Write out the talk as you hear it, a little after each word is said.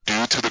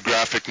to the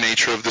graphic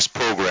nature of this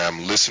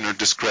program, listener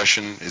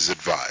discretion is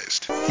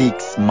advised.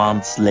 6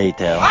 months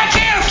later. I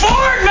can't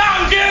afford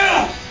Mountain Dew!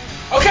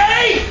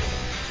 Okay?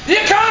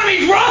 The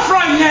economy's rough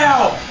right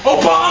now!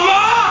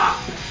 Obama!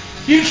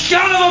 You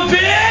son of a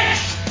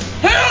bitch!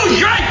 Who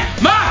drank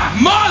my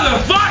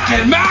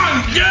motherfucking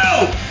Mountain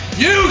Dew?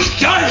 You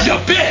sons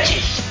of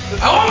bitches!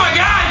 I want my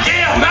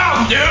goddamn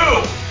Mountain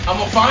Dew! I'm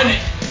gonna find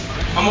it.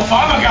 I'm gonna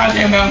find my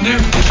goddamn Mountain Dew.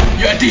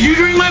 Did you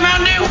drink my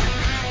Mountain Dew?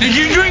 Did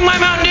you drink my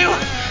Mountain Dew?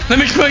 Let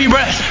me smell your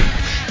breath.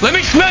 Let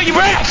me smell your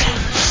breath.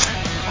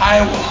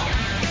 I will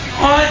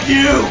hunt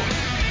you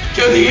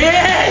to the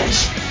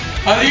edge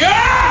of the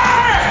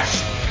earth.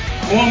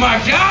 I want my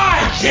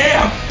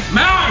goddamn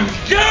Mountain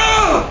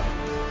Dew.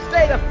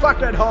 Stay the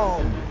fuck at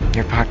home.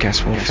 Your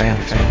podcast will fail.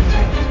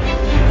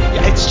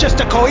 Yeah, it's just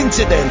a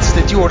coincidence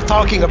that you were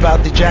talking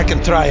about the Jack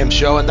and Triumph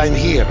show and I'm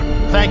here.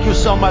 Thank you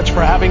so much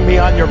for having me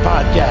on your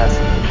podcast.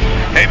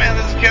 Hey man,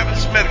 this is Kevin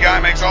Smith, guy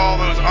who makes all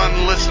those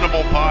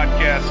unlistenable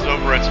podcasts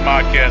over at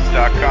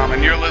smodcast.com,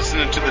 and you're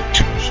listening to the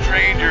Two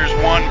Strangers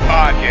One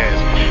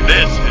podcast.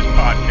 This is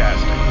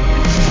podcasting.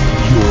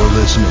 You're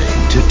listening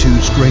to Two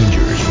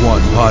Strangers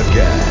One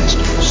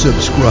podcast.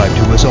 Subscribe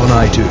to us on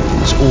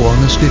iTunes or on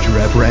the Stitcher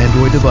app for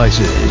Android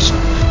devices.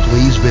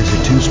 Please visit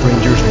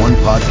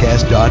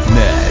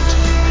twostrangersonepodcast.net.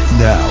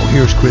 Now,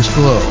 here's Chris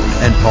Cologne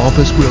and Paul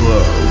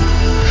Pasquillo.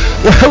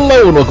 Well,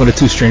 hello and welcome to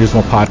Two Strangers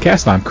One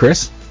podcast. I'm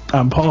Chris.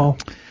 I'm Paul.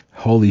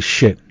 Holy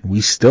shit, we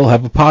still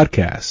have a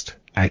podcast.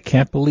 I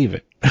can't believe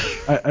it.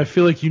 I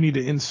feel like you need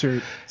to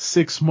insert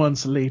 6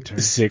 months later.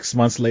 6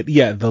 months later.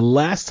 Yeah, the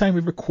last time we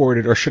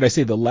recorded, or should I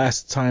say the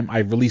last time I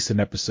released an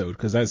episode,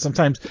 because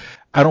sometimes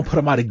I don't put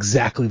them out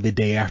exactly the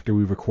day after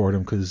we record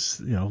them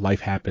because, you know,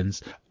 life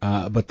happens.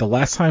 But the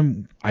last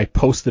time I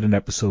posted an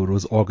episode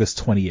was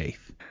August 28th.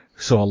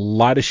 So a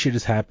lot of shit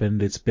has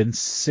happened. It's been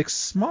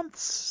 6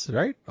 months,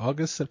 right?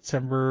 August,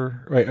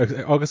 September,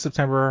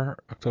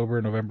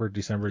 October, November,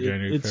 December,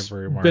 January,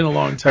 February, March. It's been a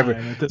long time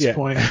at this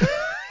point.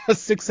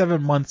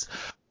 6-7 months.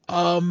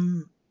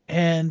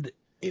 And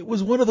it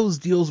was one of those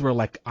deals where,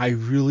 like, I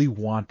really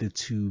wanted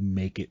to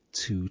make it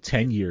to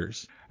 10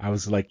 years. I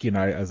was like, you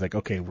know, I was like,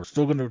 okay, we're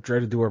still going to try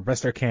to do our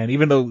best I can,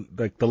 even though,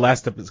 like, the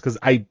last episode, because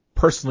I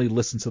personally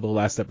listened to the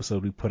last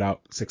episode we put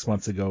out 6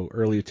 months ago,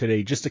 earlier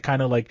today, just to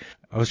kind of, like,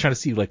 I was trying to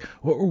see, like,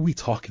 what were we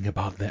talking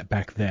about that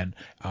back then,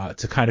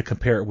 to kind of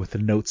compare it with the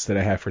notes that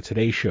I had for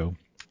today's show.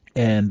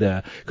 And,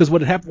 because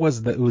what had happened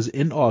was that it was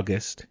in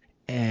August,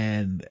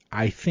 and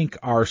I think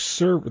our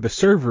the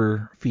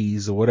server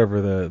fees or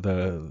whatever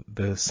the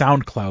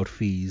SoundCloud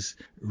fees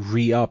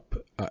re-up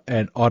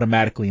and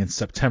automatically in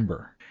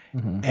September.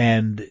 Mm-hmm.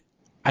 And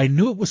I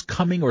knew it was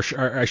coming, or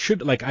I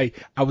should, like, I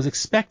was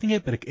expecting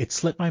it, but it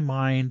slipped my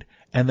mind.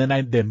 And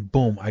then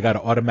boom, I got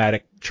an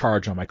automatic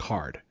charge on my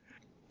card.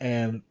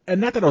 And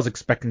not that I was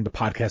expecting the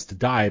podcast to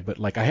die, but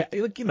like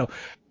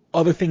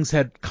other things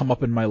had come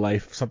up in my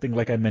life. Something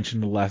like I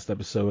mentioned in the last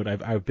episode.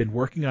 I've been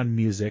working on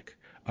music.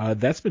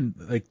 That's been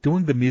like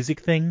doing the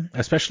music thing,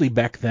 especially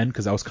back then,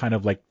 because I was kind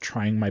of like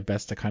trying my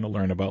best to kind of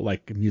learn about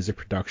like music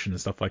production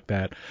and stuff like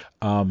that.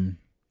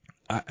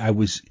 I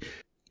was,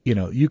 you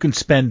know, you can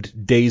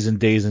spend days and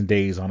days and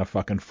days on a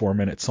fucking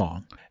 4-minute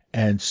song.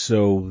 And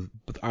so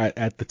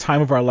at the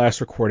time of our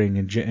last recording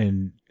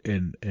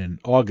in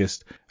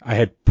August, I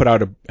had put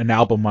out an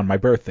album on my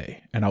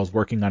birthday, and I was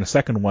working on a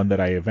second one that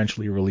I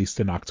eventually released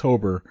in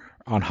October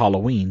on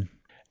Halloween.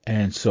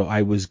 And so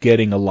I was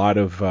getting a lot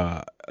of,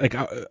 like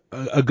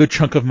a good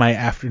chunk of my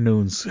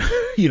afternoons,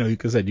 you know,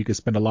 because you could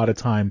spend a lot of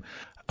time,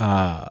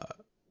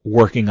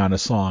 working on a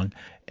song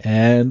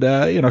and,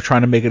 you know,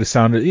 trying to make it a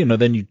sound, you know,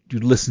 then you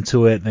listen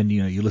to it, and then,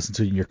 you know, you listen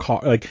to it in your car.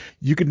 Like,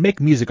 you can make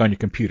music on your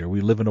computer.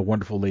 We live in a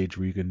wonderful age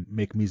where you can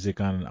make music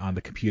on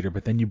the computer,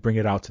 but then you bring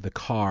it out to the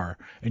car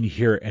and you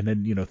hear it, and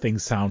then, you know,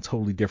 things sound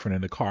totally different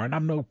in the car. And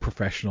I'm no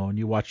professional, and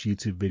you watch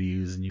YouTube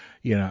videos, and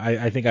you know,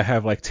 I think I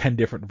have like 10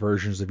 different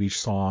versions of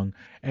each song,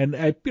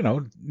 and you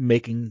know,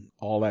 making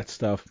all that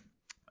stuff,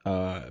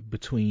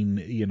 between,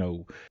 you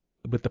know,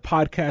 with the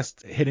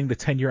podcast hitting the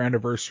 10-year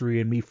anniversary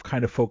and me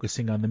kind of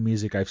focusing on the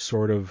music, I've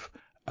sort of,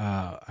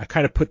 I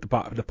kind of put the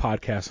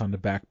podcast on the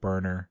back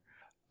burner.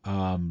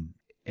 And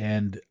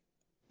then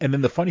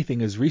the funny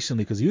thing is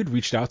recently, because you had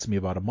reached out to me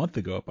about a month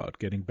ago about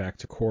getting back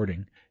to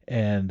recording,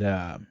 and,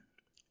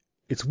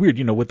 it's weird,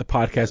 you know, with the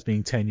podcast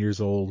being 10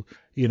 years old,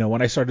 you know,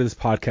 when I started this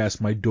podcast,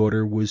 my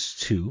daughter was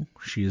 2.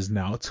 She is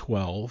now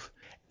 12,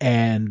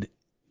 and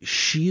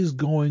she is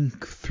going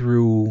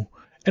through,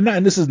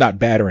 and this is not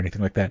bad or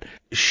anything like that.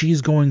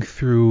 She's going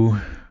through,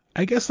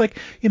 I guess, like,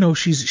 you know,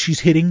 she's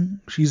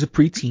a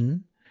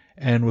preteen,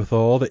 and with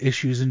all the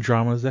issues and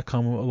dramas that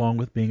come along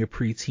with being a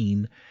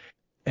preteen.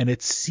 And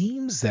it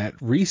seems that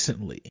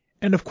recently,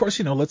 and of course,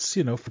 you know, let's,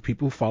 you know, for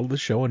people who follow the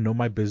show and know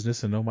my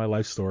business and know my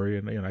life story,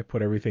 and, you know, I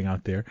put everything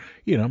out there,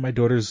 you know, my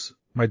daughter's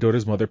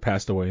mother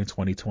passed away in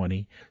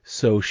 2020.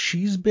 So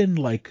she's been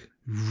like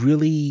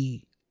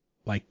really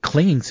like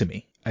clinging to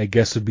me, I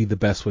guess would be the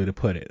best way to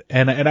put it.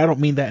 And I don't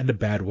mean that in a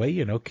bad way,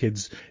 you know,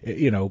 kids,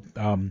 you know,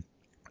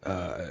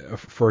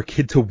 for a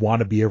kid to want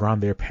to be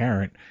around their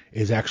parent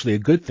is actually a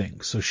good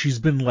thing. So she's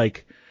been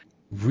like,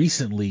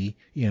 recently,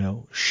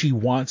 she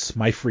wants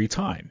my free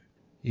time,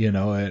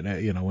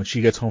 and when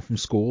she gets home from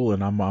school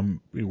and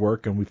I'm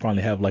work and we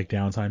finally have like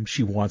downtime,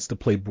 she wants to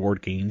play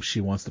board games.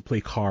 She wants to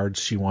play cards.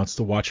 She wants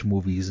to watch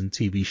movies and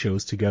TV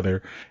shows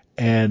together.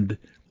 And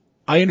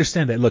I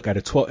understand that. Look, at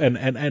a 12,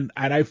 and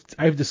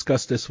I've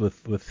discussed this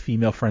with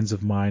female friends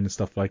of mine and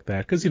stuff like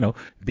that, because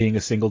being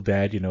a single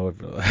dad,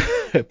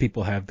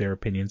 people have their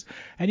opinions,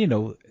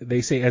 and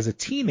they say as a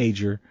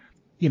teenager,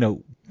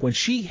 when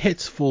she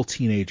hits full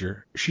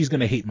teenager, she's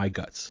gonna hate my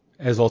guts,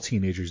 as all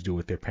teenagers do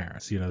with their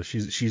parents.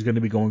 She's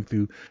gonna be going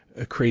through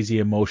a crazy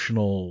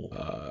emotional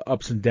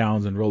ups and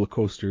downs and roller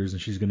coasters,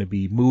 and she's gonna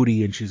be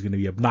moody, and she's gonna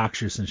be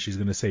obnoxious, and she's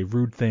gonna say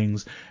rude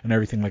things and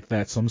everything like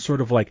that. So I'm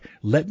sort of like,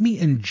 let me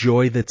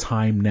enjoy the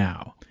time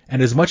now.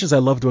 And as much as I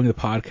love doing the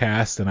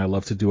podcast and I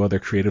love to do other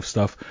creative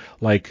stuff,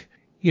 like,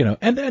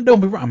 and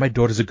don't be wrong, my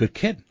daughter's a good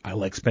kid. I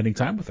like spending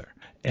time with her,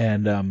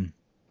 and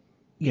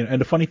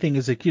and the funny thing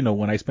is, like,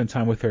 when I spend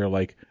time with her,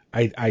 like,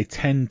 I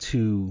tend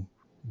to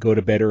go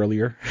to bed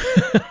earlier.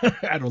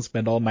 I don't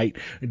spend all night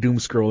doom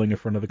scrolling in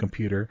front of the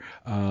computer.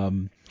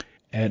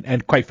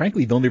 And quite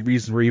frankly, the only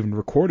reason we're even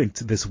recording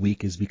this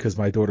week is because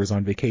my daughter's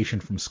on vacation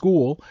from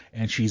school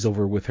and she's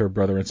over with her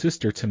brother and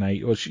sister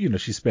tonight. Well,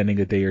 she's spending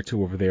a day or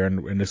two over there,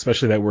 and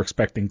especially that we're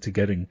expecting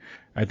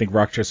I think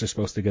Rochester's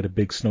supposed to get a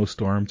big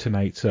snowstorm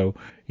tonight. So,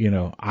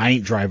 I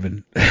ain't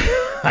driving.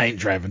 I ain't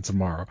driving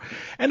tomorrow,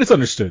 and it's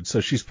understood.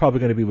 So she's probably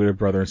going to be with her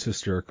brother and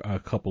sister a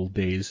couple of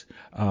days,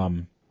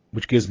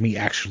 which gives me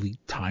actually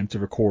time to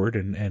record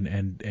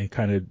and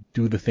kind of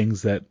do the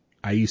things that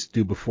I used to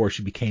do before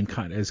she became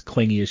kind of as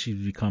clingy as she's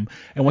become.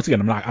 And once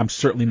again, I'm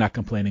certainly not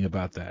complaining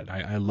about that.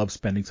 I love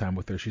spending time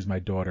with her. She's my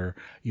daughter,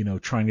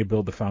 trying to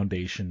build the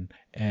foundation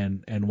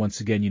and once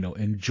again,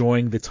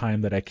 enjoying the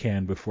time that I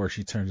can before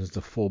she turns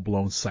into full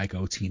blown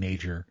psycho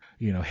teenager,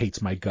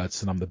 hates my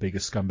guts and I'm the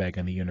biggest scumbag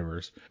in the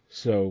universe.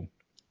 So,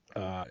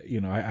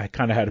 I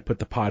kind of had to put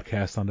the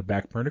podcast on the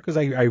back burner because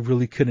I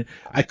really couldn't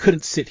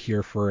sit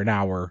here for an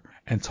hour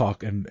and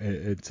talk to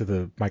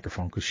the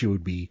microphone, because she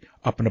would be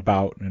up and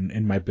about and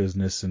in my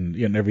business and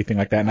everything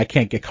like that. And I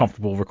can't get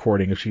comfortable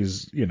recording if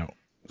she's,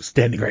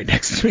 standing right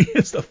next to me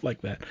and stuff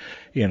like that,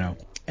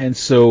 And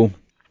so,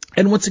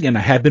 and once again,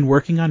 I had been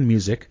working on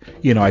music.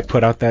 I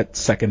put out that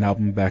second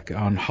album back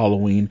on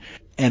Halloween,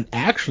 and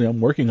actually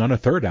I'm working on a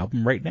third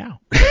album right now.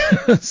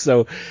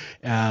 So,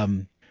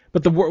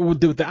 but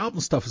the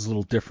album stuff is a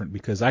little different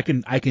because I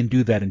can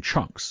do that in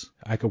chunks.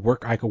 I could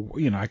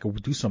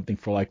do something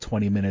for like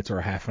 20 minutes or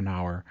a half an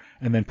hour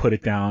and then put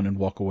it down and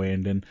walk away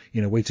and then,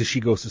 wait till she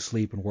goes to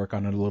sleep and work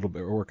on it a little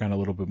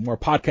bit more.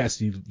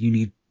 Podcasting, you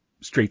need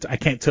straight. I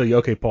can't tell you,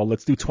 okay, Paul,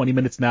 let's do 20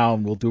 minutes now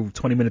and we'll do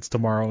 20 minutes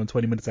tomorrow and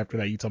 20 minutes after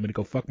that you tell me to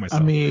go fuck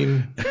myself. I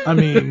mean,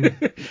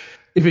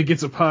 if it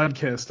gets a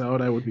podcast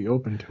out, I would be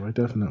open to it,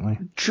 definitely.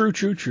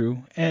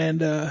 True.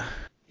 And,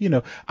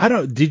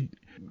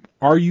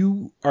 Are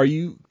you,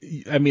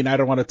 I mean, I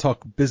don't want to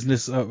talk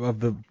business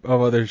of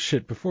other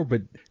shit before,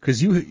 but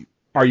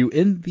are you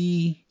in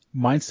the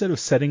mindset of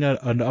setting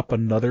up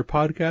another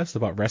podcast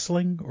about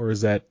wrestling, or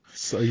is that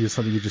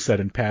something you just said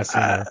in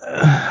passing?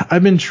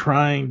 I've been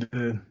trying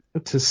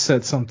to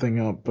set something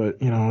up, but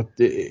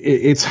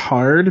it's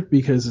hard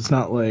because it's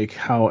not like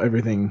how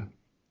everything,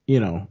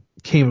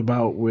 came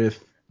about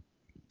with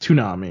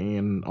Toonami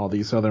and all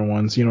these other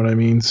ones, you know what I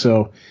mean?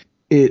 So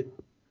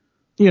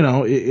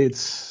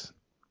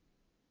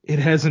it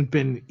hasn't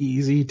been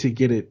easy to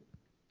get it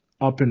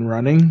up and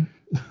running.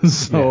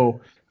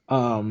 So,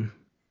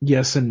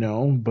 yes and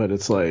no, but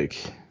it's like,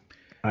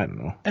 I don't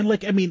know. And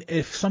like, I mean,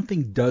 if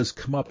something does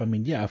come up, I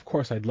mean, yeah, of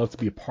course I'd love to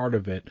be a part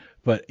of it.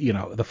 But,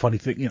 the funny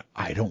thing,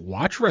 I don't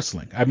watch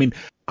wrestling. I mean,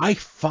 I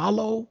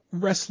follow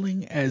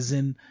wrestling as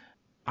in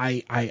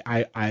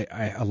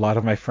a lot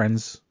of my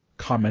friends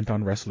comment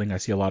on wrestling. I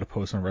see a lot of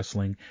posts on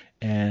wrestling,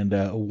 and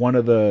one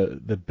of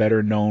the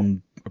better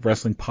known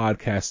wrestling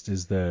podcasts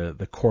is the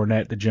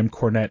Jim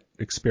Cornette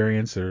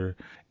Experience,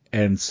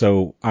 and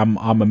so I'm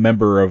a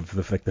member of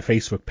the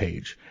Facebook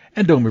page.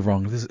 And don't be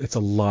wrong, it is a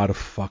lot of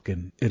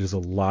fucking,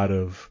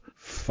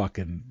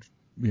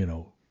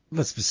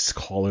 let's just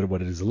call it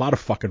what it is. A lot of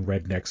fucking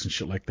rednecks and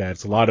shit like that.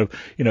 It's a lot of,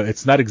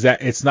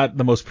 it's not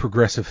the most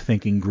progressive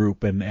thinking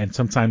group. And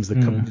sometimes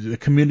the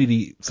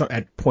community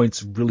at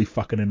points really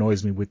fucking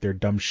annoys me with their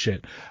dumb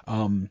shit.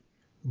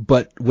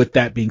 But with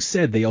that being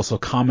said, they also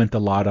comment a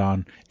lot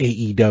on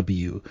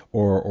AEW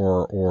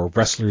or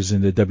wrestlers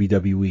in the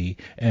WWE,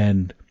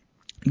 and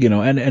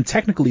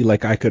technically,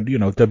 like, I could,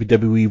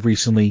 WWE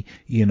recently,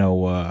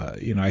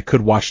 I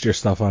could watch their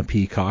stuff on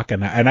Peacock,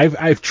 and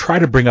I've tried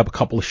to bring up a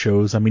couple of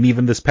shows. I mean,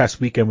 even this past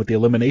weekend with the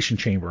Elimination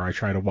Chamber, I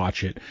try to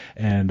watch it,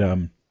 and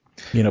I'm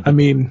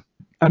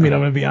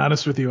gonna be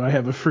honest with you. I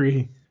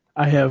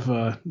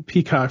have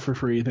Peacock for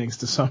free thanks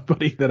to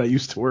somebody that I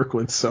used to work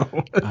with. So,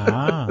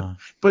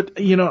 but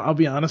I'll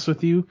be honest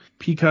with you.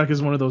 Peacock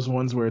is one of those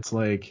ones where it's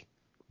like,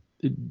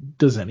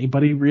 does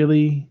anybody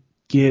really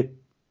get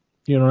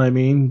You know what I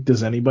mean?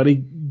 Does anybody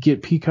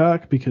get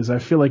Peacock? Because I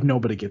feel like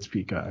nobody gets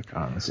Peacock,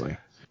 honestly.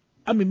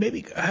 I mean,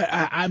 maybe.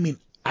 I mean,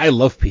 I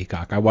love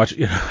Peacock. I watch.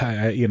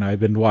 I've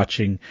been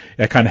watching.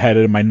 I kind of had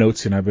it in my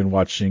notes, and I've been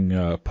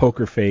watching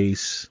Poker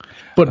Face.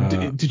 But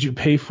did you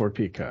pay for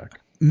Peacock?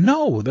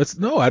 No,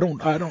 I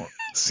don't.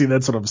 See,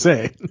 that's what I'm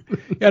saying.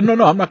 Yeah, no,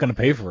 I'm not going to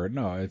pay for it.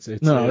 No, it's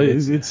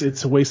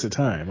a waste of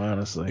time,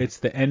 honestly. It's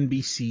the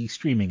NBC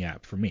streaming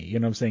app for me. You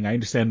know what I'm saying? I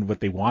understand what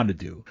they want to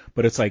do,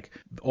 but it's like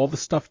all the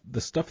stuff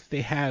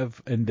they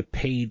have and the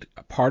paid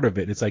part of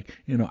it. It's like,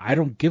 I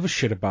don't give a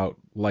shit about,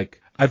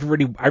 like, I've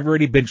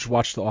already binge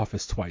watched The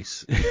Office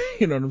twice.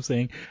 You know what I'm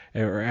saying?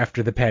 Or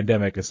after the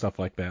pandemic and stuff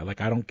like that.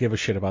 Like, I don't give a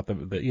shit about the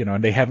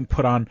and they haven't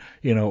put on,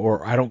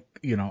 or I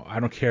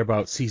don't care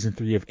about season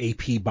 3 of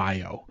AP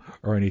Bio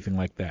or anything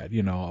like that.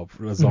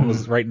 As long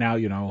as right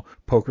now,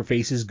 Poker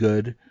Face is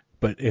good.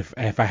 But if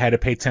I had to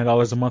pay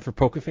 $10 a month for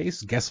Poker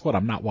Face, guess what?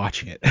 I'm not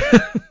watching it.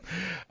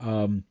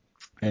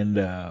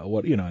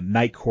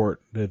 Night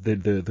Court,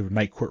 the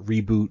Night Court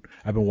reboot,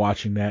 I've been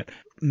watching that.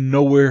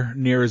 Nowhere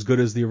near as good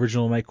as the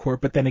original Night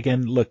Court. But then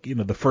again, look,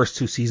 the first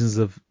 2 seasons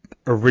of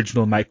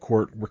original Night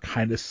Court were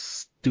kind of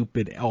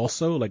stupid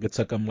also. Like, it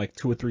took them like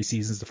 2 or 3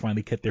 seasons to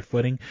finally get their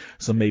footing.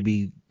 So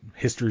maybe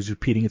history is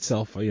repeating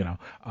itself,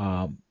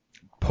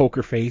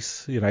 Poker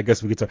Face, I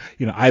guess we could talk,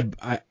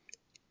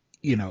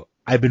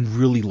 I've been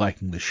really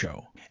liking the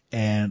show.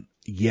 And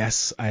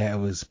yes, I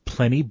was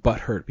plenty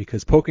butthurt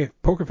because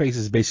Poker Face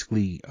is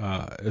basically,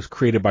 is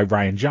created by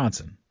Rian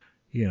Johnson,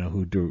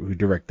 who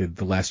directed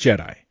The Last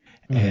Jedi.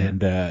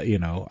 Mm-hmm. And,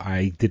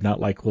 I did not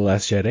like The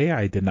Last Jedi.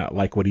 I did not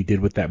like what he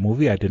did with that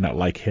movie. I did not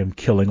like him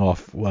killing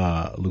off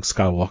Luke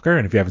Skywalker.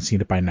 And if you haven't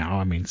seen it by now,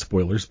 I mean,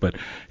 spoilers, but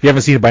if you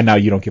haven't seen it by now,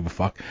 you don't give a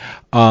fuck.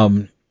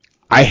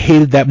 I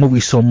hated that movie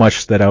so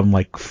much that I'm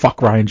like, fuck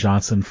Rian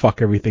Johnson, fuck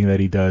everything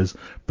that he does.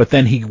 But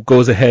then he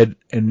goes ahead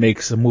and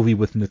makes a movie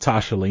with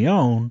Natasha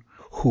Lyonne,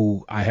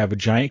 who I have a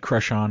giant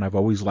crush on. I've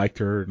always liked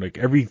her. Like,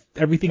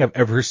 everything I've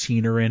ever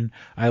seen her in,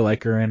 I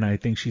like her in. I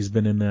think she's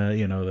been in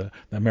the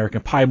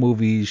American Pie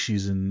movies.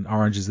 She's in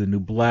Orange is the New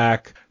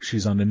Black.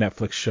 She's on the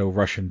Netflix show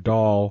Russian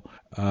Doll,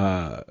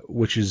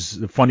 which is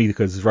funny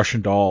because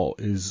Russian Doll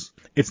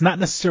it's not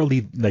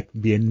necessarily like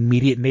the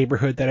immediate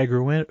neighborhood that I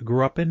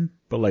grew up in,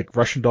 but like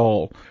Russian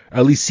Doll,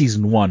 at least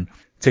season 1,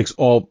 takes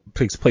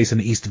place in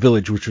the East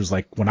Village, which was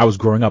like, when I was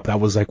growing up,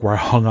 that was like where I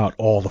hung out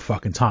all the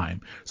fucking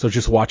time. So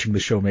just watching the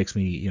show makes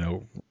me,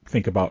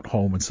 think about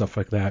home and stuff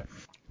like that.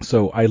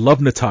 So I love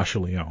Natasha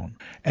Lyonne.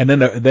 And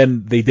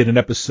then they did an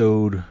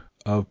episode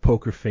of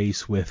Poker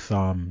Face with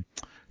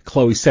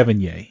Chloe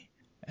Sevigny.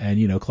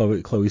 And,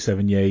 Chloe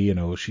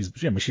Sevigny,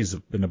 she's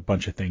been a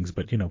bunch of things,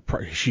 but,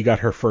 she got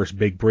her first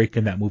big break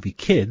in that movie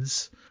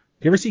Kids.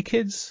 You ever see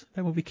Kids?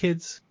 That movie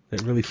Kids?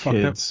 That really fucked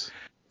up.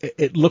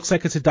 It looks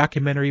like it's a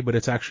documentary, but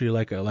it's actually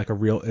like a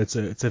real,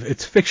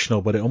 it's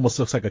fictional, but it almost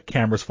looks like a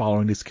camera's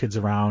following these kids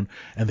around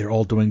and they're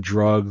all doing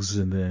drugs.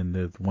 And then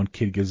the one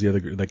kid gives the other,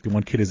 like the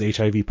one kid is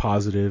HIV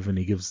positive and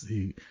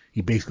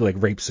he basically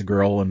like rapes a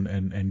girl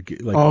and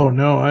like. Oh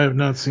no, I have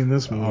not seen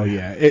this movie. Oh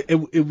yeah.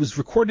 It was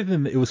recorded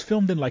it was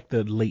filmed in like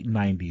the late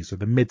 90s or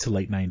the mid to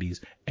late 90s.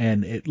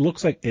 And it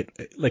looks like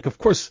like, of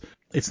course,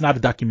 it's not a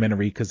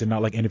documentary because they're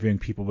not like interviewing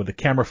people, but the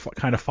camera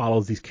kind of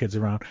follows these kids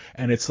around,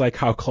 and it's like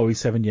how Chloe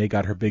Sevigny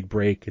got her big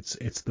break.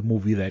 It's the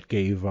movie that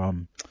gave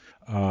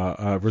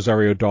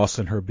Rosario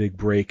Dawson her big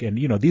break, and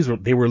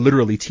they were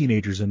literally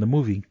teenagers in the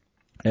movie,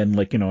 and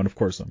like and of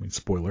course, I mean,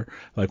 spoiler,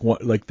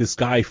 like this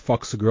guy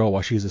fucks a girl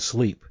while she's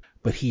asleep,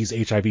 but he's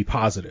HIV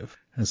positive,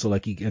 and so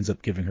like he ends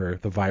up giving her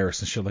the virus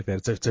and shit like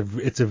that.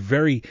 It's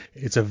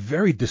a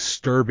very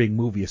disturbing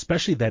movie,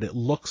 especially that it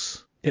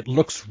looks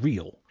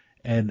real.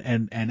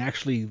 And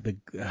actually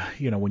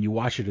when you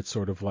watch it, it's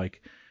sort of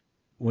like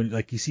when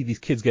like you see these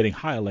kids getting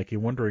high, like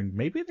you're wondering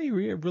maybe they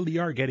really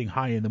are getting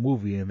high in the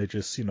movie and they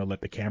just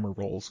let the camera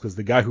rolls because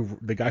the guy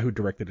who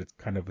directed it's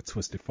kind of a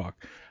twisted fuck.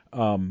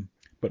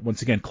 But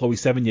once again, Chloe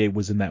Sevigny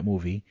was in that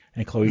movie,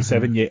 and Chloe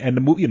Sevigny, and the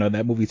movie,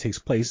 that movie takes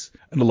place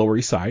in the Lower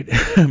East Side,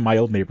 my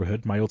old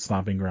neighborhood, my old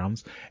stomping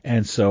grounds.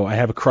 And so I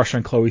have a crush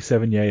on Chloe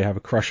Sevigny. I have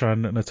a crush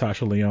on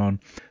Natasha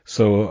Lyonne.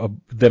 So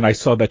then I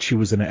saw that she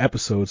was in an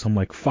episode, so I'm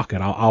like, fuck it,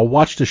 I'll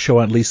watch the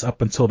show at least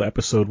up until the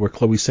episode where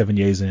Chloe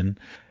Sevigny's in.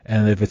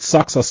 And if it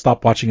sucks, I'll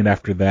stop watching it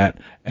after that.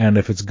 And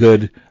if it's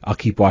good, I'll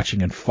keep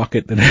watching. And fuck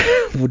it, then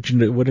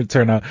wouldn't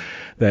turn out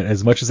that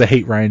as much as I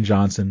hate Rian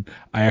Johnson,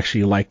 I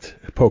actually liked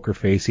Poker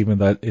Face, even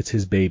though it's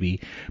his baby.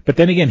 But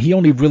then again, he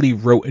only really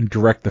wrote and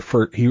directed the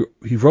first. He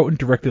wrote and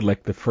directed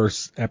like the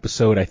first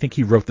episode. I think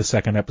he wrote the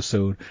second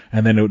episode,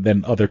 and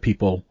then other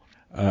people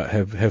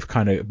have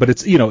kind of, but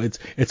it's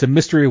it's a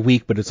mystery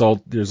week, but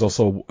there's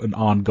also an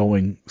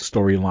ongoing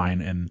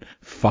storyline, and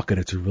fuck it,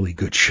 it's a really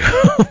good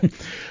show.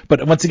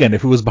 But once again,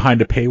 if it was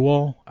behind a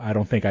paywall, I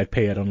don't think I'd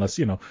pay it unless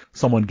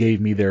someone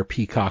gave me their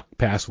Peacock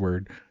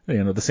password,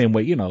 the same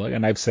way like,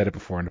 and I've said it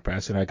before in the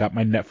past, I got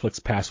my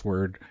Netflix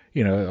password,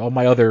 all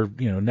my other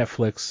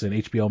Netflix and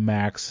HBO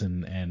Max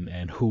and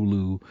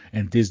Hulu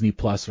and Disney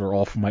Plus are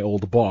all from my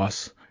old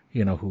boss,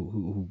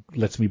 who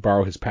lets me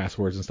borrow his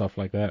passwords and stuff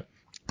like that.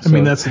 I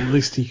mean, that's the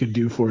least he could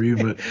do for you,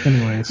 but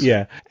anyways.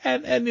 Yeah.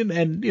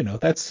 And you know,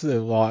 that's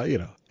the law, you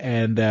know,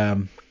 and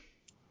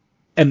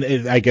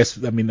I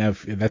guess, I mean,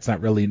 that's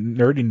not really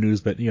nerdy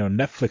news, but, you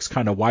know, Netflix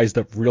kind of wised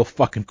up real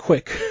fucking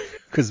quick.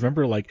 Because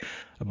remember, like,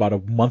 about a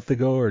month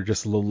ago or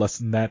just a little less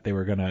than that, they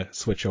were going to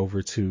switch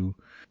over to,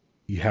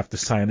 you have to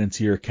sign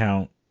into your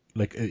account.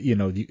 Like, you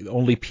know,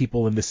 only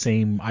people in the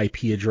same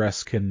IP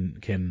address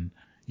can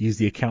use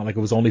the account. Like,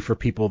 it was only for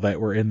people that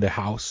were in the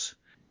house.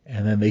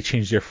 And then they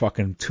changed their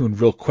fucking tune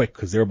real quick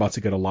because they're about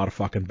to get a lot of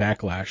fucking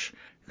backlash.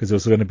 Because it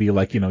was going to be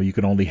like, you know, you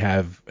can only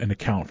have an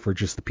account for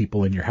just the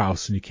people in your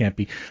house and you can't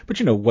be. But,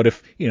 you know, what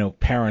if, you know,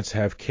 parents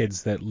have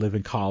kids that live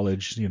in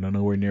college, you know,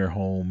 nowhere near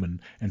home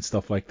and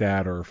stuff like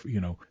that. Or,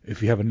 you know,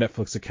 if you have a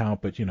Netflix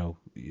account, but, you know,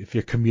 if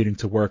you're commuting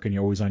to work and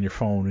you're always on your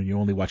phone and you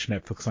only watch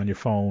Netflix on your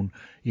phone,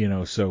 you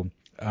know, so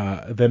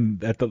then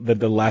at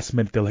the last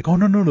minute, they're like, oh,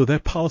 no,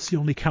 that policy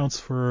only counts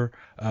for,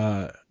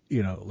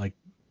 you know, like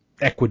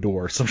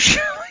Ecuador or some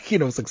shit. You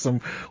know, it's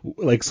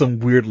like some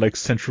weird like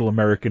Central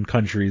American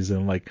countries,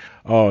 and like,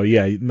 oh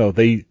yeah, no,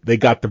 they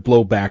got the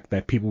blowback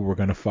that people were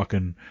gonna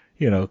fucking,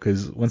 you know,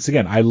 because once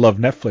again, I love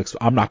Netflix,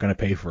 I'm not gonna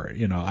pay for it.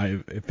 You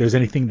know, if there's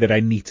anything that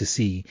I need to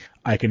see,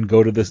 I can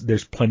go to this.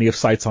 There's plenty of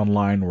sites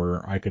online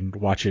where I can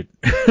watch it.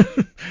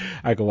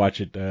 I can watch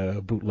it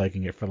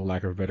bootlegging it, for the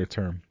lack of a better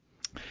term.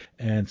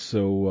 And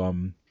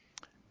so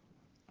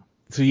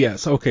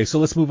okay, so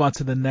let's move on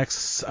to the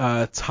next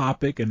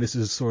topic, and this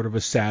is sort of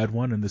a sad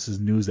one, and this is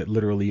news that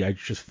literally I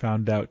just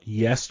found out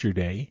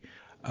yesterday.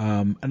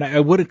 And I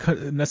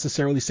wouldn't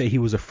necessarily say he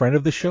was a friend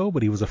of the show,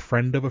 but he was a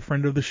friend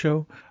of the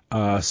show.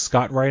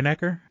 Scott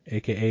Reinecker,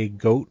 aka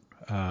Goat,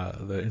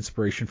 the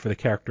inspiration for the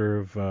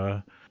character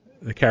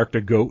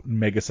Goat in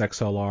Megas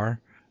XLR,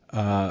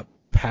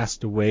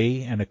 passed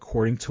away, and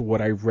according to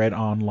what I read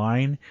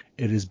online,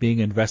 it is being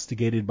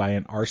investigated by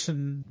the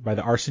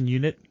arson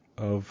unit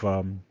of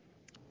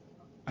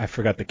I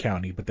forgot the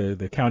county, but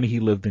the county he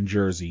lived in,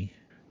 Jersey.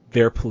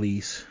 Their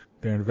police,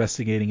 they're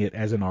investigating it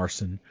as an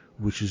arson,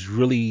 which is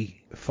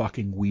really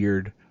fucking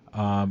weird.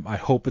 I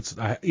hope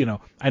I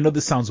know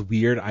this sounds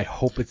weird. I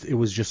hope it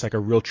was just like a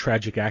real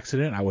tragic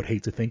accident. I would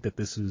hate to think that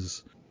this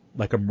is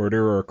like a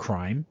murder or a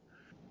crime.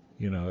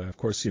 You know, of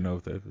course, you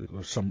know,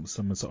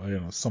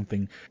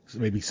 something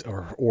maybe,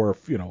 or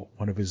you know,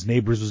 one of his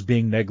neighbors was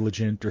being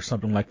negligent or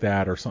something like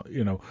that, or something,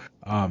 you know,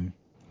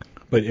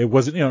 but it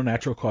wasn't, you know,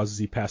 natural causes.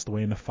 He passed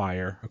away in a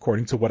fire,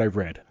 according to what I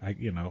read. I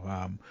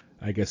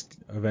guess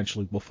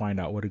eventually we'll find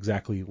out what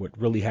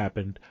really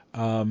happened.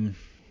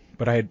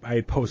 But I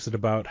had posted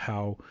about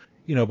how,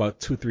 you know,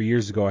 about 2-3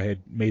 years ago, I had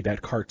made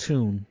that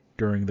cartoon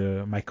during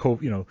my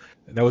COVID, you know,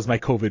 that was my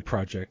COVID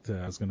project.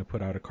 I was going to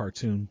put out a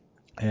cartoon,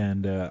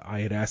 and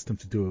I had asked him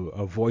to do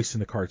a voice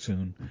in the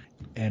cartoon,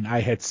 and I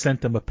had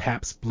sent him a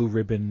Pabst Blue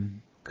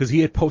Ribbon, because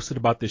he had posted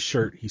about this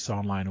shirt he saw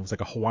online. It was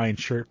like a Hawaiian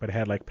shirt, but it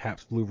had like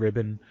Pabst Blue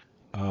Ribbon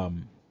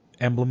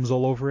emblems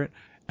all over it.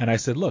 And I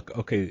said, look,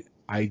 okay,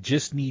 I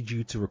just need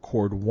you to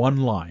record one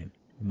line.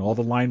 And all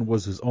the line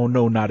was, oh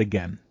no, not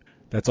again.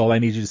 That's all I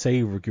need you to say.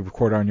 You can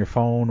record it on your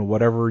phone or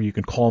whatever. You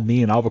can call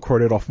me and I'll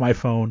record it off my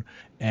phone.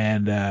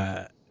 And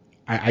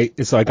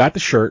so I got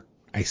the shirt.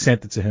 I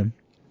sent it to him.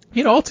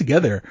 You know,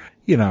 altogether,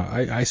 you know,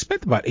 I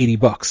spent about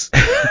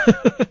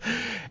 $80.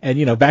 And,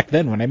 you know, back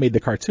then when I made the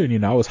cartoon, you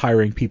know, I was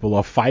hiring people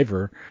off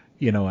Fiverr,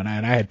 you know, and I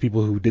had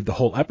people who did the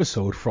whole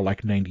episode for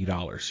like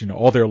 $90, you know,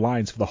 all their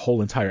lines for the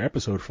whole entire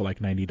episode for like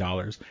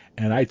 $90.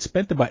 And I'd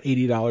spent about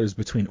 $80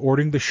 between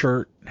ordering the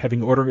shirt,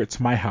 having ordered it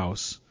to my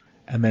house,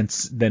 and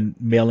then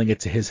mailing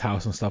it to his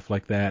house and stuff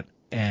like that.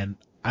 And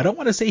I don't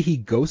want to say he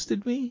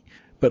ghosted me,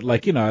 but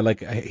like, you know,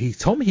 he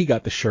told me he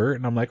got the shirt,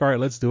 and I'm like, all right,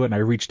 let's do it. And I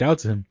reached out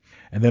to him,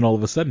 and then all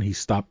of a sudden he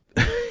stopped.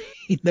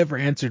 He never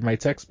answered my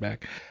text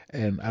back.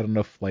 And I don't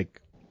know if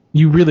like,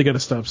 you really got to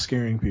stop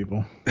scaring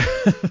people.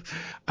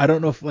 I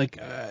don't know if like,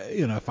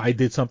 you know, if I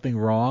did something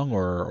wrong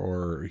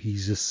or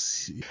he's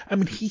just, I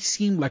mean, he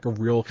seemed like a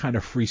real kind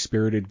of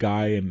free-spirited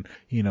guy, and,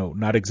 you know,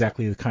 not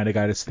exactly the kind of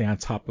guy to stay on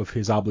top of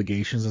his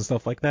obligations and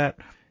stuff like that.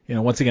 You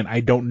know, once again, I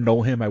don't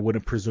know him. I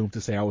wouldn't presume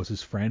to say I was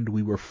his friend.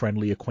 We were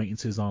friendly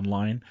acquaintances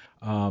online.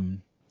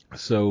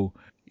 So,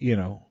 you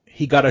know,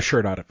 he got a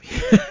shirt out of me.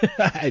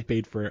 I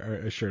paid for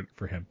a shirt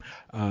for him.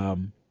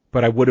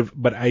 But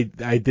I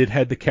did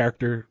had the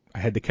character. I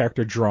had the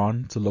character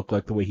drawn to look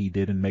like the way he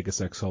did in Megas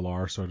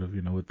XLR, sort of,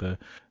 you know, with the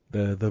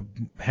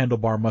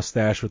handlebar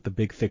mustache with the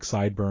big thick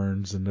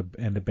sideburns and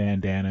the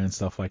bandana and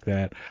stuff like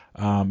that.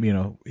 You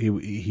know,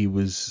 he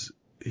was,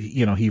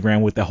 you know, he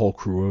ran with the whole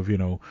crew of, you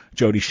know,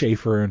 Jody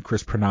Schaefer and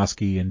Chris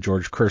Pranosky and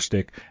George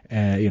Kirstick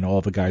and, you know,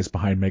 all the guys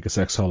behind Megas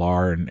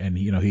XLR, and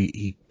you know,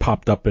 he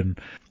popped up in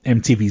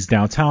MTV's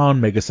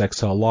Downtown, Megas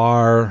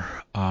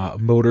XLR,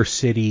 Motor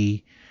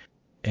City,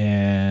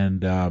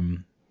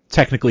 and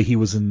technically he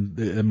was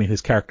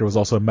his character was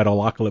also in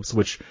Metalocalypse,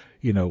 which,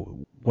 you know,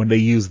 when they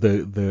used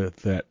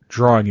that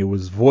drawing, it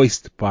was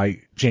voiced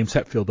by James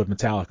Hetfield of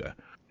Metallica.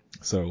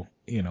 So,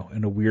 you know,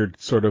 in a weird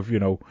sort of, you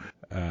know,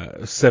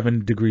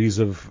 7 degrees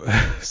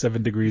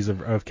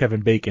of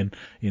Kevin Bacon,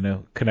 you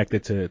know,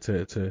 connected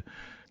to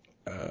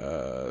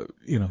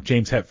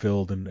James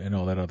Hetfield and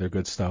all that other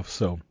good stuff.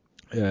 So,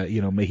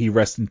 may he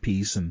rest in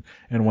peace. And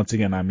once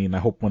again, I mean, I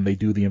hope when they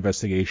do the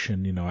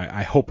investigation,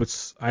 I hope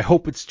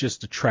it's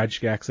just a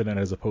tragic accident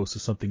as opposed to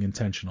something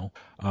intentional.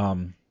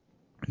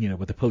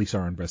 But the police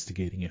are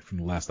investigating it from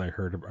the last I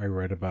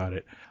read about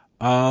it.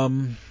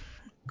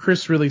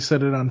 Chris really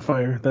set it on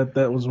fire.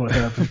 That was what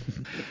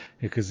happened.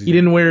 Because he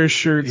didn't wear his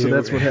shirt, so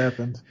that's what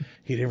happened.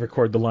 He didn't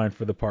record the line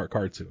for the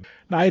cartoon.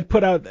 Now I had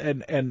put out,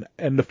 and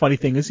the funny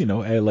thing is,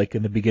 like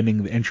in the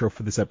beginning, the intro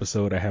for this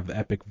episode, I have the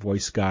epic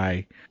voice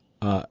guy.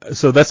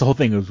 So that's the whole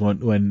thing. Is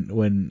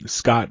when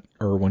Scott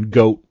or when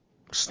Goat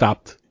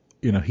stopped,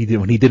 when he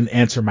didn't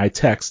answer my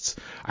texts,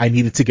 I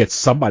needed to get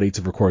somebody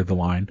to record the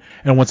line.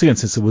 And once again,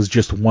 since it was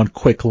just one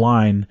quick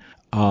line,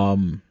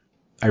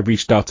 I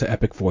reached out to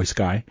Epic Voice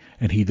Guy,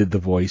 and he did the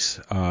voice.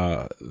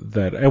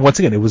 And once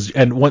again, it was,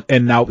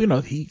 and now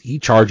he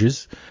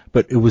charges,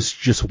 but it was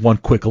just one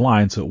quick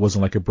line, so it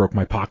wasn't like it broke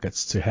my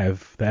pockets to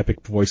have the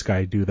Epic Voice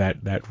Guy do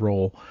that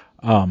role.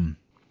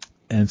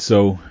 And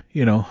so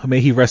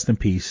may he rest in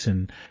peace.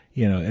 And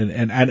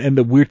and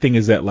the weird thing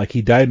is that like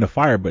he died in a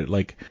fire, but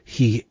like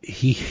he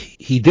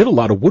did a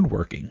lot of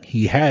woodworking.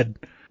 He had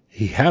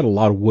a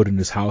lot of wood in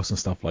his house and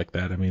stuff like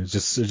that. I mean, it's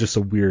just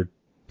a weird,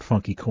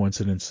 funky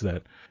coincidence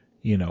that.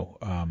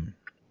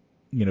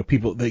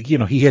 People that,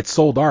 he had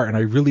sold art, and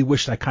I really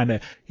wished I kind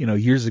of,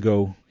 years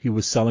ago he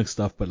was selling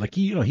stuff, but like,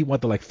 he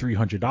wanted like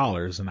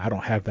 $300, and I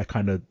don't have that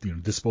kind of,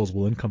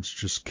 disposable income to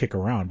just kick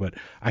around, but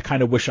I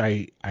kind of wish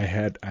I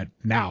had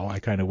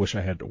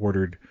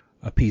ordered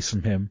a piece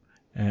from him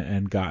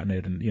and gotten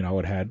it, and, I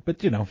would have had,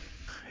 but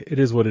it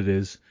is what it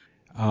is.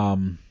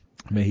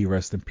 May he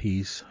rest in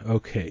peace.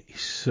 Okay.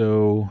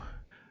 So,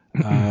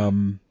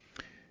 do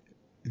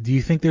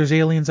you think there's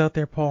aliens out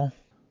there, Paul?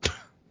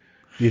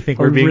 Do you think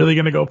we're really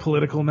going to go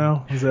political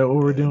now? Is that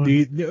what we're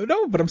doing?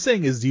 No, but I'm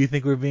saying is, do you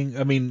think we're being?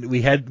 I mean,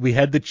 we had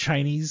the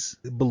Chinese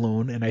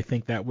balloon, and I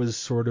think that was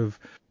sort of.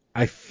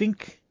 I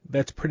think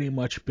that's pretty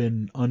much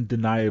been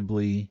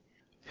undeniably.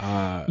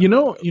 You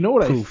know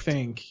what proofed. I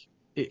think?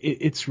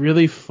 It's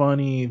really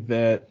funny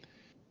that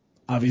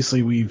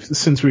obviously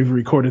since we've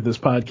recorded this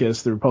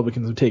podcast, the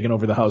Republicans have taken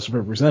over the House of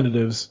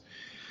Representatives,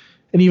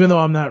 and even though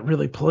I'm not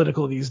really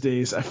political these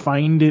days, I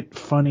find it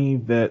funny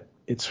that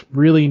it's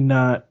really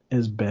not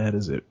as bad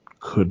as it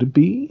could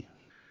be.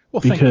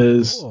 Well, thank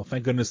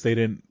goodness they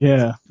didn't.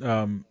 Yeah.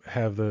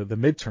 Have the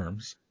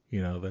midterms.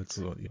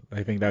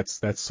 I think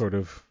that's sort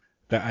of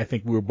that. I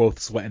think we were both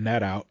sweating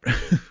that out.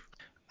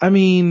 I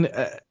mean,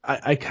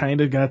 I kind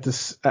of got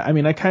this. I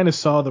mean, I kind of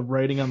saw the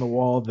writing on the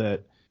wall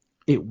that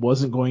it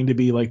wasn't going to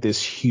be like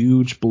this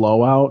huge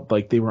blowout.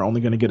 Like they were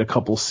only going to get a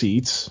couple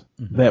seats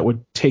that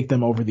would take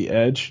them over the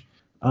edge.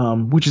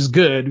 Which is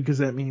good because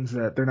that means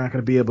that they're not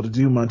going to be able to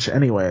do much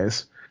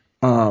anyways.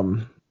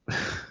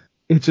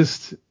 It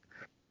just,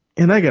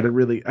 and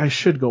I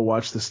should go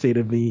watch the State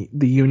of the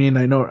Union.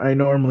 I know I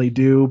normally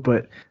do,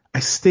 but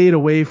I stayed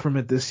away from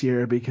it this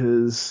year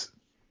because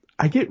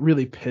I get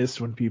really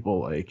pissed when people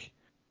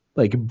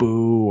like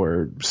boo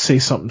or say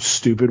something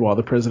stupid while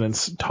the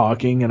president's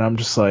talking. And I'm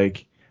just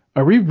like,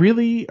 are we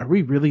really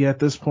at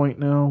this point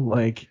now?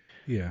 Like,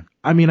 yeah.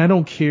 I mean, I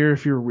don't care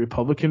if you're a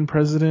Republican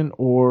president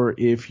or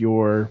if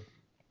you're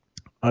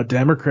a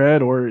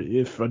Democrat or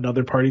if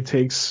another party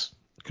takes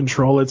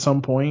control at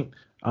some point.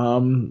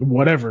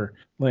 Whatever.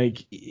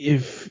 Like,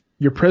 if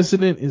your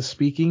president is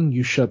speaking,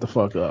 you shut the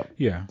fuck up.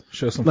 Yeah.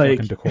 Show some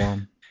fucking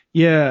decorum.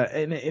 Yeah.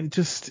 And it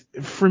just,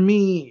 for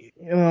me,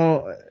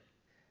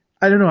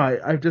 I don't know.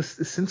 I've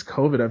just, since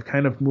COVID, I've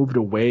kind of moved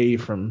away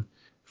from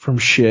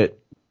shit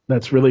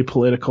that's really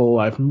political.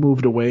 I've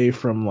moved away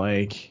from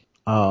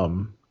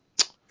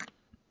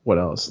what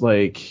else?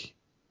 Like,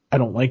 I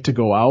don't like to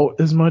go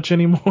out as much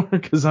anymore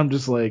because I'm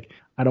just like,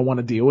 I don't want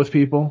to deal with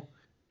people.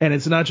 And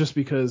it's not just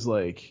because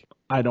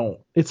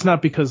it's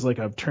not because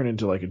I've turned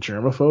into like a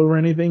germaphobe or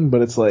anything,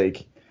 but it's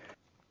like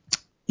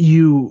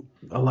a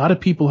lot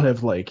of people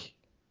have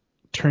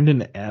turned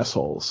into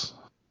assholes.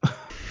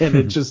 And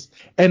it just,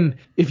 and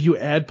if you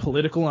add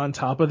political on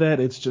top of that,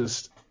 it's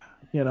just,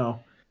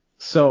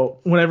 so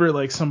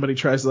whenever somebody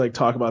tries to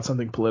talk about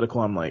something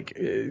political, I'm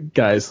like,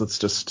 guys, let's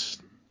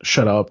just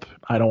shut up.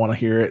 I don't want to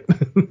hear it.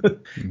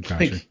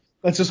 Gotcha.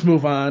 Let's just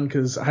move on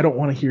because I don't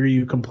want to hear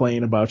you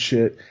complain about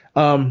shit.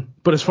 But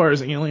as far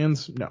as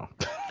aliens, no.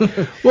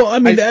 Well, I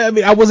mean,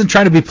 I wasn't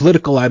trying to be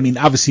political. I mean,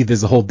 obviously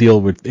there's a whole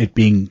deal with it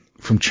being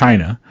from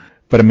China,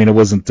 but I mean, I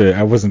wasn't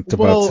about to.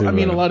 Well, I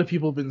mean, a lot of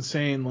people have been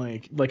saying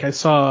I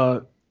saw,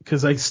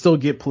 because I still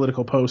get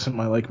political posts in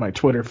my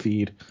Twitter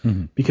feed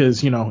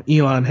because,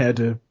 Elon had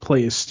to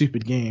play his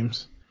stupid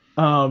games.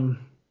 I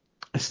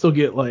still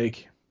get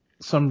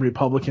some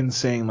Republicans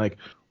saying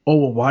oh,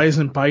 well, why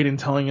isn't Biden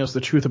telling us the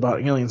truth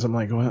about aliens? I'm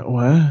like,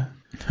 what?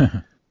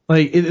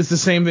 It's the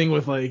same thing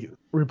with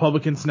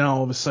Republicans now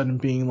all of a sudden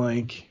being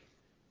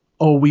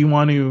oh, we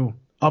want to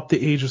up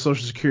the age of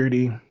Social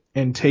Security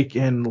and take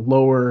and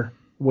lower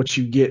what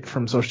you get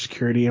from Social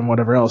Security and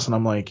whatever else. And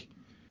I'm like,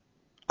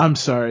 I'm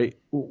sorry,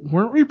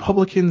 weren't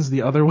Republicans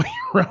the other way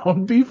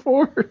around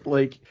before?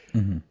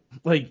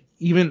 like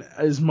even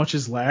as much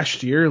as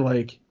last year,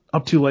 like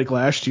up to like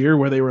last year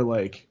where they were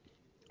like,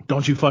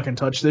 don't you fucking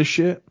touch this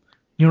shit.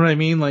 You know what I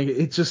mean? Like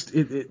it just,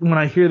 when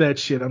I hear that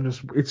shit,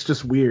 it's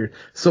just weird.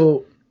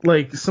 So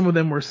like some of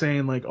them were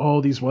saying like,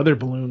 oh, these weather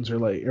balloons are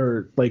like,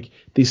 or like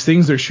these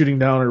things they're shooting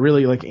down are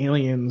really like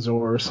aliens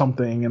or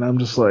something. And I'm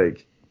just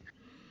like,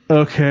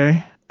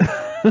 okay.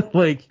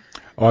 Like,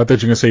 oh, I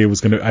thought you were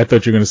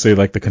gonna say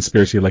like the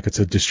conspiracy, like it's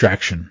a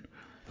distraction.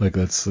 Like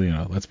let's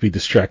be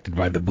distracted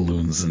by the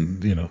balloons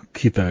and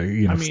keep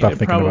the stop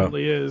thinking about. It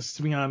probably is,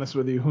 to be honest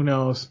with you. Who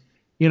knows?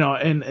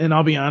 And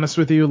I'll be honest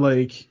with you,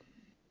 like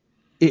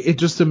it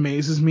just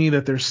amazes me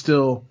that there's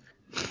still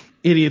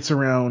idiots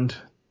around,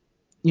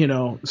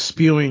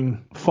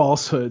 spewing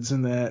falsehoods,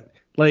 and that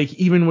like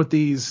even with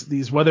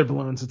these weather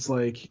balloons, it's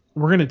like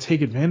we're gonna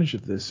take advantage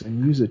of this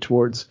and use it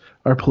towards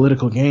our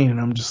political gain. And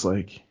I'm just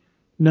like,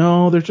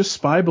 no, they're just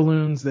spy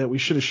balloons that we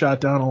should have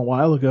shot down a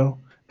while ago.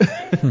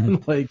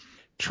 Like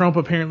Trump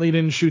apparently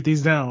didn't shoot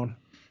these down.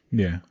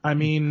 Yeah. I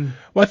mean,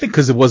 well, I think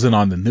because it wasn't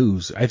on the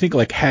news. I think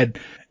like had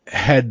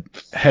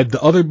the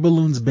other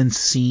balloons been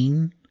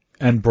seen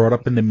and brought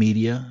up in the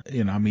media,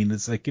 I mean,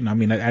 it's like,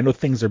 I know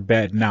things are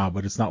bad now,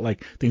 but it's not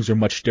like things are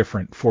much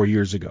different 4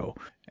 years ago.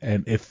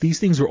 And if these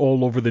things were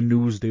all over the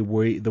news the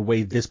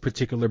way this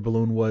particular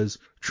balloon was,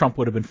 Trump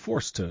would have been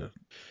forced to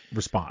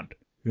respond.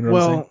 You know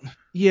what I'm saying?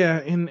 Yeah,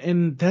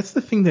 and that's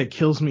the thing that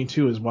kills me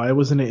too, is why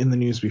wasn't it in the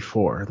news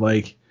before?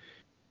 Like,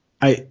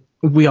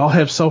 we all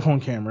have cell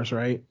phone cameras,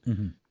 right?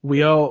 Mm-hmm.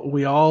 We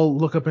all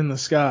look up in the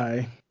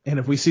sky, and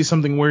if we see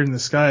something weird in the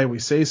sky, we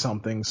say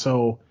something.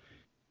 So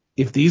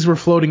if these were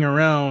floating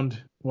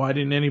around, why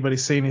didn't anybody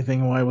say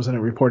anything? Why wasn't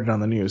it reported on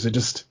the news? It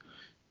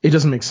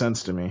doesn't make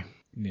sense to me.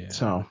 Yeah.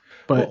 So,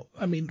 but well,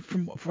 I mean,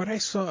 from what I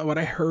saw, what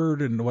I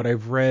heard, and what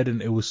I've read,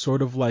 and it was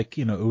sort of like,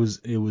 it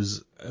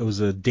was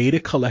a data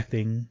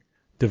collecting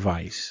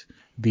device.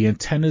 The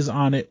antennas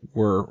on it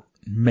were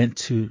meant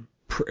to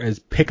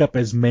pick up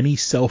as many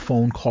cell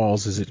phone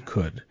calls as it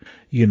could.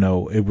 It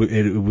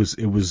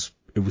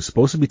was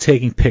supposed to be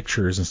taking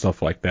pictures and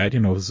stuff like that.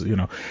 And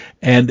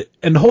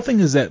the whole thing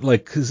is that,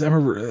 like, because I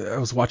remember I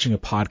was watching a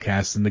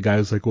podcast and the guy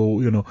was like,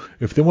 well,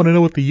 if they want to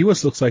know what the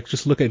U.S. looks like,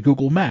 just look at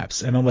Google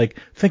Maps. And I'm like,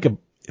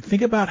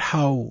 think about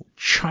how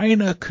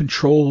China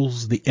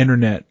controls the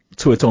internet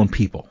to its own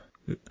people.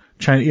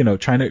 China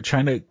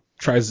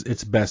tries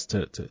its best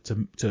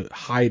to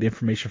hide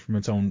information from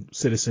its own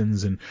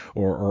citizens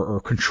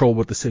or control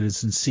what the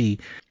citizens see.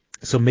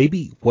 So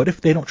maybe, what if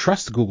they don't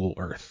trust Google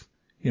Earth?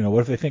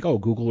 What if they think, oh,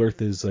 Google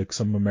Earth is like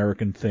some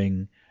American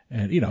thing,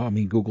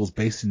 and Google's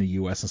based in the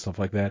U.S. and stuff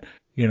like that.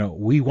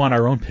 We want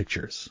our own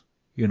pictures.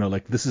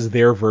 Like this is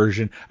their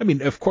version. I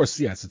mean, of course,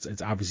 yes,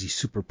 it's obviously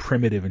super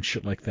primitive and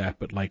shit like that,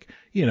 but like,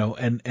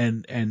 and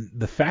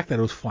the fact that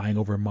it was flying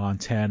over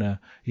Montana,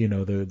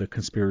 the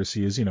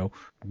conspiracy is,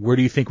 where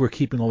do you think we're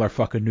keeping all our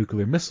fucking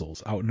nuclear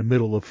missiles? Out in the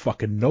middle of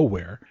fucking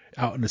nowhere,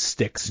 out in the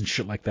sticks and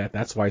shit like that.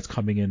 That's why it's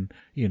coming in,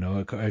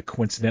 it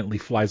coincidentally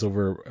flies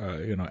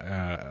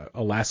over,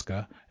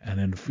 Alaska and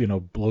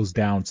then, blows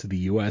down to the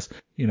U.S.,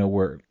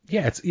 where,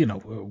 yeah, it's,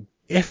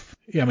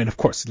 of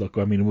course, look,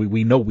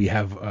 we know we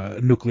have a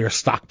nuclear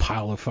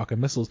stockpile of fucking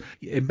missiles.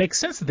 It makes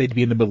sense that they'd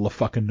be in the middle of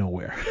fucking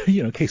nowhere,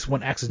 in case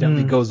one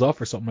accidentally goes off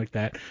or something like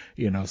that,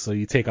 so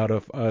you take out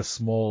a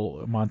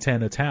small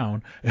Montana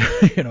town,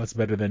 it's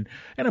better than,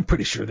 and I'm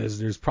pretty sure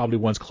there's probably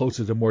ones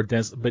closer to more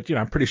dense, but,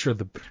 I'm pretty sure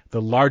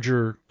the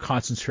larger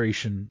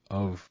concentration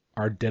of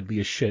our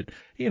deadliest shit,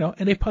 and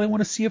they probably want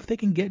to see if they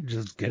can get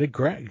a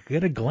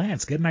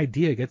glance, get an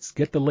idea,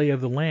 get the lay of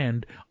the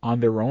land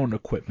on their own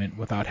equipment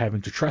without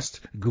having to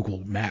trust Google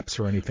Maps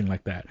or anything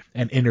like that,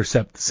 and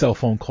intercept cell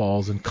phone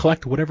calls and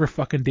collect whatever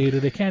fucking data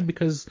they can,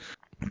 because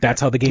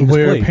that's how the game is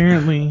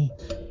played.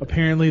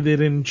 Apparently they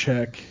didn't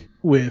check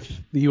with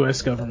the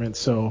U.S. government,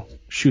 so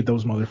shoot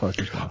those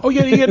motherfuckers down. Oh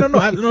yeah,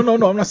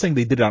 no, I'm not saying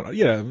they did it.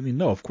 Yeah,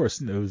 no, of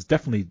course, it was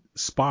definitely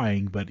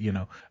spying, but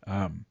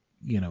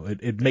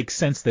it makes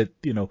sense that,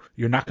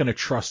 you're not going to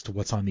trust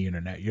what's on the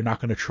internet. You're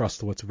not going to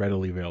trust what's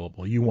readily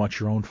available. You want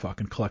your own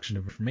fucking collection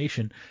of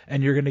information,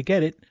 and you're going to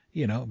get it,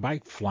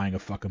 by flying a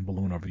fucking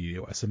balloon over the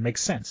U.S. It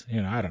makes sense.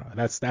 I don't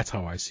know. That's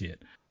how I see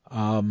it.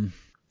 And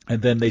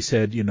then they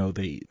said,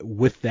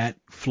 with that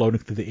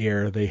floating through the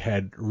air, they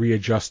had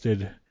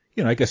readjusted,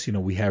 I guess,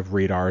 we have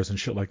radars and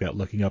shit like that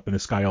looking up in the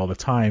sky all the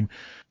time.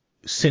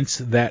 Since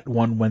that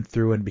one went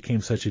through and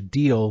became such a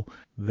deal,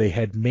 they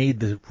had made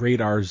the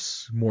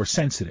radars more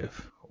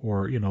sensitive,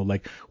 or,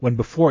 like when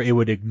before it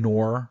would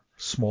ignore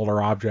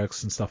smaller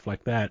objects and stuff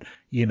like that,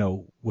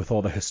 with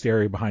all the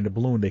hysteria behind the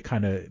balloon, they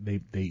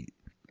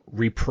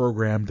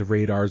reprogrammed the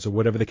radars or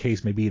whatever the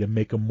case may be to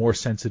make them more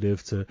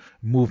sensitive to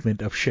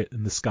movement of shit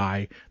in the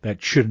sky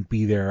that shouldn't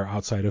be there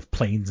outside of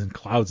planes and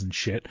clouds and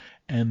shit.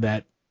 And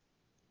that,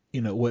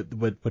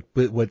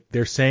 what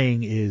they're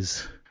saying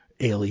is,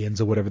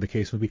 aliens or whatever the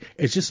case may be.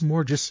 It's just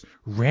more just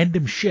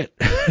random shit,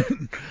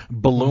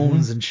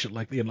 balloons and shit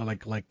like and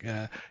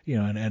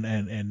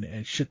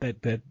shit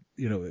that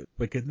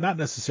like not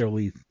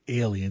necessarily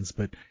aliens,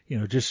 but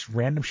just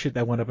random shit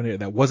that went up in there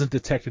that wasn't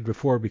detected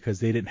before because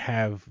they didn't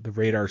have the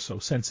radar so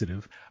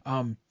sensitive.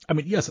 I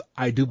mean, yes,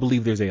 I do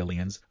believe there's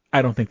aliens.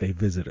 I don't think they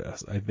visit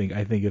us. I think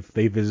if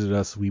they visited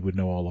us, we would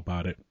know all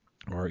about it.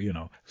 Or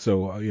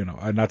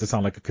not to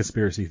sound like a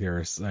conspiracy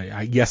theorist.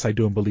 Yes, I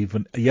do believe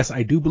in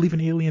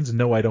aliens.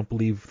 No, I don't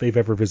believe they've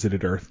ever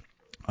visited Earth.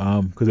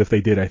 Because if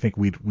they did, I think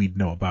we'd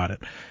know about it.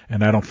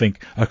 And I don't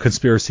think a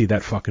conspiracy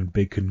that fucking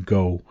big can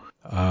go.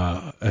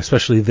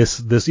 Especially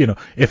this,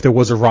 if there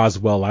was a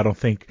Roswell, I don't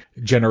think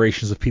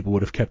generations of people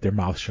would have kept their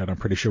mouths shut. I'm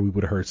pretty sure we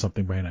would have heard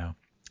something by now.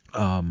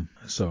 I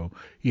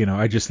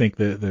just think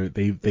that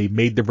they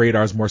made the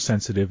radars more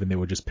sensitive and they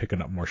were just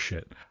picking up more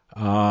shit.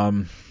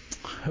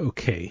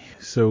 Okay,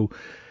 so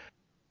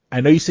I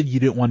know you said you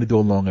didn't want to do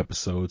a long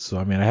episode, so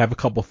I mean I have a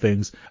couple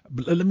things.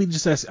 But let me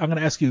just ask. I'm going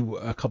to ask you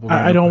a couple.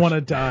 I don't want to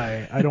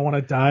die. I don't want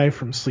to die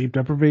from sleep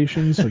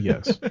deprivation. So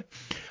yes.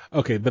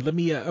 Okay, but let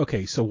me.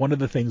 Okay, so one of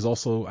the things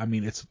also, I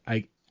mean,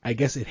 I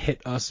guess it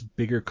hit us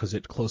bigger because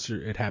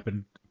it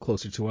happened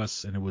closer to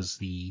us, and it was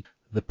the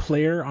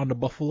player on the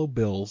Buffalo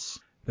Bills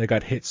that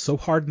got hit so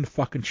hard in the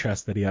fucking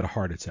chest that he had a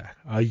heart attack.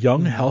 A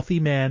young, healthy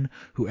man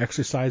who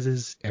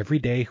exercises every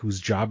day,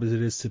 whose job it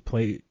is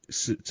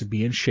to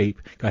be in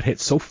shape, got hit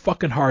so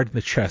fucking hard in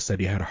the chest that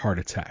he had a heart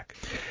attack.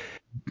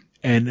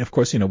 And of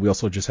course, we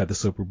also just had the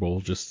Super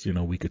Bowl just,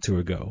 a week or two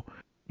ago.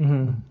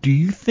 Mm-hmm. Do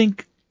you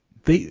think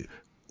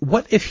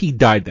what if he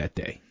died that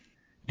day?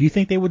 Do you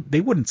think they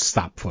wouldn't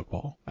stop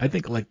football? I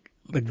think like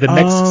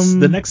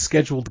the next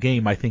scheduled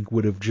game, I think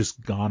would have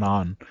just gone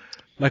on.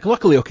 Like,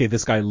 luckily, okay,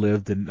 this guy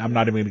lived, and I'm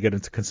not even going to get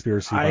into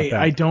conspiracy about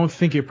that. I don't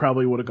think it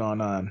probably would have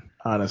gone on,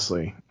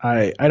 honestly.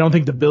 I don't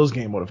think the Bills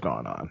game would have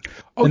gone on.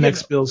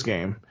 Next Bills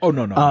game. Oh,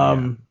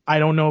 no. I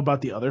don't know about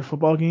the other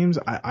football games.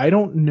 I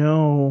don't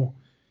know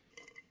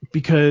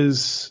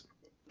because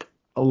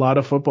a lot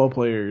of football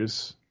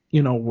players,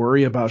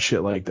 worry about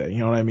shit like that. You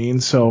know what I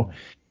mean? So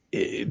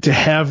to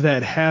have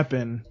that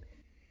happen,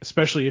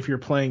 especially if you're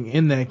playing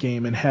in that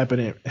game and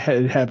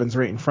it happens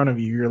right in front of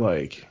you, you're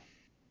like,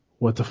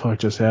 what the fuck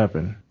just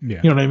happened?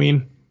 Yeah. You know what I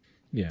mean?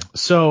 Yeah.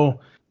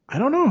 So I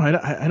don't know.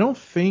 I don't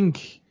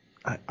think,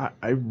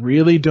 I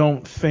really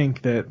don't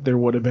think that there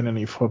would have been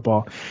any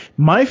football.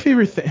 My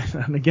favorite thing,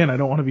 and again, I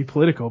don't want to be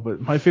political, but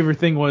my favorite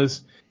thing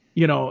was,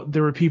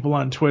 there were people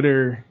on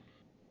Twitter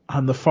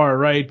on the far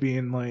right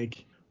being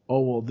like, oh,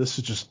 well, this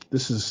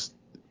is,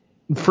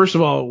 first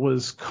of all, it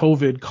was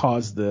COVID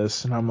caused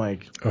this. And I'm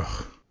like,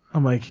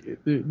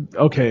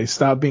 okay,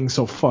 stop being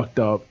so fucked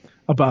up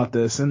about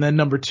this. And then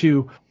number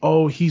two,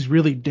 oh, he's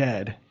really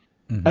dead.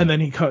 Mm-hmm.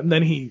 And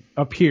then he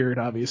appeared,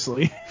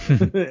 obviously.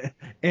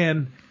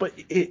 But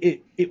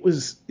it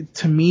was,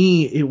 to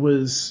me, it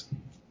was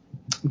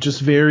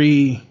just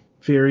very,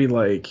 very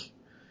like,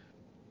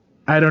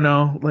 I don't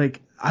know,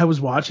 like I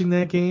was watching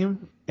that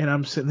game and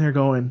I'm sitting there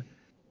going,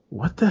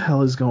 what the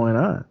hell is going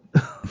on?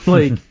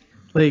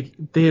 like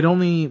they had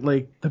only,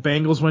 like, the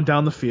Bengals went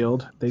down the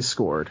field, they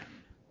scored.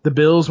 The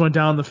Bills went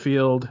down the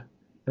field,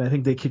 and I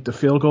think they kicked a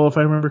field goal, if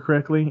I remember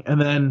correctly.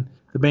 And then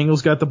the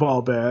Bengals got the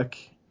ball back,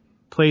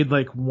 played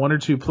like one or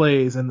two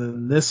plays, and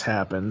then this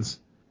happens.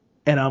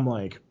 And I'm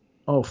like,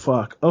 oh,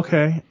 fuck.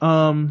 Okay.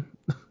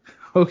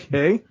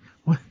 Okay.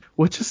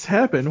 What just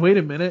happened? Wait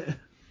a minute.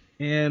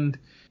 And,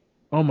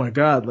 oh, my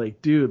God.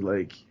 Like, dude,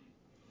 like,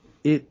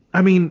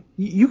 I mean,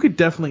 you could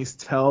definitely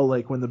tell,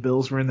 like, when the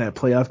Bills were in that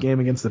playoff game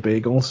against the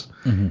Bengals,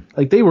 mm-hmm.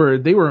 like they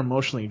were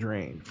emotionally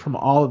drained from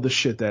all of the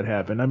shit that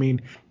happened. I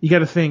mean, you got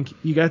to think,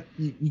 you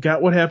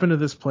got what happened to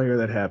this player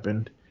that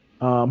happened.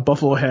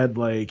 Buffalo had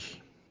like,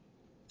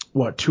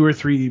 what, 2 or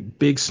 3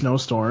 big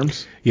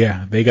snowstorms.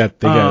 Yeah, they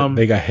got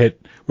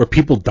hit where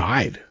people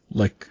died.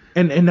 Like,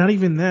 and not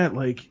even that.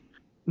 Like,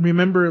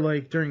 remember,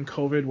 like during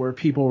COVID where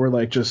people were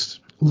like just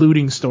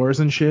looting stores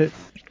and shit.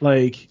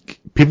 Like,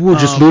 people were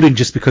just looting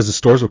just because the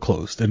stores were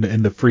closed and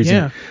the freezing.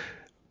 Yeah.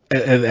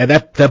 And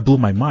that blew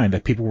my mind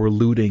that people were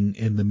looting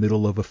in the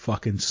middle of a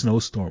fucking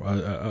snowstorm.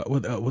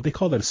 What they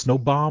call that, a snow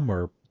bomb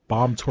or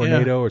bomb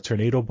tornado or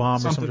tornado bomb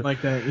or something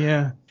like that.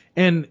 Yeah.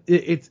 And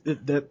it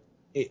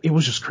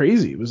was just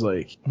crazy. It was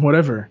like,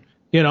 whatever,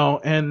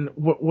 and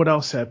what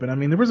else happened? I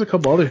mean, there was a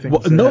couple other things.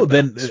 Well, no,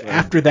 then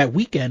after that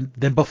weekend,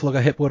 then Buffalo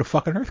got hit with a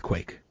fucking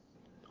earthquake.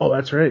 Oh,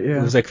 that's right. Yeah.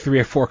 It was like 3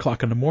 or 4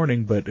 o'clock in the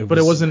morning, but it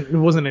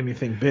wasn't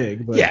anything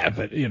big. But yeah,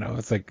 but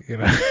it's like,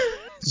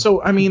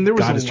 So I mean, there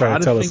was a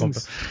lot of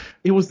things.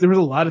 There was a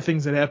lot of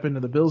things that happened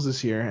to the Bills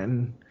this year,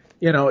 and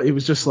it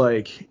was just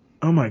like,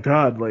 oh my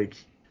God, like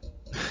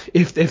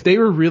if they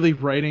were really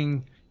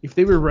writing,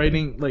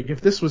 like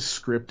if this was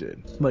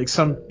scripted, like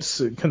some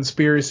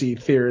conspiracy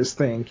theorists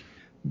think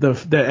the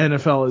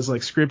NFL is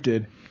like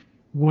scripted,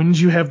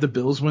 wouldn't you have the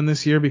Bills win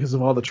this year because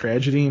of all the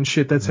tragedy and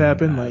shit that's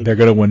happened? Like, they're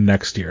gonna win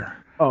next year.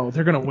 Oh,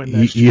 they're gonna win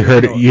next You year.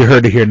 heard it. You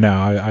heard it here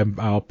now.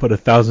 I'll put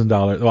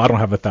 $1,000. Well, I don't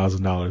have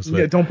 $1,000.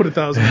 Yeah, don't put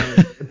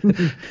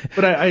 $1,000.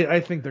 But I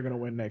think they're gonna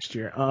win next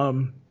year.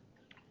 And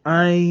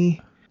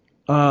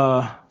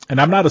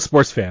I'm not a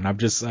sports fan. I'm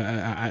just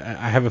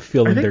I have a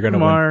feeling they're gonna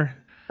win.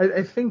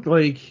 I think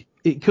like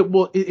it could.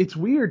 Well, it's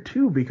weird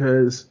too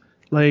because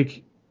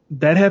like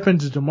that happened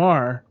to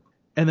DeMar,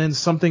 and then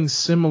something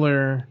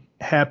similar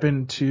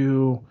happened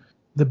to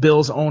the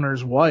Bills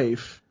owner's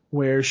wife,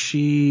 where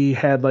she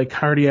had like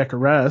cardiac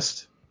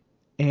arrest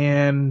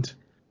and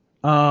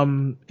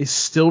is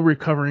still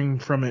recovering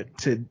from it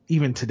to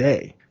even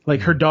today.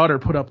 Like her daughter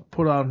put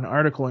out an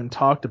article and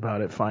talked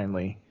about it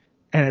finally,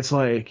 and it's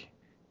like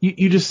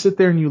you just sit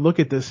there and you look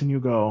at this and you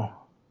go,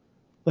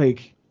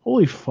 like,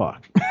 holy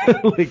fuck,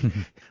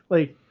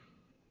 like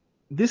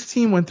this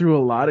team went through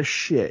a lot of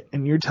shit,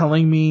 and you're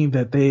telling me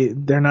that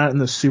they're not in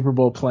the Super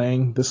Bowl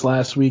playing this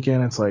last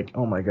weekend. It's like,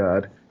 oh my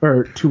god,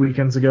 or 2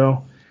 weekends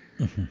ago.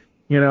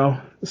 You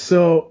know,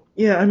 so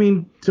yeah, I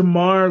mean,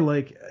 DeMar,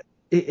 like,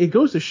 it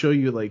goes to show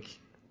you, like,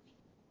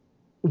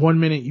 1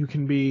 minute you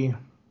can be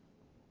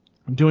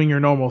doing your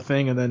normal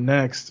thing, and then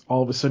next,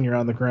 all of a sudden, you're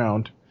on the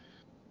ground,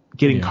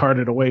 getting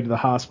carted away to the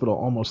hospital,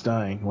 almost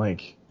dying.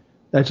 Like,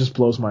 that just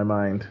blows my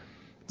mind.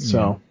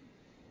 So.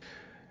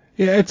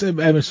 Yeah, I've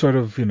been sort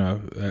of,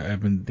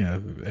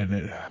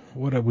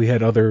 we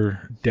had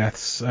other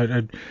deaths.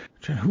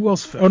 Who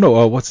else? Oh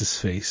no, what's his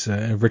face?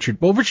 Richard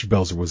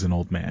Belzer was an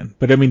old man,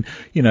 but I mean,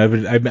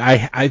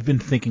 I've been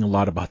thinking a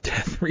lot about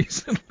death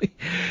recently,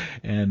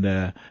 and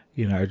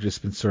I've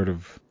just been sort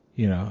of,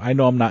 I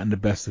know I'm not in the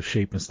best of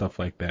shape and stuff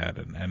like that,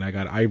 and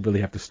I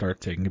really have to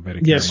start taking a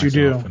better care of myself. Yes,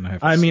 you do. And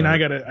I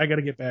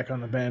gotta get back on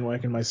the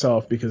bandwagon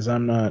myself because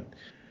I'm not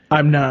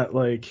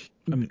like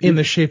in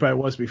the shape I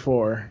was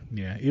before.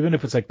 Yeah, even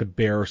if it's like the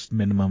barest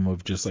minimum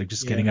of just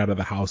getting out of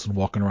the house and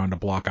walking around the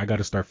block, I got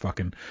to start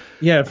fucking.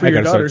 Yeah, for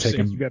your daughter's sake,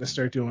 you got to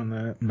start doing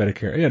that.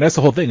 Medicare. Yeah, that's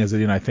the whole thing. Is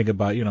that I think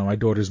about my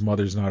daughter's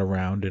mother's not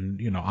around,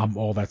 and I'm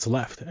all that's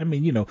left. I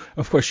mean,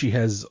 of course she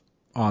has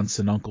aunts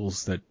and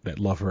uncles that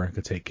love her and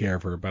could take care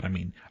of her, but I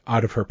mean,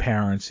 out of her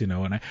parents,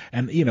 I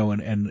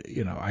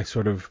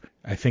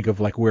think of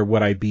like where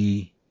would I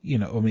be,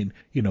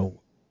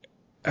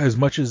 as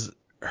much as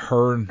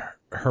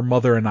her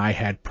mother and I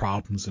had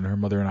problems, and her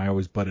mother and I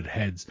always butted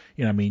heads.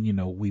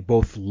 We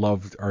both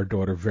loved our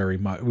daughter very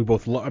much. We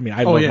both I love my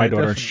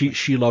daughter, definitely. And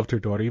she loved her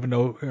daughter, even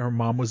though her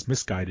mom was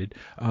misguided.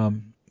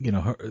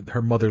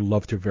 Her mother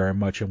loved her very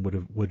much and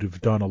would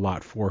have done a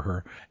lot for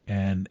her.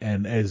 And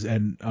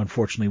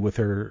unfortunately with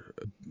her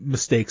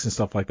mistakes and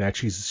stuff like that,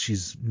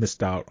 she's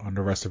missed out on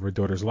the rest of her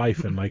daughter's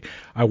life. And like,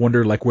 I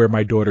wonder like where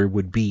my daughter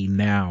would be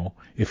now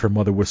if her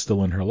mother was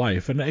still in her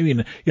life. And I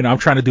mean, I'm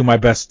trying to do my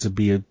best to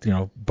be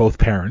both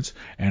parents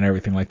and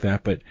everything like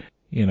that, but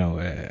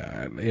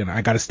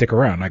I got to stick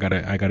around. I got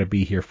to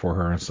be here for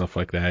her and stuff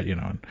like that,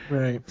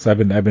 Right. So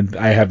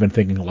I have been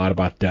thinking a lot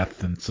about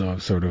death, and so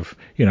I'm sort of,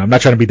 I'm not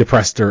trying to be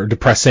depressed or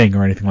depressing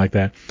or anything like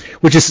that,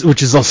 which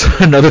is also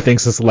another thing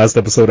since the last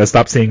episode. I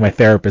stopped seeing my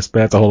therapist, but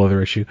that's a whole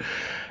other issue.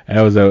 And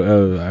it was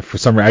for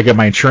some reason, I get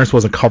my insurance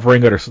wasn't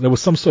covering it, or there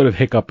was some sort of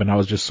hiccup, and I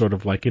was just sort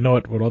of like,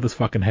 with all this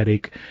fucking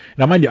headache,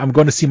 and mind you, I'm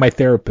going to see my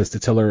therapist to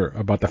tell her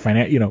about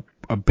the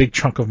a big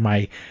chunk of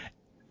my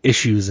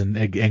issues and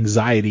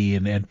anxiety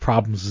and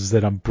problems is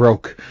that I'm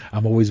broke.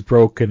 I'm always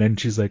broke. And then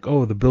she's like,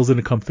 oh, the bill's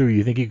gonna come through.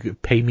 You think you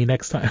could pay me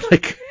next time?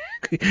 Like,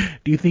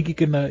 do you think you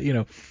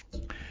can,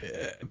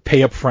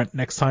 pay up front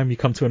next time you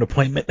come to an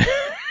appointment?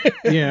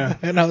 Yeah.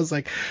 And I was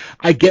like,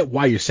 I get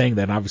why you're saying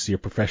that. And obviously, you're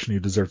a professional, you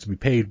deserve to be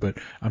paid, but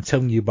I'm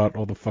telling you about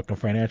all the fucking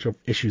financial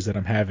issues that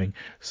I'm having.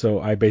 So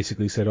I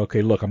basically said,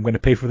 okay, look, I'm going to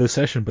pay for this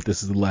session, but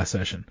this is the last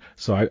session.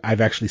 So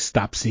I've actually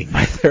stopped seeing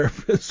my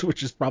therapist,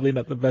 which is probably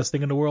not the best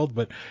thing in the world,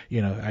 but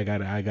I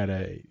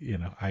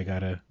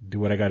gotta do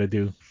what I gotta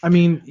do. I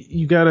mean,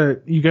 you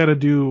gotta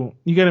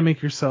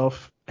make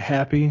yourself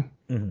happy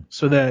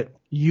so that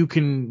you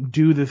can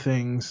do the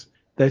things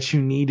that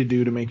you need to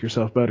do to make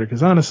yourself better.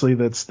 Because honestly,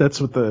 that's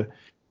what the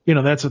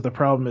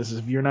problem is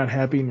if you're not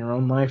happy in your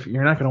own life,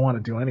 you're not going to want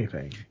to do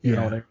anything. You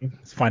know what I mean?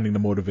 It's finding the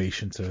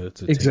motivation to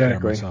take care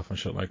of myself and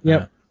shit like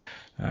that.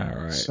 All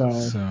right.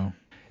 So,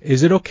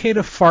 is it okay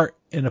to fart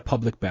in a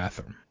public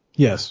bathroom?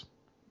 Yes.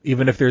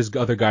 Even if there's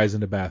other guys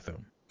in the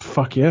bathroom?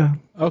 Fuck yeah.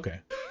 Okay.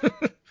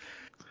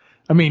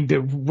 I mean,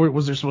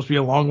 was there supposed to be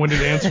a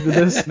long-winded answer to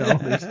this?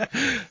 No.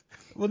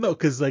 Well, no,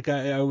 because like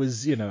I'm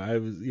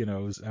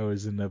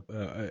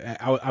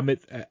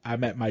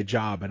at my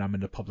job and I'm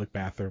in the public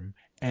bathroom,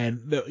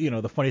 and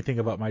the funny thing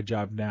about my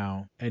job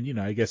now, and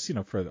I guess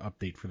for the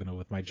update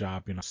with my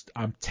job,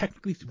 I'm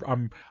technically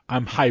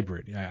I'm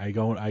hybrid. I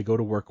go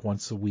to work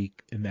once a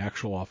week in the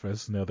actual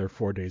office, and the other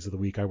 4 days of the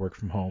week I work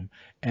from home.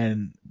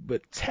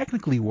 But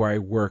technically where I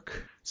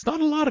work, it's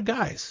not a lot of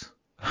guys.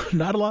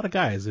 Not a lot of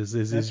guys.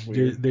 That's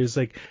weird. There's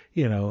like,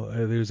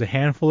 there's a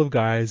handful of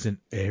guys and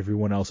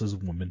everyone else is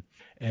women.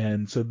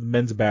 And so the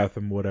men's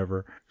bathroom,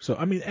 whatever. So,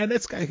 I mean, and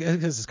I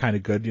guess it's kind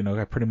of good,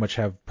 I pretty much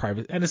have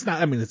private, and it's not,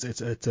 I mean,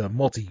 it's a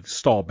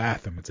multi-stall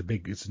bathroom. It's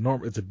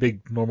a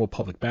big normal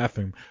public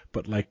bathroom.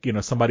 But like,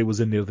 somebody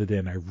was in the other day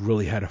and I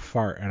really had a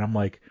fart. And I'm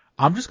like,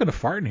 I'm just going to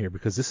fart in here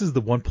because this is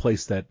the one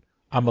place that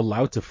I'm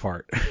allowed to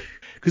fart.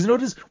 Because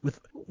notice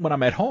when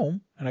I'm at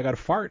home and I got to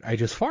fart, I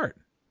just fart.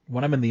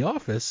 When I'm in the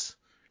office,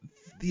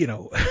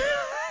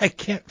 I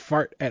can't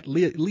fart at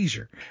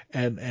leisure,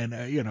 and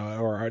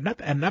or not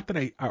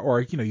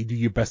that you do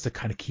your best to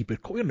kind of keep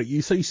it cool.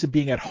 You're so used to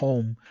being at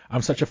home.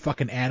 I'm such a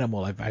fucking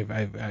animal.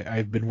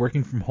 I've been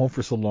working from home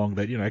for so long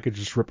that I could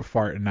just rip a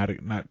fart and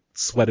not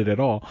sweat it at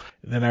all.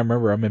 And then I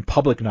remember I'm in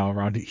public now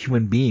around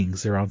human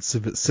beings, around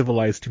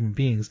civilized human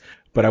beings.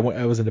 But I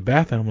was in the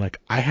bathroom. I'm like,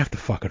 I have to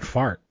fucking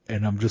fart,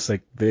 and I'm just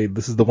like,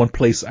 this is the one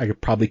place I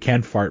probably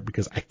can fart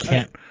because I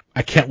can't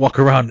walk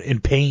around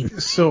in pain.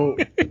 So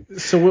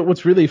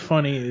what's really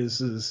funny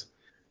is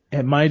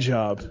at my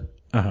job,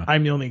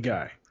 I'm the only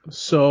guy.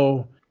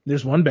 So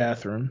there's one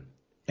bathroom,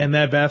 and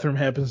that bathroom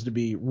happens to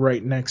be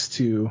right next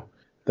to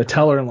the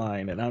teller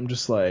line, and I'm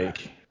just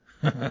like,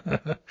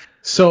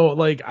 so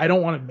like I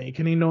don't want to make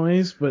any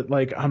noise, but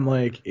like I'm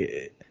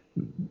like.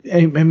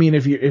 I mean,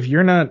 if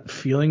you're not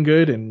feeling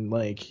good and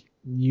like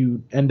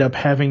you end up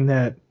having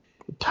that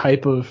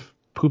type of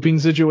pooping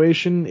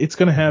situation, it's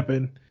gonna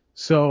happen.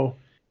 So,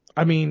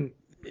 I mean,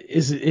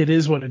 it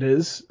is what it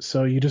is.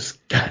 So you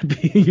just gotta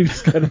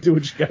do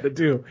what you gotta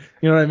do.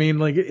 You know what I mean?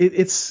 Like it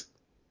is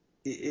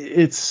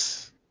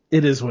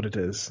what it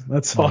is.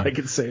 That's all I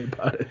can say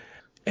about it.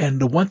 And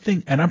the one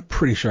thing, and I'm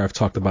pretty sure I've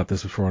talked about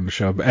this before on the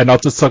show, and I'll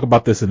just talk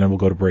about this and then we'll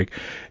go to break.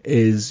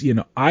 Is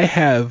I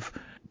have.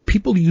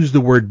 People use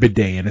the word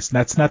bidet, and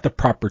that's not the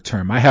proper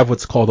term. I have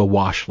what's called a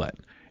washlet.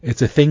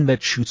 It's a thing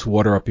that shoots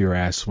water up your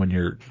ass when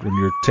you're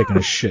taking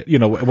a shit.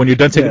 When you're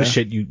done taking a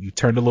shit, you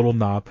turn the little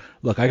knob.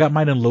 Look, I got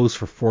mine in Lowe's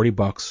for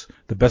 $40,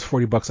 the best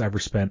 $40 I ever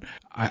spent.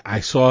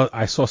 I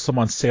saw some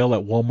on sale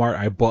at Walmart.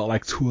 I bought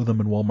like 2 of them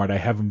in Walmart. I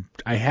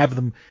have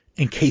them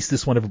in case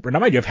this one ever. Now,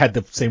 mind you, I've had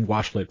the same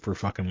washlet for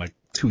fucking like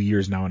 2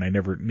 years now, and I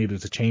never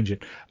needed to change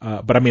it.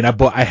 But I mean,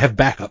 I have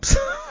backups.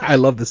 I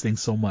love this thing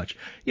so much.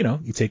 You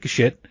take a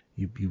shit.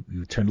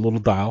 You turn the little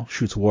dial,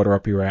 shoots water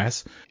up your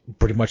ass,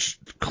 pretty much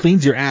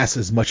cleans your ass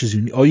as much as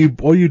you need.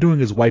 All you're doing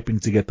is wiping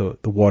to get the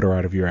water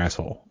out of your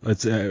asshole.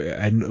 It's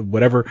and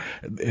whatever.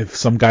 If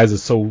some guys are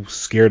so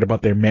scared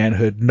about their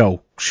manhood,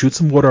 no, shoot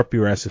some water up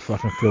your ass. It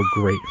fucking feel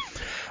great.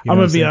 I'm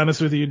gonna be honest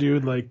with you,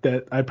 dude. Like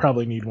that, I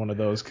probably need one of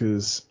those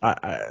because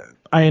I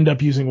end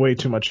up using way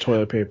too much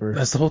toilet paper.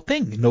 That's the whole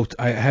thing. No,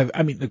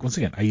 once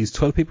again, I use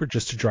toilet paper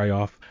just to dry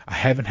off. I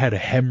haven't had a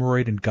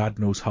hemorrhoid in God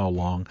knows how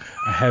long.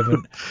 I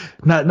haven't.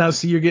 Now,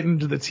 see, you're getting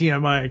into the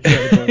TMI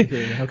category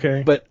here,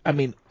 okay? But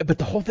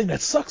the whole thing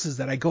that sucks is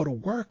that I go to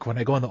work when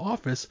I go in the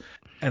office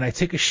and I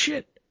take a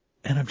shit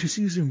and I'm just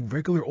using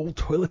regular old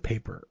toilet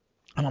paper.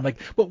 And I'm like,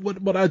 but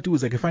what I'll do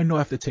is like, if I know I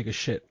have to take a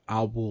shit,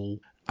 I'll go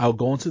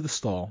into the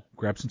stall,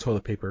 grab some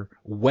toilet paper,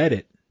 wet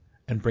it,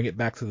 and bring it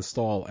back to the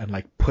stall and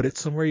like put it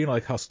somewhere,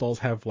 like how stalls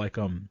have like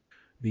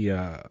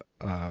the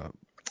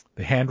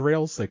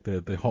handrails, like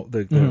the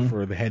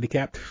for the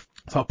handicapped.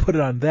 So I'll put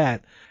it on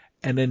that,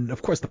 and then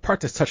of course the part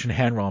that's touching the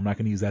handrail, I'm not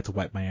going to use that to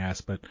wipe my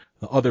ass, but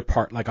the other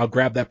part, like I'll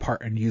grab that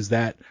part and use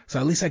that. So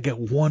at least I get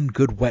one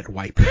good wet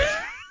wipe.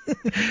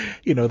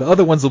 The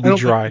other ones will be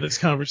dry. This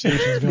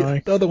conversation's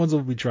going. The other ones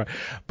will be dry.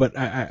 But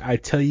I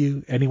tell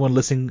you, anyone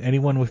listening,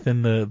 anyone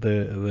within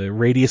the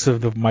radius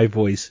of my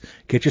voice,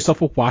 get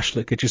yourself a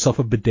washlet, get yourself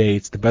a bidet.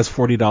 It's the best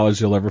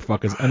 $40 you'll ever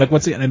fucking. And like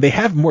once again, and they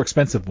have more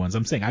expensive ones.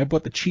 I'm saying I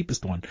bought the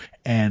cheapest one,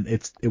 and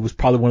it was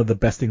probably one of the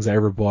best things I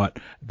ever bought.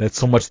 That's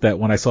so much that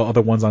when I saw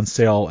other ones on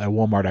sale at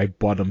Walmart, I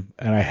bought them,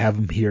 and I have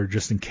them here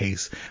just in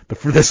case. But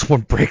for this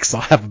one breaks,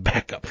 I'll have a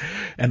backup.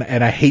 And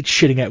I hate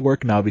shitting at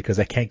work now because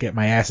I can't get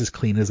my ass as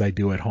clean as I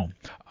do at home.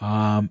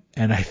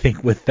 And I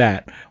think with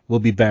that, we'll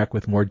be back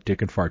with more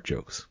dick and fart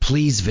jokes.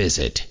 Please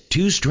visit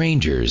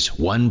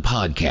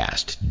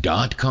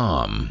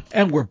twostrangersonePodcast.com.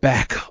 And we're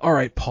back. All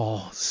right,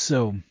 Paul.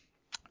 So,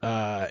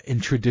 in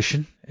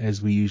tradition,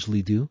 as we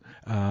usually do,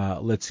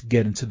 let's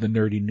get into the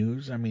nerdy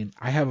news. I mean,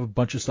 I have a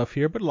bunch of stuff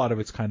here, but a lot of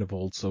it's kind of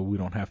old, so we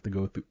don't have to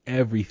go through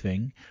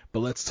everything.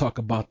 But let's talk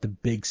about the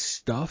big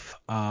stuff.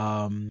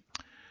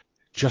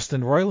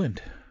 Justin Roiland.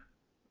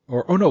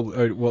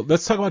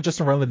 Let's talk about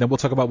Justin Roiland, then we'll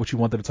talk about what you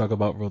wanted to talk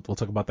about. We'll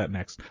talk about that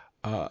next.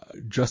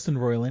 Justin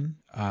Roiland,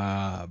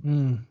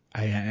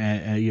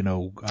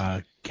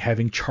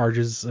 having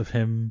charges of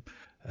him,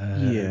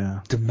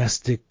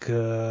 domestic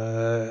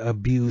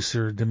abuse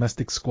or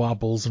domestic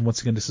squabbles, and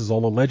once again, this is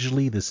all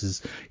allegedly. This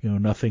is,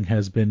 nothing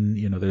has been,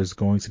 there's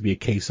going to be a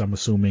case, I'm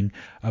assuming,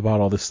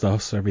 about all this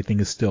stuff, so everything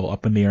is still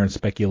up in the air and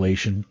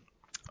speculation.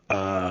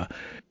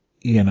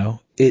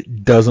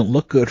 It doesn't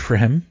look good for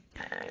him.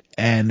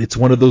 And it's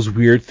one of those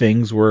weird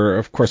things where,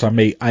 of course, I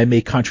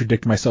may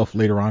contradict myself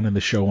later on in the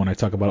show when I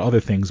talk about other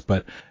things,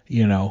 but,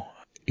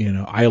 You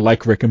know, I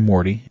like Rick and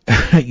Morty.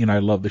 You know, I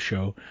love the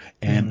show,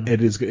 and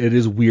it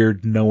is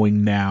weird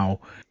knowing now.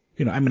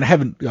 You know, I mean, I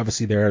haven't,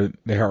 obviously there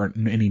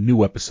aren't any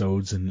new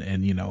episodes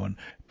and you know,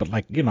 but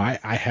like, you know,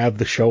 I have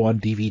the show on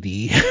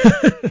DVD.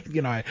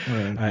 You know,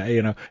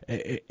 you know,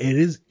 it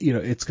is, you know,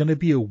 it's going to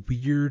be a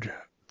weird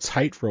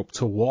tightrope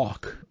to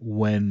walk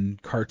when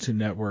Cartoon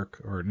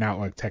Network, or now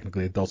like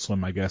technically Adult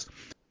Swim, I guess,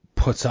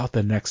 puts out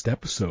the next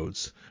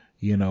episodes.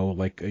 You know,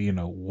 like, you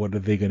know, what are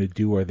they going to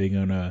do? Are they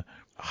going to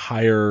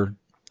hire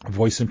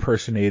voice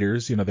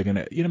impersonators? You know, they're going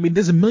to, you know, I mean,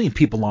 there's a million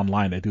people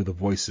online that do the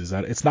voices.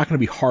 It's not going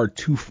to be hard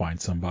to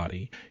find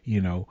somebody,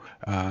 you know.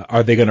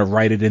 Are they going to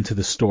write it into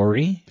the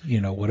story?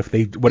 You know, what if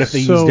they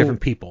use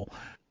different people?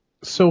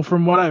 So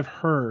from what I've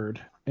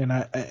heard,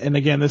 and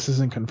again, this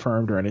isn't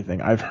confirmed or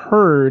anything, I've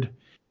heard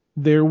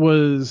there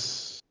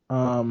was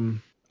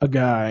a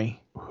guy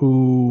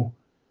who,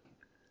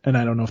 and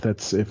I don't know if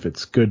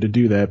it's good to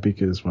do that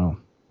because, well,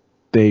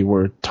 they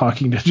were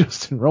talking to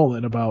Justin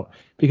Roiland about,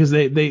 because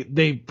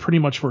they pretty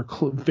much were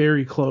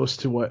very close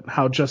to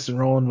how Justin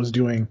Roiland was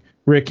doing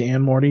Rick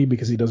and Morty,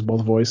 because he does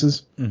both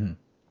voices.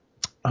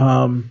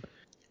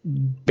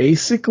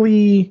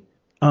 Basically,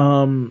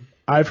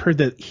 I've heard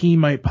that he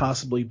might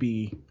possibly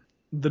be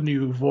the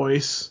new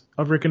voice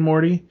of Rick and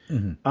Morty.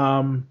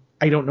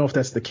 I don't know if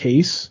that's the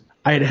case.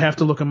 I'd have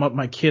to look him up.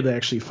 My kid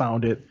actually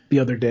found it the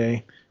other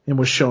day and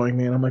was showing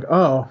me, and I'm like,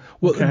 oh,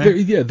 well,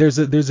 okay. There's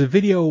a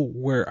video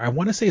where I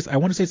want to say it's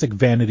like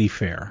Vanity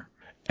Fair,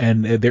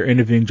 and they're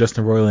interviewing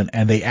Justin Roiland,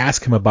 and they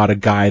ask him about a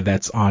guy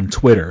that's on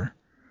Twitter,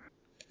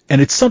 and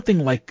it's something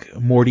like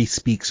Morty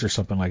Speaks or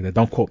something like that.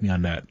 Don't quote me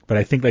on that, but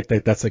I think like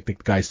that's like the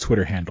guy's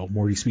Twitter handle,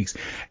 Morty Speaks,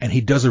 and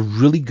he does a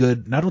really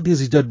good. Not only does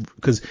he do,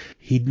 because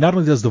he not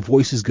only does the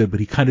voices good, but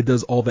he kind of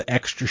does all the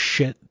extra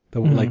shit.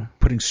 Like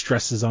putting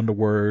stresses on the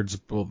words,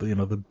 you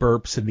know, the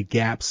burps and the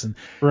gaps, and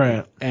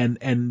right,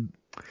 and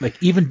like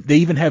they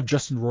even have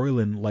Justin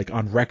Roiland like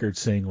on record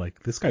saying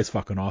like, this guy's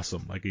fucking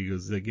awesome. Like he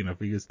goes, like, you know,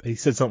 he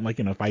said something like,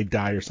 you know, if I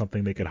die or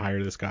something, they could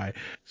hire this guy.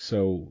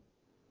 So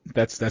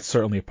that's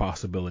certainly a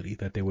possibility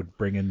that they would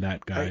bring in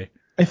that guy.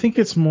 I think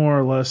it's more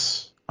or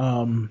less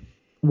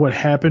what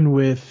happened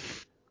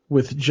with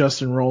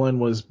Justin Roiland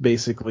was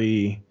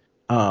basically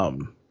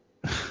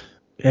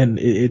and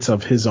it's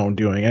of his own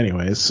doing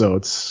anyways, so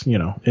it's, you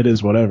know, it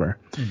is whatever.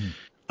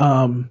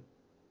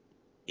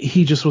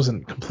 He just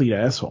wasn't a complete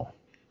asshole.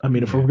 I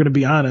mean, if we're going to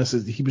be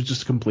honest, he was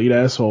just a complete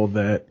asshole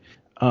that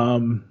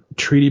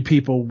treated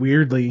people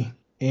weirdly,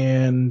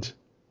 and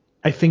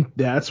I think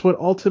that's what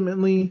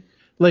ultimately,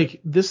 like,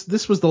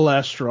 this was the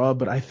last straw,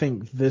 but I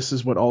think this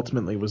is what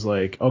ultimately was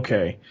like,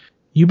 okay,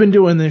 you've been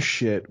doing this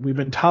shit, we've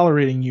been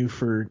tolerating you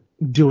for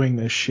doing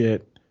this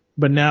shit,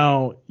 but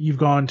now you've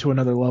gone to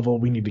another level,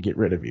 we need to get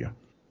rid of you.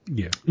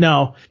 Yeah.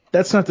 Now,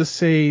 that's not to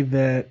say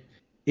that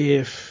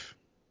if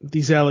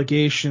these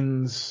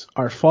allegations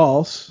are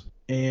false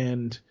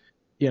and,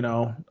 you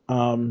know,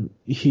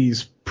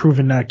 he's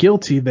proven not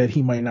guilty, that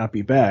he might not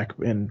be back.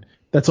 And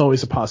that's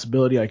always a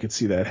possibility. I could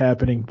see that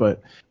happening.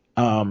 But,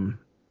 you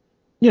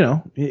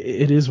know,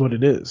 it is what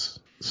it is.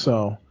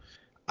 So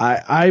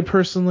I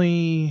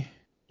personally,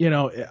 you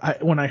know,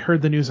 when I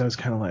heard the news, I was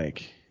kind of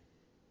like,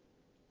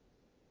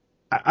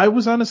 I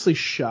was honestly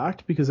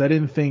shocked, because I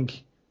didn't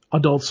think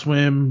Adult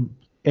Swim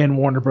and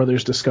Warner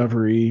Brothers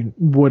Discovery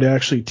would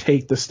actually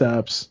take the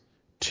steps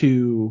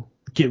to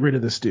get rid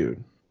of this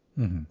dude.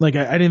 Like,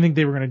 I didn't think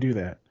they were going to do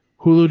that.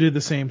 Hulu did the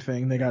same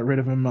thing. They got rid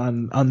of him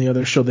on the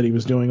other show that he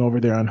was doing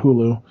over there on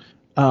Hulu.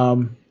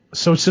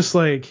 So it's just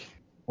like,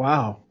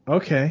 wow,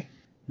 okay.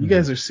 You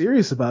guys are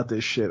serious about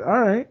this shit.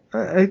 All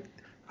right.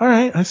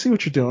 I see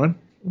what you're doing.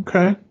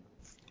 Okay.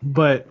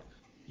 But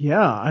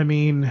yeah, I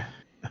mean,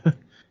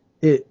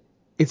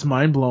 it's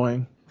mind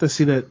blowing to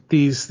see that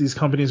these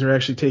companies are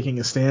actually taking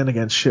a stand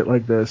against shit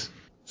like this.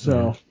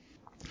 So,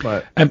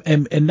 but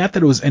and not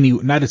that it was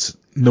it's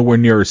nowhere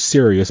near as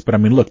serious, but I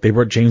mean, look, they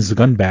brought James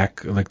Gunn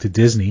back, like, to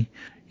Disney.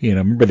 You know,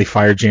 remember they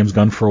fired James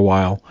Gunn for a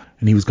while,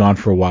 and he was gone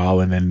for a while,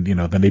 and then, you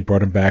know, then they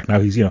brought him back. Now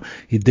he's, you know,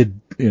 he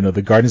did, you know,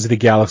 the Guardians of the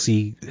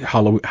Galaxy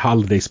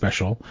holiday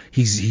special.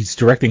 He's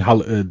directing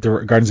Guardians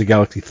of the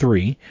Galaxy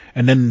 3,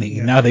 and then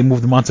now they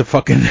moved him on to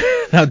fucking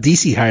now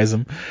DC hires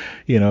him,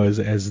 you know,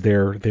 as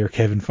their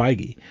Kevin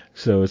Feige.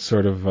 So it's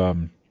sort of,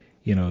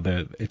 you know,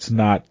 that it's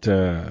not,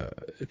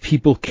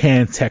 people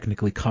can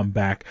technically come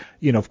back.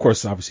 You know, of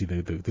course, obviously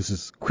this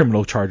is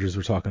criminal charges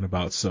we're talking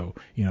about. So,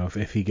 you know,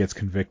 if he gets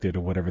convicted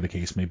or whatever the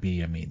case may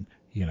be, I mean,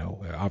 you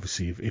know,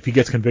 obviously if he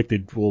gets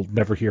convicted, we'll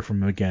never hear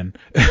from him again.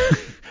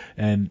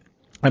 And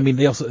I mean,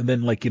 they also, and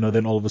then, like, you know,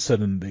 then all of a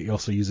sudden they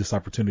also use this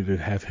opportunity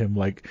to have him,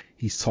 like,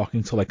 he's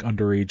talking to, like,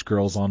 underage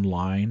girls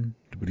online,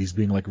 but he's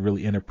being, like,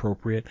 really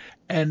inappropriate.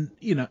 And,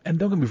 you know, and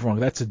don't get me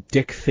wrong, that's a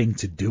dick thing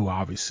to do,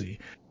 obviously.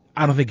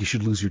 I don't think you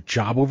should lose your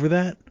job over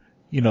that.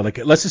 You know,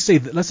 like, let's just say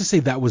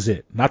that was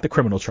it. Not the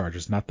criminal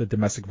charges, not the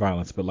domestic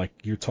violence, but, like,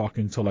 you're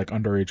talking to, like,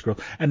 underage girls.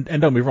 And don't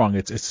get me wrong,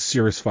 it's a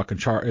serious fucking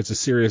it's a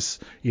serious,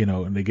 you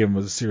know, and they give him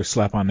a serious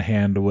slap on the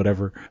hand or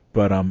whatever.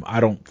 But I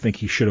don't think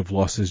he should have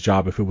lost his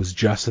job if it was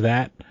just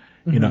that.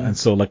 you know, and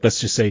so like, let's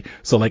just say,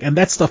 so like, and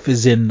that stuff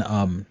is in,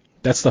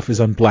 that stuff is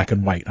on black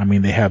and white. I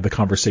mean, they have the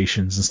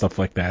conversations and stuff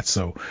like that.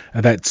 So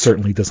that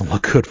certainly doesn't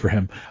look good for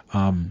him.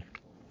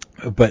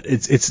 But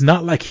it's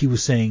not like he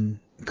was saying,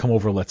 come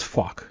over, let's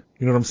fuck.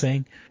 You know what I'm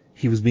saying?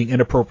 He was being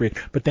inappropriate.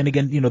 But then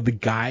again, you know, the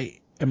guy,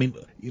 I mean,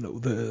 you know,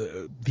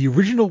 the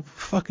original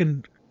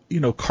fucking, you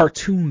know,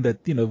 cartoon that,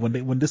 you know,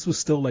 when this was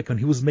still like, when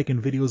he was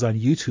making videos on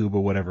YouTube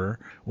or whatever,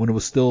 when it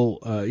was still,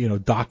 you know,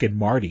 Doc and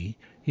Marty,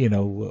 you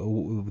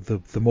know,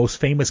 the most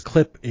famous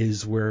clip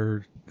is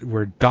where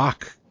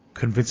Doc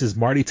convinces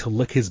Marty to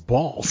lick his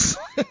balls.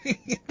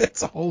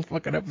 That's a whole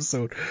fucking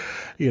episode,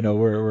 you know,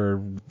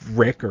 where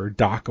Rick or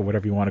Doc or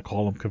whatever you want to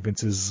call him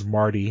convinces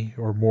Marty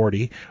or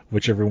Morty,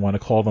 whichever you want to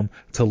call them,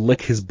 to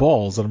lick his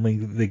balls. I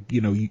mean,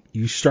 you know,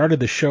 you started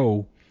the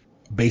show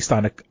based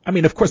on I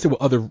mean, of course there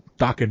were other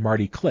Doc and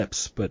Marty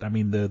clips, but I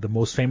mean, the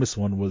most famous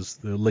one was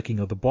the licking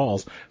of the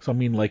balls. So I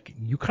mean, like,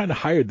 you kind of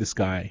hired this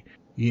guy.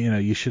 You know,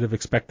 you should have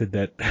expected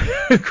that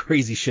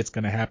crazy shit's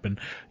going to happen,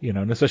 you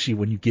know, and especially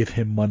when you give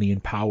him money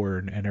and power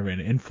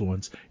and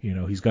influence, you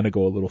know, he's going to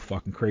go a little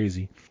fucking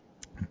crazy.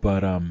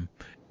 But,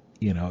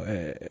 you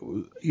know,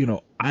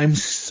 I'm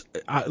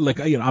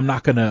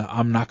not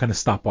gonna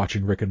stop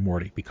watching Rick and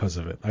Morty because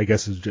of it, I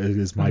guess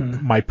is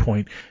my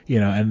point, you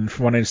know, and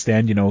from what I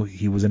understand, you know,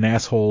 he was an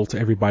asshole to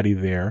everybody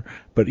there,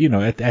 but, you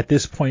know, at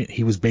this point,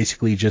 he was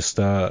basically just,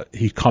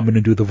 he'd come in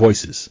and do the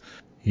voices.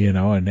 You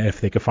know, and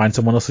if they could find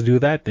someone else to do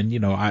that, then, you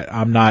know,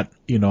 I'm not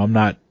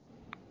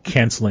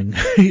canceling,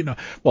 you know,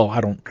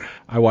 well,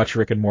 I watch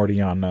Rick and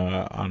Morty on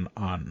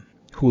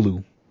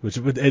Hulu, which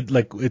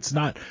it's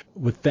not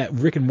with that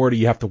Rick and Morty,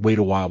 you have to wait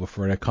a while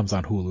before that comes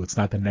on Hulu. It's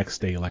not the next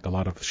day like a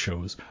lot of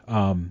shows.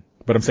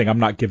 But I'm saying I'm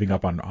not giving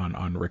up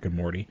on Rick and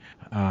Morty,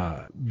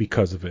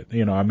 because of it.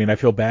 You know, I mean, I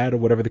feel bad or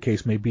whatever the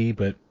case may be,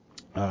 but,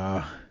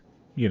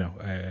 you know,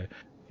 and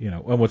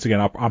once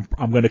again,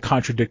 I'm going to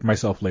contradict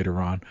myself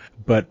later on,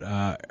 but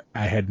I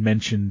had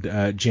mentioned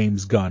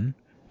James Gunn,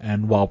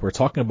 and while we're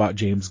talking about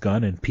James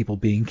Gunn and people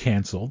being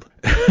canceled,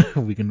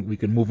 we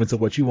can move into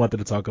what you wanted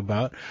to talk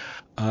about,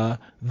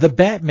 the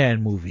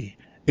Batman movie.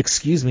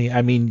 Excuse me,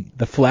 I mean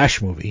the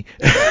Flash movie.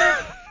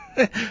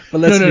 But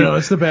no,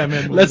 it's the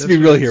Batman movie. Let's be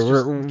real here.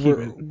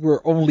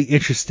 We're only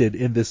interested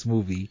in this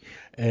movie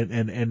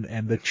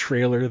and the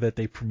trailer that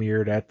they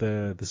premiered at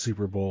the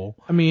Super Bowl.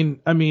 I mean,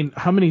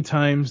 how many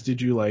times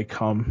did you like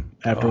come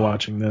after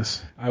watching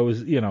this? I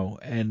was, you know,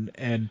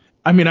 and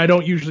I mean, I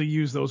don't usually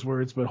use those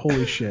words, but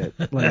holy shit.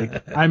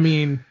 Like,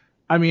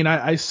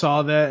 I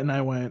saw that and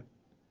I went,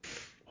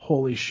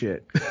 holy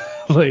shit.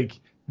 Like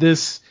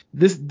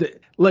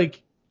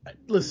like,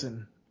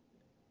 listen,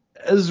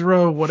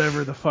 Ezra,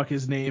 whatever the fuck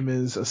his name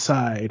is,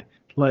 aside,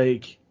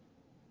 like,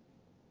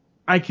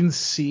 I can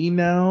see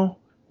now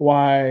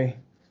why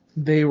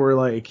they were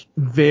like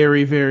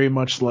very, very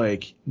much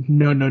like,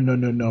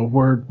 no,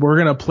 we're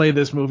gonna play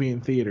this movie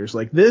in theaters.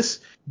 Like, this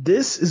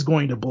is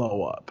going to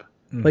blow up.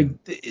 Like,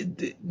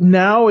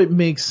 now it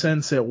makes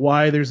sense at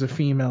why there's a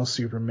female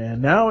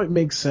Superman. Now it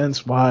makes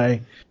sense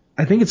why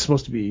I think it's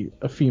supposed to be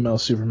a female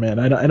Superman.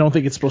 I don't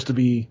think it's supposed to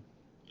be.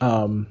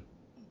 Well,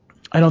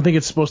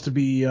 it's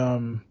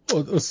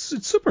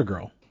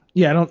Supergirl.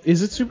 Yeah,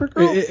 is it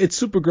Supergirl?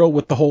 It's Supergirl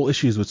with the whole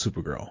issues with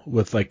Supergirl,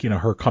 with, like, you know,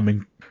 her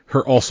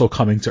also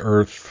coming to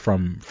Earth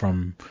from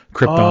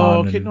Krypton.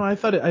 Oh, okay. No, I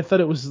thought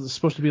it was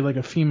supposed to be like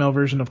a female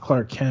version of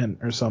Clark Kent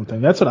or something.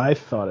 That's what I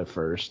thought at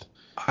first.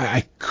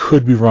 I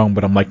could be wrong,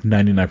 but I'm like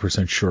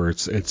 99% sure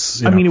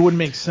it's. I mean, it would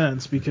make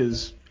sense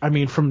because, I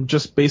mean, from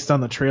just based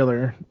on the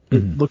trailer,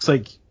 it looks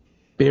like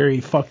Barry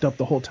fucked up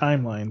the whole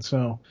timeline.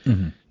 So,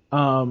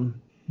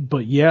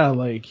 but yeah,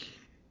 like,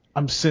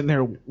 I'm sitting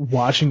there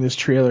watching this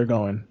trailer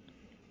going,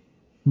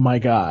 my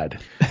God,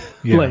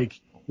 yeah.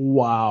 Like,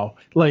 wow.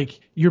 Like,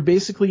 you're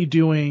basically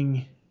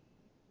doing,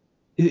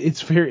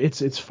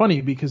 it's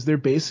funny because they're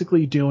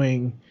basically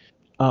doing,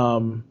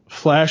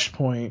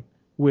 Flashpoint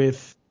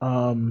with,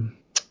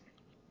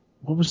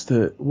 what was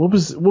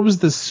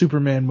the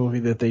Superman movie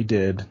that they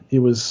did?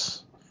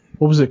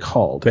 What was it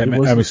called?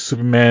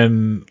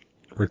 Superman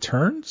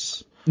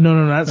Returns?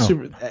 No, not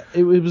Super.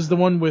 It was the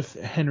one with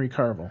Henry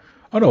Cavill.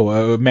 Oh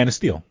no, Man of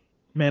Steel.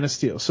 Man of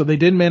Steel. So they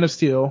did Man of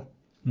Steel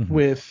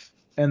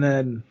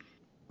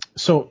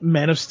so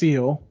Man of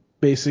Steel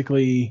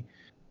basically,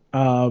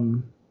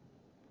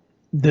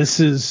 this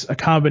is a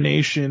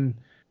combination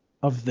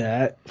of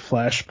that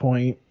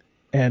Flashpoint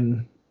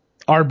and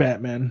our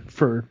Batman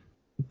for,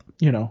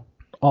 you know,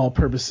 all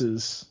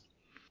purposes.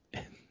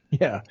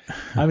 Yeah.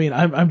 I mean,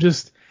 I'm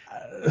just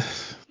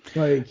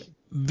like,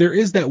 there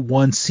is that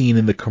one scene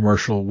in the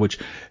commercial which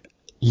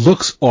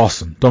looks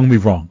awesome. Don't get me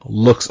wrong,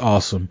 looks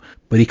awesome,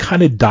 but he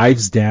kind of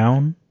dives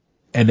down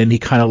and then he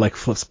kind of like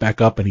flips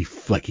back up and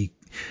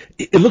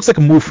it looks like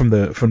a move from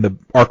the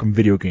Arkham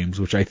video games,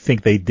 which I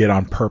think they did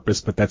on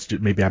purpose, but that's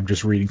just, maybe I'm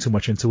just reading too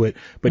much into it.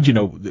 But you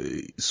know,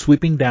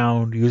 sweeping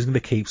down, using the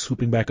cape,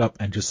 swooping back up,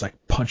 and just like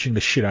punching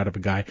the shit out of a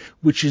guy,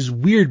 which is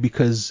weird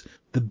because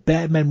the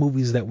Batman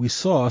movies that we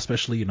saw,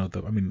 especially, not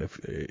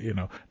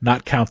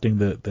counting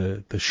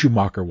the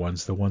Schumacher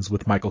ones, the ones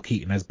with Michael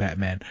Keaton as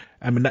Batman.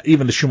 I mean, not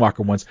even the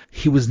Schumacher ones.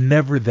 He was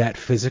never that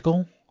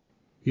physical.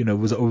 It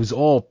was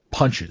all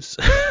punches.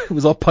 It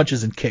was all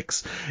punches and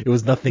kicks. It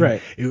was nothing.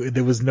 Right.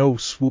 There was no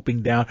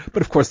swooping down.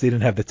 But of course, they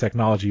didn't have the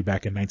technology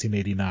back in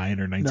 1989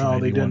 or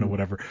 1991 or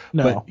whatever.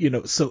 No.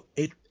 But so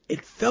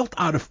it felt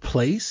out of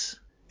place,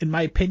 in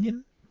my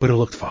opinion. But it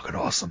looked fucking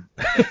awesome.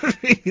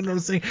 You know what I'm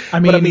saying? I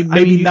mean,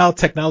 maybe now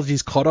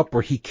technology's caught up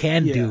where he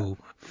can do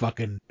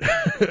fucking.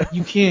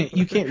 You can't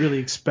really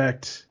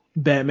expect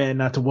Batman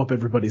not to whoop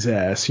everybody's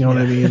ass. You know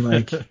what I mean?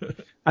 Like,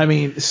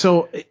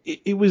 so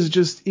it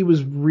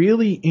was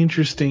really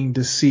interesting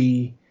to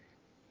see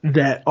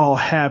that all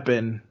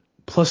happen.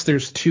 Plus,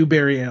 there's 2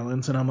 Barry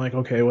Allens, and I'm like,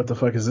 okay, what the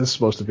fuck is this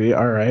supposed to be?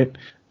 All right.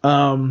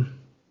 And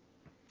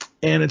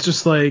it's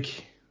just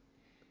like,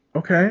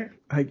 okay,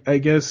 I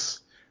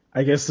guess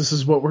this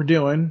is what we're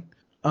doing.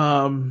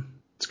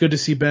 It's good to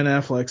see Ben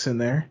Affleck's in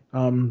there.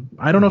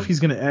 I don't know if he's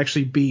going to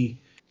actually be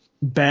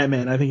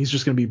Batman. I think he's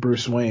just going to be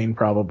Bruce Wayne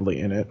probably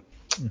in it.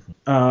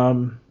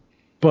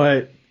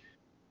 But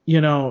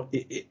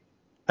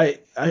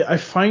I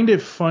find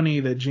it funny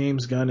that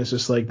James Gunn is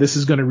just like, this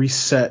is going to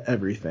reset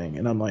everything.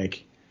 And I'm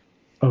like,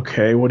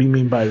 okay, what do you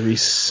mean by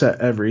reset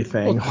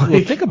everything?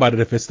 Well, think about it.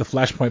 If it's the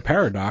Flashpoint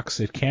paradox,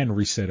 it can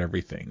reset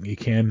everything. He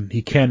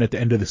can at the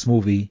end of this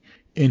movie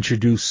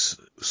introduce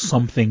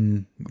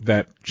something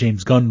that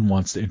James Gunn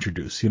wants to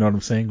introduce. You know what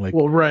I'm saying? Like,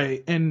 well,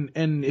 right. And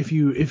if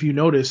you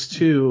notice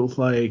too,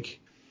 like,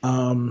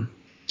 what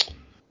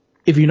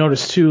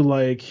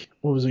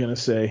was I gonna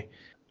say?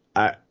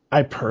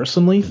 I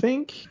personally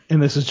think,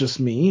 and this is just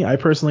me, I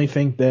personally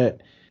think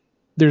that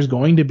there's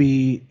going to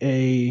be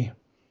I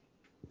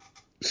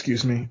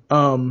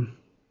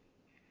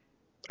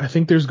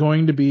think there's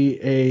going to be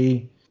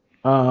a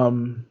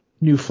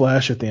new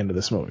Flash at the end of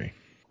this movie.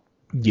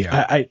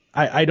 Yeah.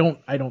 I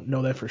don't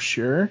know that for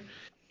sure.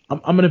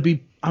 I'm gonna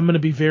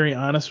be very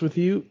honest with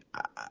you.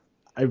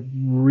 I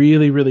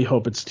really, really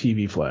hope it's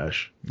TV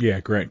Flash. Yeah,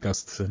 Grant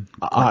Gustafson.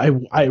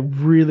 I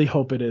really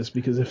hope it is,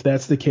 because if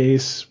that's the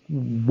case,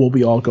 we'll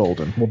be all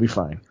golden. We'll be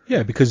fine.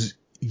 Yeah, because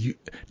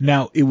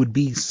now it would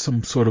be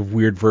some sort of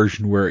weird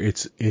version where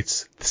it's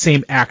the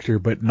same actor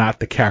but not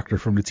the character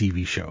from the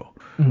TV show.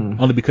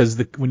 Mm-hmm. Only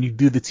because when you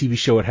do the TV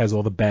show, it has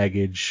all the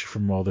baggage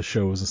from all the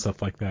shows and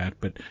stuff like that.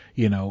 But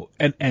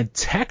and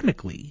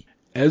technically,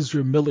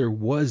 Ezra Miller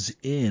was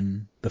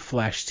in the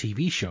Flash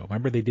TV show.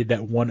 Remember, they did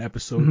that one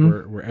episode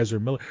where Ezra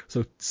Miller.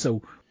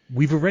 So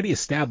we've already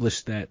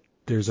established that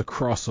there's a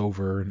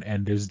crossover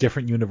and there's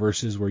different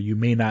universes where you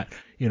may not,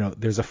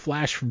 there's a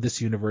Flash from this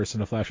universe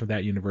and a Flash from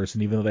that universe,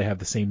 and even though they have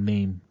the same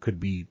name, could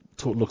be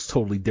looks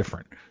totally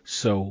different.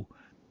 So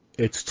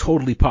it's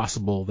totally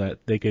possible that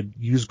they could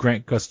use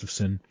Grant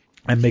Gustafson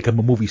and make him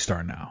a movie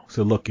star now.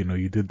 So look,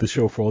 you did the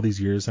show for all these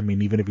years. I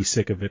mean, even if he's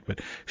sick of it, but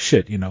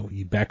shit, you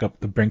back up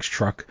the Brinks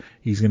truck.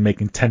 He's going to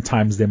make 10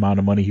 times the amount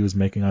of money he was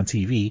making on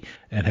TV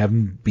and have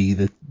him be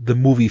the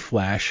movie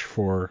Flash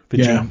for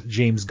the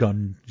James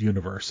Gunn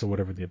universe, or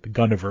whatever, the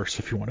Gunniverse,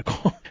 if you want to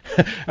call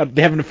it.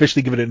 They haven't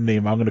officially given it a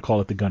name. I'm going to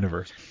call it the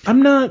Gunniverse.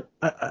 I'm going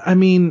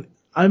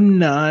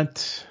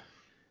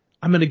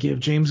to give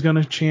James Gunn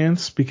a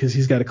chance because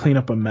he's got to clean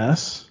up a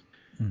mess.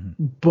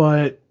 Mm-hmm.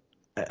 But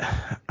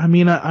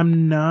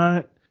I'm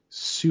not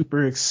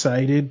super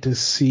excited to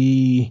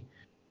see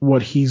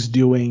what he's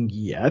doing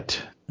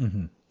yet.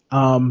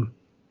 Mm-hmm.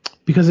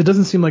 Because it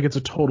doesn't seem like it's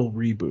a total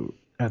reboot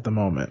at the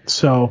moment.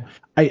 So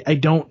I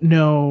don't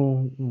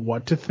know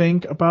what to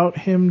think about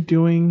him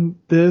doing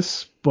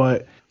this,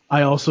 but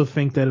I also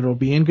think that it'll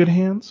be in good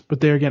hands.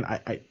 But there again,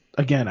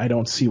 I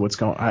don't see what's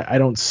going on. I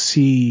don't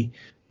see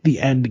the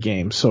end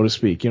game, so to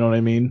speak. You know what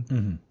I mean?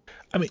 Mm-hmm.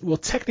 I mean, well,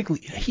 technically,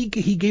 he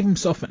gave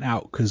himself an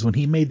out, because when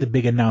he made the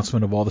big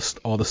announcement of all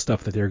the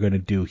stuff that they're going to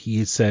do, he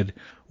had said,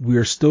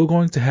 we're still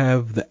going to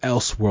have the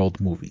Elseworld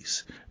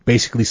movies.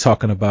 Basically, he's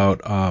talking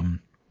about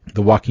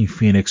the Joaquin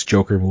Phoenix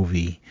Joker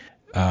movie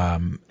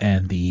and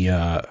the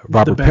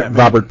Robert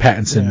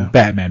Pattinson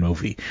Batman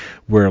movie,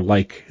 where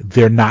like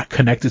they're not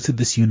connected to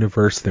this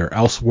universe. They're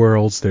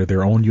Elseworlds. They're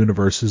their own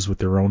universes with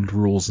their own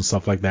rules and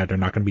stuff like that. They're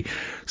not going to be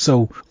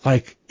so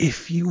like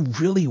if you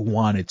really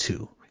wanted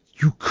to.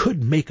 You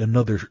could make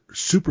another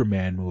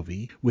Superman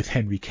movie with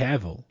Henry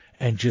Cavill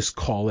and just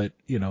call it,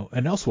 an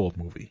Elseworld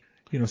movie.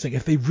 You know what I'm saying?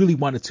 If they really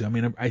wanted to. I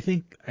mean, I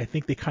think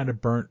they kind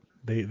of burnt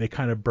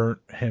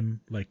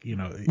him, like,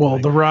 Well,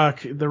 like,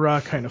 The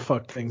Rock kind of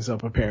fucked things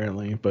up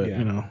apparently, but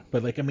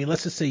But like, I mean,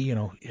 let's just say,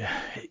 him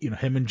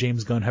and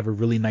James Gunn have a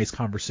really nice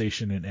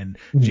conversation and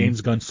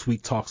James Gunn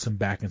sweet talks him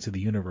back into the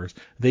universe.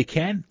 They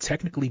can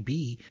technically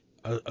be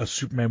a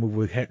Superman movie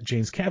with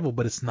James Cavill,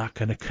 but it's not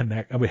going to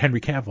connect with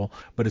Henry Cavill,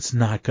 but it's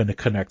not going to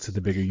connect to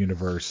the bigger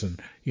universe.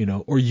 And,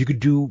 or you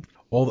could do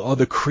all the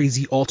other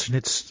crazy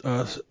alternate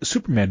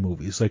Superman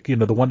movies. Like, the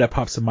one that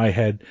pops in my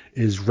head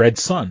is Red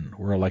Sun,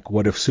 where like,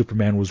 what if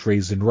Superman was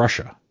raised in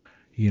Russia?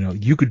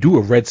 You could do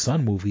a Red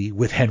Sun movie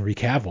with Henry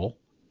Cavill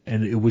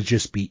and it would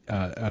just be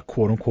a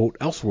quote unquote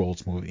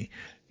Elseworlds movie.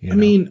 You I know?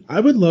 mean, I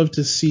would love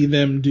to see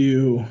them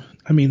do.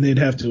 I mean, they'd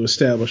have to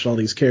establish all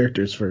these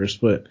characters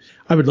first, but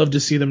I would love to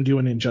see them do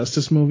an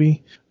Injustice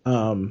movie.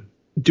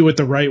 Do it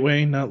the right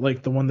way, not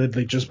like the one that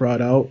they just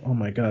brought out. Oh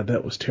my god,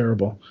 that was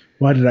terrible.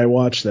 Why did I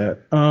watch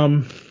that?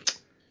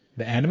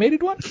 The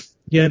animated one?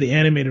 Yeah, the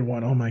animated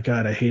one. Oh my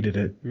god, I hated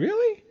it.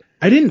 Really?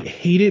 I didn't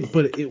hate it,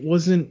 but it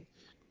wasn't.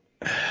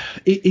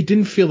 It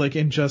didn't feel like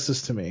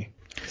Injustice to me.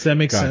 Does that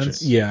make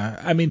sense? Yeah.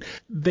 I mean,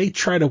 they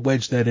try to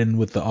wedge that in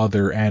with the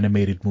other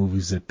animated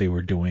movies that they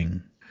were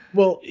doing.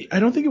 Well, I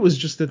don't think it was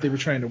just that they were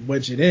trying to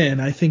wedge it in.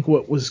 I think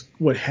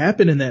what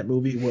happened in that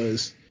movie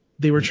was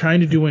they were trying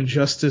to do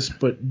Injustice,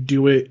 but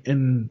do it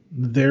in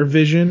their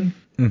vision,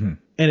 and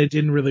it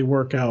didn't really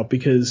work out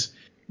because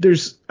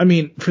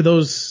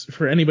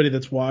for anybody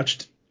that's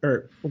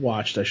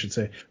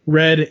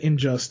read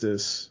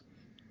Injustice,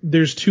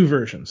 there's two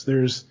versions.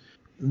 There's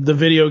the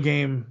video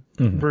game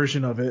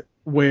version of it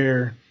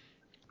where,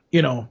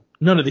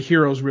 none of the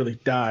heroes really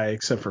die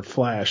except for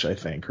Flash, I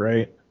think,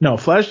 right? No,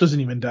 Flash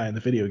doesn't even die in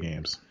the video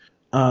games.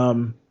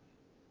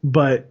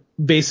 But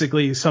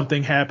basically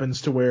something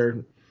happens to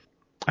where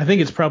I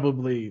think it's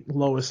probably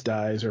Lois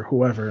dies or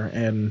whoever,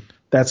 and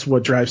that's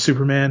what drives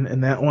Superman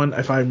in that one,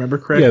 if I remember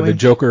correctly. Yeah, the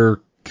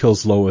Joker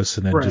kills Lois,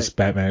 and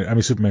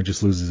then Superman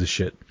just loses his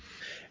shit.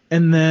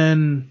 And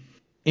then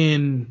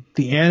in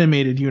the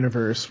animated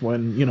universe,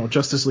 when,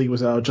 Justice League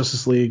was out,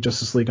 Justice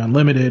League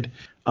Unlimited,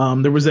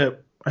 there was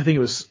that, I think it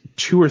was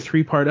 2 or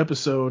 3 part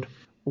episode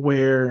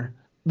where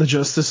the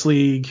Justice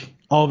League,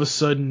 all of a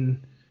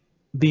sudden,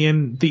 the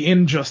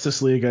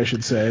Injustice League, I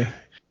should say,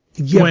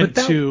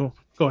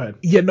 go ahead.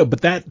 Yeah, no,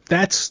 but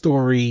that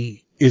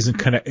story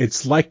isn't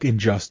it's like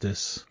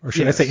Injustice, or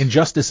should I say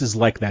Injustice is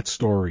like that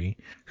story,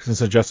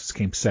 since Injustice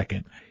came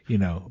second,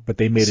 but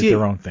they made it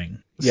their own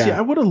thing. Yeah. See,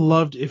 I would have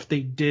loved if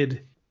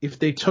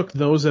they took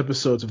those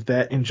episodes of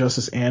that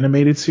Injustice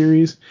animated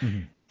series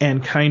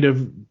and kind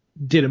of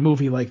did a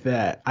movie like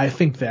that. I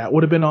think that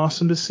would have been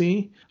awesome to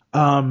see.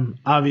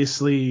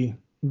 Obviously,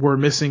 we're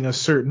missing a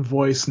certain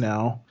voice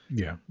now.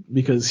 Yeah.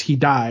 Because he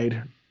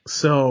died.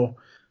 So,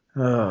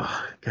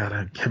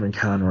 Kevin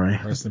Conroy.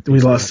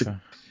 We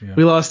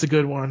lost a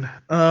good one.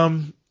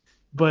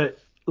 But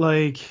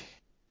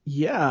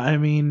I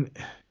mean,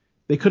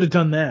 they could have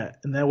done that,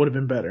 and that would have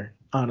been better,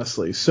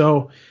 honestly.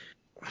 So,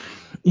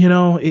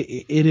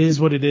 it is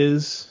what it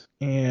is,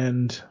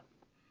 and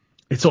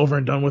it's over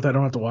and done with. I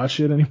don't have to watch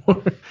it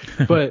anymore.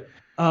 But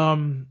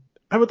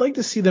I would like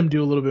to see them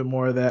do a little bit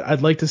more of that.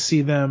 I'd like to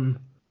see them.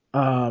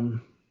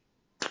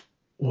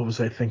 What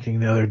was I thinking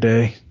the other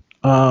day?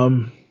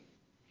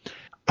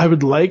 I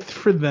would like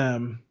for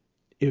them,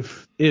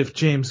 if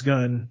James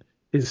Gunn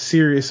is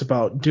serious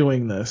about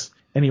doing this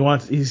and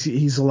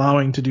he's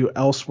allowing to do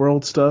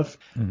Elseworld stuff,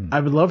 I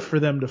would love for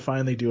them to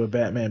finally do a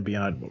Batman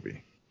Beyond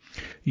movie.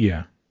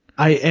 Yeah.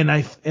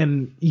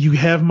 And you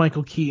have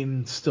Michael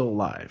Keaton still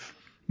alive.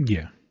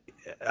 Yeah.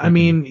 I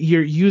mean,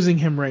 you're using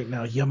him right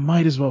now. You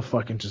might as well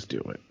fucking just do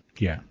it.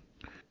 Yeah.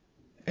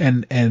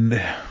 And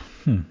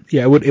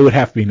it would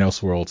have to be in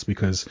Elseworlds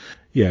because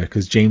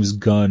James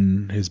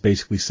Gunn has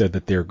basically said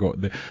that they're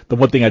going. The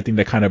one thing I think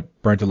that kind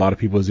of burnt a lot of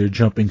people is they're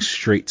jumping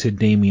straight to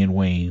Damian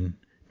Wayne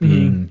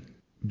being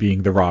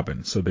the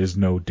Robin. So there's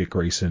no Dick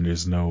Grayson,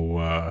 there's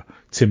no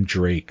Tim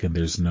Drake, and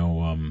there's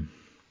no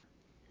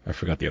I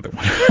forgot the other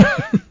one.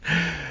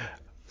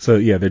 So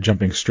yeah, they're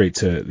jumping straight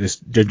to this.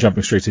 They're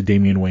jumping straight to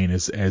Damian Wayne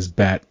as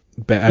Robin.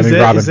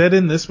 Is that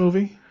in this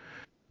movie?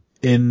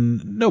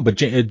 When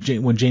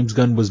James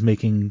Gunn was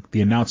making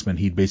the announcement,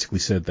 he basically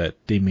said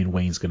that Damian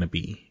Wayne's going to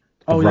be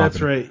Robin.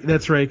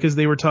 That's right. Because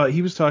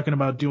he was talking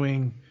about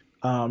doing,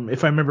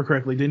 if I remember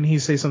correctly, didn't he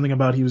say something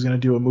about he was going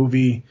to do a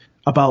movie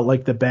about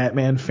like the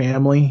Batman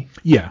family?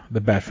 Yeah,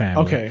 the Bat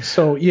family. Okay,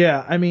 so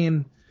yeah, I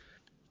mean,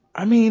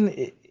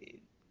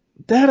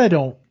 that I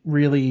don't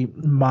really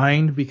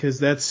mind because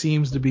that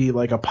seems to be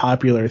like a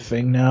popular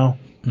thing now.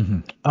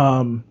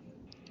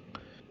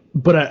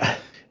 But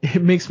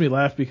it makes me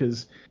laugh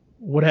because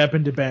what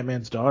happened to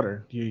Batman's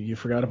daughter? You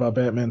forgot about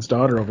Batman's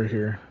daughter over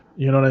here.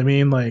 You know what I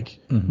mean? Like,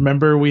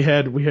 remember we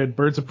had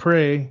Birds of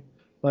Prey.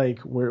 Like,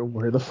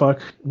 where the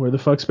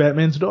fuck's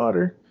Batman's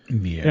daughter?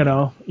 Yeah. You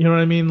know what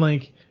I mean?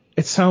 Like,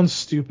 it sounds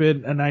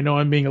stupid, and I know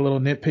I'm being a little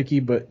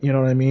nitpicky, but you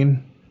know what I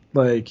mean?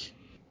 Like,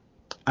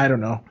 I don't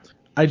know.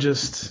 I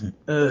just,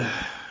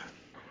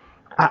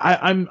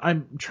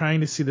 I'm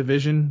trying to see the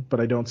vision, but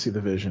I don't see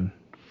the vision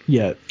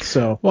yet.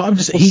 So, well,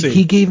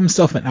 he gave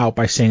himself an out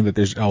by saying that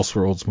there's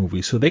Elseworlds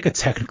movie, so they could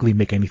technically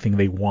make anything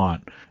they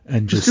want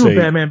and just do say a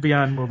Batman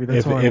Beyond movie.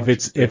 That's all. If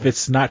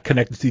it's not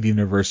connected to the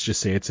universe, just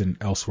say it's an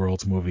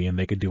Elseworlds movie, and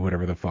they could do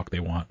whatever the fuck they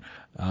want,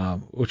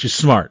 which is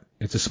smart.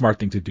 It's a smart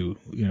thing to do,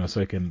 so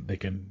they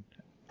can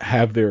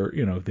have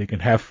they can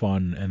have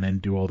fun and then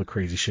do all the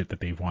crazy shit that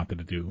they've wanted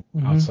to do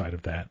outside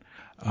of that.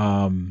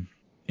 And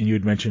you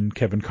had mentioned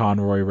Kevin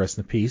Conroy, rest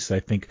in peace.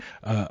 I think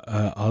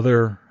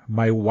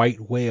my white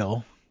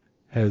whale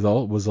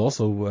was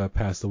also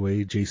passed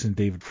away, Jason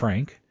David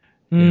Frank,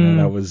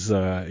 That was,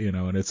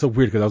 and it's so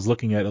weird because I was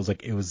looking at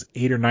it, it was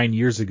 8 or 9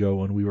 years ago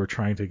when we were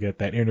trying to get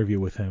that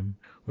interview with him,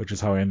 which is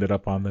how I ended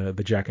up on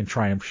the Jack and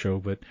Triumph show.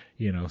 But,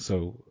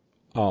 so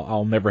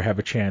I'll never have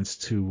a chance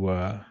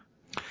to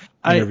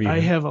interview him. I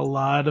have a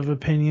lot of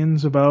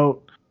opinions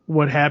about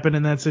what happened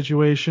in that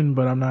situation,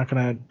 but I'm not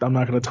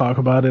gonna talk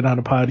about it on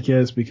a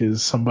podcast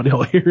because somebody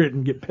will hear it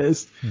and get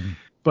pissed. Mm-hmm.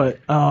 But,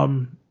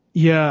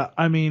 yeah,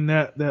 I mean,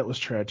 that was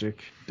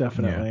tragic.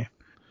 Definitely. Yeah.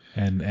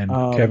 And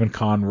Kevin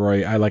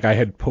Conroy,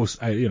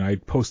 I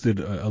posted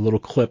a little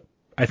clip.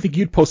 I think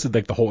you'd posted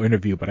the whole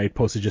interview, but I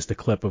posted just a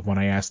clip of when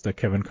I asked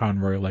Kevin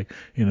Conroy,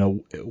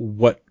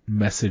 what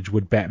message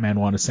would Batman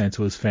want to send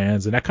to his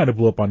fans, and that kind of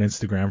blew up on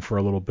Instagram for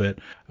a little bit.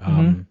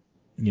 It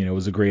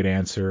was a great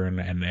answer,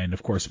 and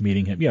of course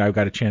meeting him, I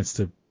got a chance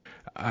to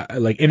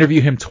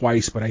interview him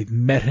twice, but I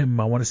met him,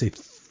 I want to say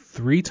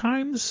 3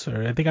 times,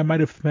 or I think I might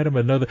have met him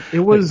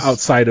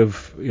outside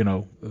of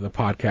the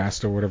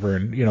podcast or whatever,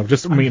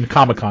 and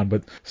Comic-Con,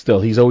 but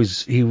still he was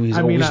always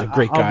a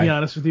great guy. I'll be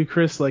honest with you,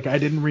 Chris, I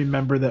didn't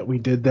remember that we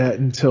did that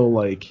until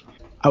I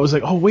was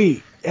like, oh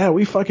wait, yeah,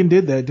 we fucking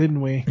did that,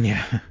 didn't we?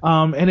 Yeah.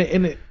 And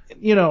it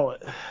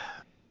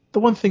the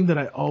one thing that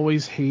I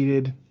always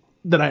hate,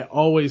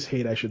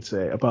 I should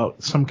say,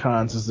 about some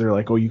cons is they're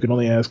like, oh, you can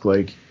only ask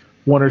 1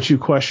 or 2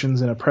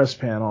 questions in a press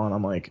panel, and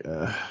I'm like,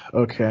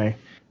 okay.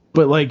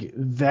 But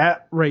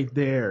that right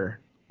there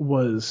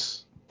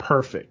was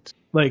perfect.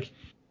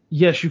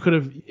 Yes, you could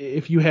have,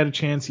 if you had a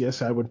chance,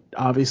 yes, I would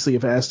obviously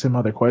have asked him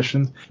other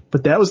questions,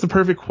 but that was the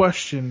perfect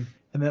question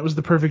and that was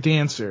the perfect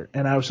answer.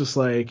 And I was just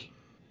like,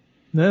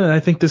 no, I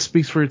think this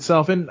speaks for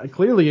itself. And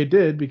clearly it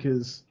did,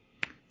 because,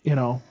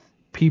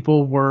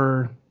 people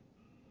were,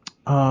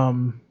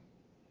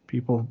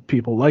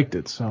 people liked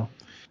it. So,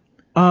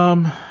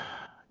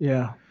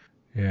 yeah.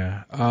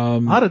 Yeah. A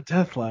lot of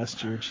death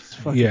last year. Jesus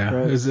fucking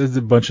Christ. There's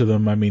a bunch of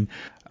them. I mean,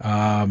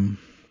 but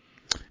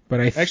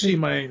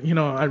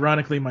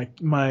ironically,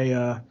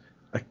 my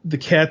the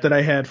cat that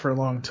I had for a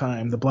long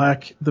time,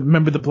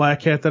 remember the black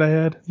cat that I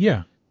had?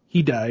 Yeah.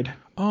 He died.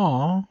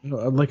 Oh.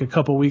 A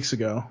couple weeks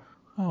ago.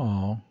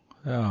 Oh.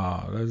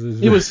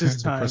 It was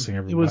his time.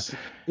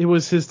 It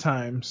was his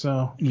time.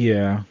 So.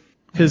 Yeah.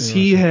 Because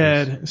he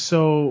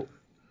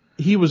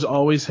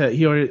always had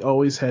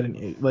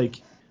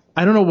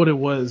I don't know what it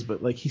was,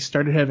 but he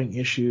started having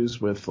issues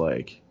with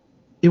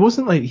it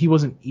wasn't he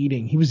wasn't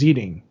eating. He was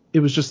eating. It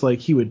was just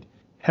he would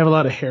have a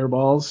lot of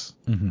hairballs,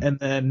 mm-hmm. and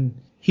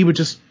then he would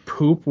just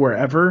poop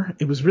wherever.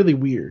 It was really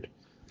weird.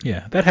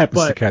 Yeah, that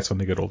happens to cats when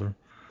they get older.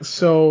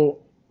 So,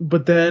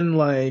 but then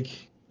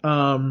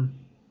in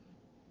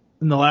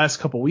the last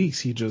couple weeks,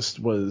 he just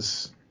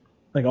was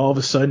all of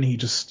a sudden he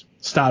just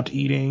stopped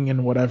eating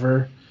and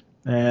whatever,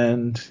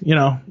 and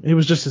it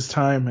was just his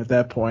time at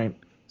that point.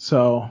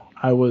 So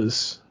I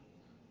was.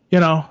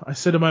 I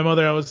said to my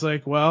mother, I was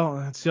like,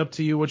 well, it's up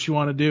to you what you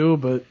want to do,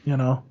 but,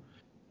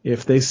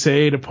 if they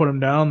say to put him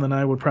down, then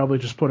I would probably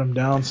just put him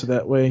down so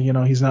that way,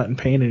 he's not in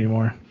pain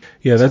anymore.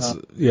 Yeah,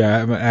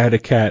 I had a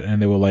cat,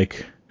 and they were my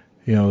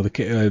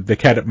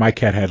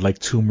cat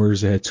had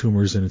tumors. It had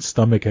tumors in its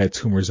stomach, it had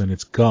tumors in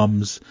its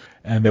gums,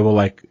 and they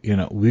were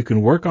we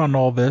can work on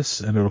all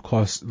this, and it'll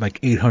cost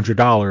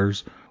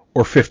 $800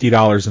 or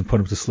 $50 and put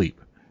him to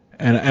sleep.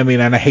 And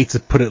I hate to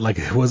put it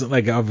it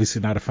wasn't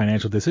obviously not a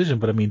financial decision,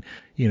 but I mean,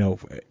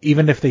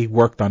 even if they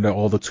worked on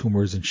all the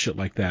tumors and shit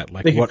like that,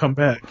 they could come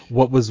back.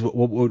 What would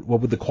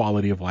the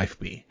quality of life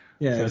be?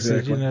 Yeah, so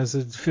exactly. I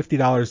said,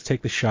 $50,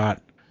 take the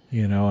shot,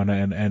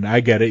 and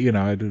I get it,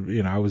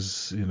 I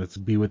was, to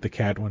be with the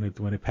cat when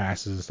it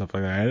passes and stuff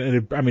like that.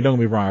 And don't get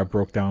me wrong, I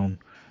broke down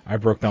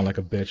like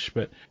a bitch,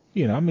 but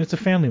it's a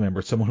family member,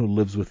 it's someone who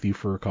lives with you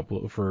for a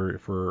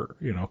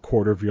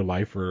quarter of your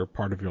life or a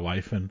part of your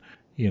life, and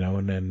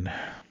and then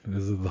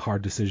these are the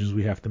hard decisions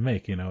we have to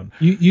make,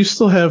 You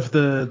still have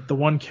the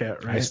one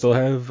cat, right? I still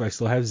have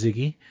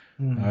Ziggy.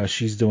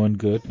 She's doing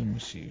good.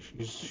 And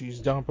she's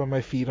down by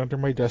my feet under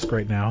my desk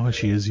right now.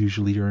 She is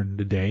usually during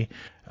the day.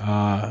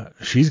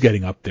 She's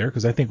getting up there,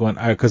 because I think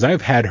because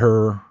I've had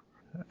her.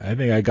 I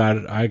think I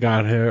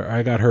got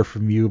her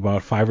from you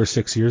about 5 or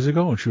 6 years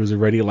ago, and she was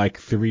already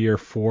 3 or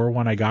 4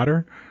 when I got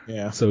her.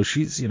 Yeah. So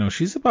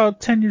she's about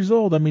 10 years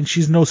old. I mean,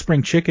 she's no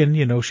spring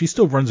chicken, she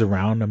still runs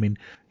around. I mean,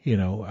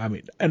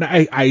 and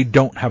I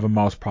don't have a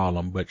mouse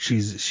problem, but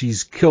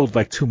she's killed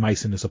 2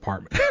 mice in this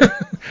apartment.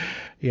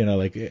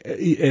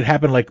 It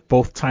happened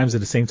both times at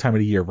the same time of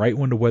the year, right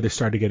when the weather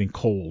started getting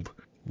cold.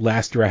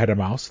 Last year I had a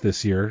mouse.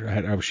 This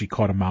year she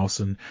caught a mouse,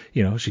 and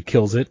she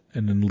kills it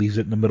and then leaves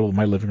it in the middle of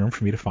my living room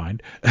for me to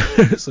find.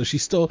 So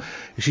she's still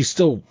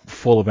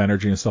full of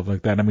energy and stuff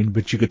like that. I mean,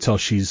 but you could tell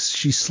she's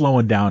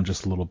slowing down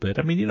just a little bit.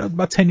 I mean,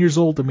 about 10 years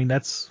old. I mean,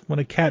 that's when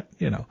a cat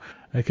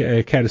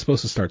is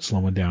supposed to start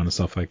slowing down and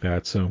stuff like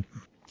that. So,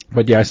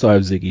 but yeah, I still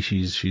have Ziggy.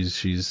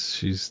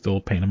 She's still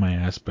a pain in my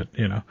ass, but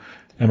and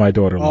my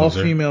daughter loves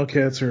her. All female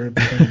cats are a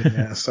pain in the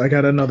ass. I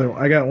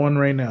got one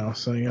right now,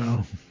 so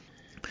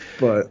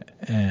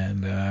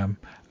And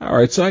all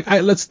right, so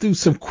let's do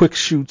some quick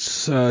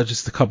shoots,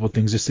 just a couple of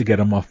things just to get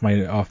them off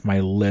my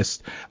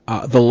list.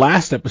 The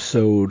last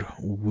episode,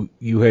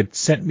 you had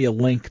sent me a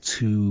link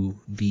to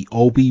the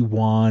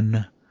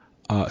Obi-Wan.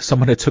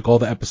 Someone had took all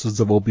the episodes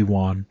of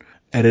Obi-Wan,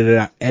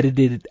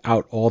 edited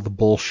out all the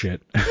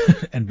bullshit,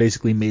 and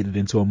basically made it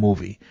into a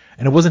movie.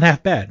 And it wasn't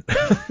half bad.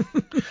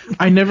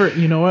 I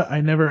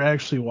never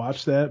actually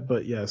watched that,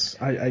 but yes,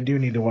 I do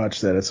need to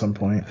watch that at some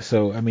point.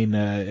 So, I mean,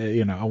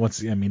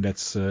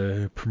 that's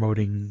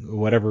promoting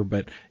whatever,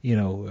 but,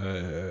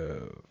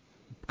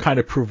 kind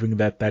of proving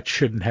that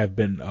shouldn't have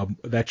been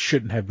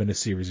a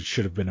series. It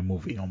should have been a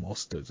movie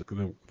almost.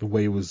 The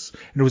way it was,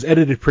 and it was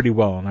edited pretty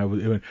well.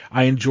 And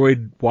I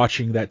enjoyed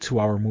watching that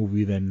 2-hour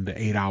movie than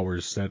the 8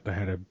 hours that I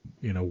had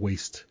to,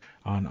 waste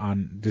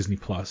on Disney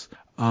Plus.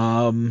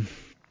 I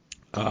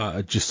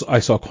saw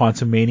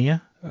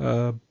Quantumania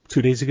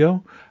 2 days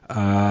ago.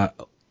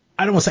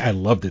 I don't want to say I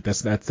loved it.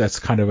 That's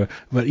kind of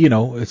but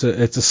it's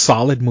a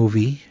solid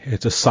movie.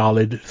 It's a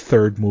solid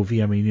third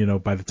movie. I mean,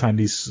 by the time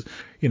these,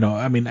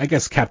 I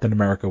guess Captain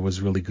America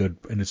was really good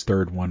in its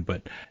third one,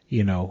 but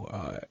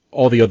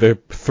all the other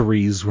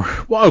threes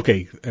were, well,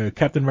 okay,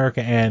 Captain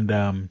America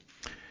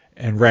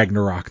and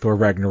Ragnarok, Thor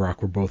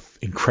Ragnarok, were both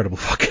incredible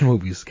fucking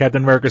movies.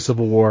 Captain America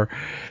Civil War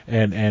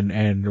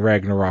and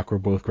Ragnarok were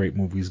both great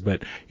movies.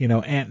 But,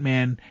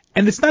 Ant-Man,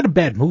 and it's not a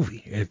bad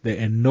movie.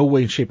 In no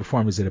way, shape, or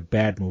form is it a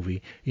bad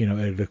movie.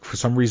 For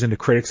some reason, the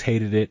critics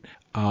hated it.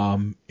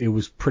 It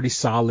was pretty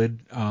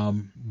solid.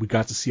 We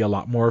got to see a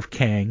lot more of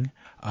Kang.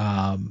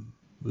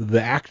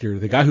 The actor,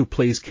 the guy who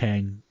plays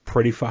Kang,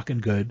 pretty fucking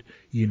good.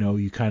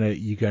 You kind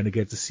of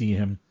get to see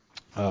him.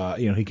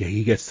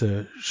 He gets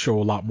to show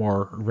a lot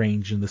more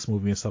range in this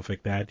movie and stuff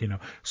like that,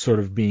 sort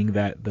of being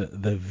that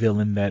the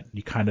villain that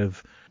you kind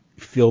of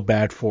feel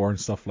bad for and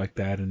stuff like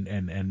that.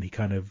 And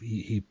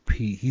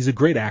he's a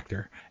great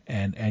actor,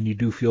 and you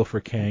do feel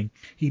for Kang.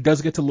 He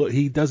does get a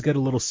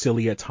little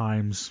silly at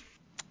times.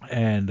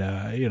 And,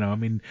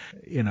 and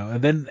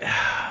then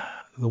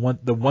the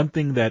one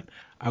thing that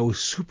I was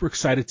super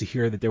excited to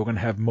hear that they were going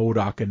to have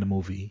MODOK in the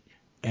movie,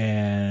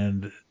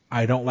 and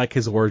I don't like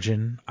his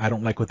origin. I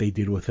don't like what they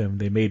did with him.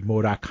 They made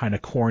MODOK kind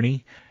of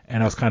corny,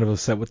 and I was kind of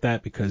upset with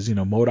that because,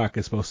 MODOK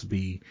is supposed to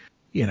be,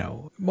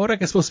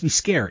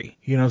 scary.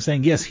 You know what I'm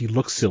saying? Yes, he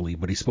looks silly,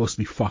 but he's supposed to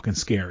be fucking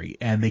scary.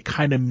 And they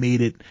kind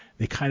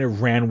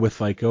of ran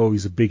with like, oh,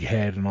 he's a big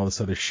head and all this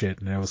other shit.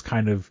 And I was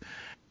kind of,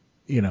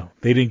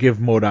 they didn't give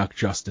MODOK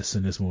justice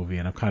in this movie,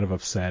 and I'm kind of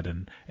upset.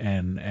 And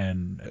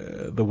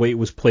the way it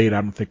was played,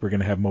 I don't think we're going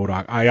to have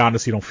MODOK. I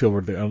honestly don't feel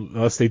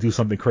unless they do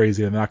something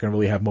crazy, they're not going to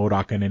really have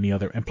MODOK in any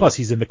other. And plus,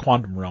 he's in the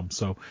quantum realm,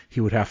 so he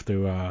would have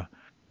to,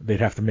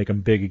 they'd have to make him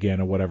big again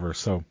or whatever.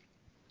 So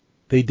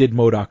they did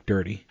MODOK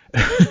dirty.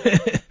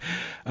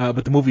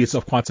 But the movie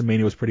itself,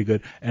 Quantumania, was pretty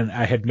good. And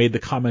I had made the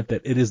comment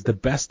that it is the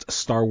best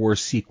Star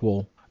Wars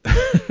sequel.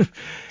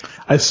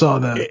 I saw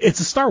that. It's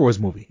a Star Wars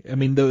movie. I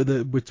mean,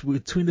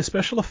 between the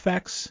special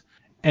effects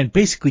and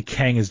basically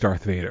Kang is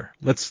Darth Vader.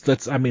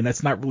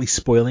 That's not really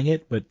spoiling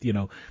it, but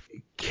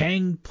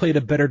Kang played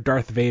a better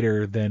Darth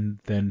Vader than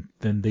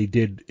they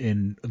did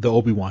in the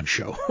Obi-Wan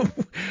show.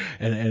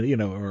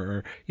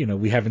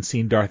 and we haven't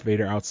seen Darth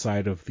Vader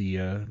outside of the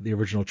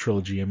original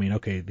trilogy. I mean,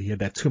 okay, he had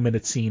that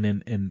 2-minute scene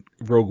in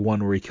Rogue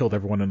One where he killed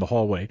everyone in the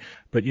hallway,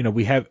 but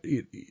we have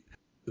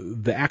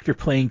the actor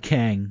playing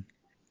Kang.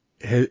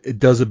 It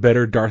does a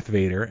better Darth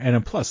Vader,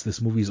 and plus this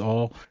movie's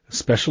all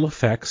special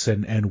effects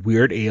and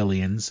weird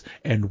aliens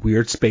and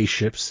weird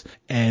spaceships.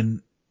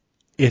 And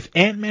if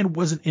Ant-Man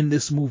wasn't in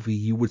this movie,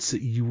 you would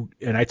see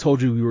and I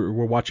told you we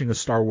were watching a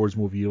Star Wars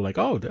movie. You're like,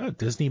 oh,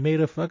 Disney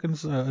made a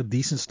fucking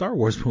decent Star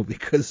Wars movie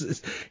because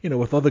it's,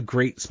 with all the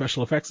great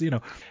special effects,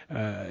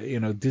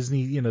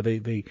 Disney,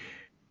 they.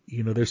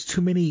 There's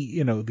too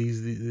many,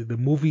 the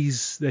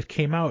movies that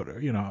came out,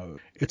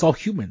 it's all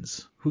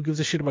humans. Who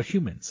gives a shit about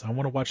humans? I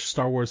want to watch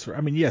Star Wars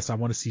yes, I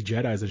want to see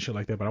Jedis and shit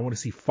like that, but I want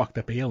to see fucked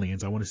up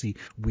aliens. I want to see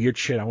weird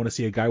shit. I want to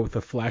see a guy with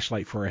a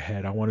flashlight for a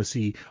head. I want to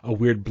see a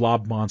weird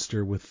blob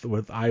monster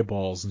with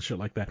eyeballs and shit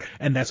like that.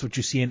 And that's what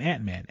you see in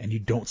Ant-Man, and you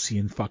don't see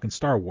in fucking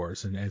Star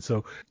Wars. And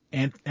so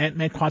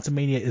Ant-Man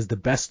Quantumania is the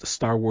best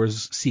Star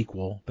Wars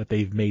sequel that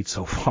they've made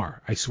so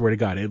far. I swear to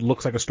God, it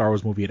looks like a Star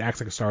Wars movie. It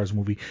acts like a Star Wars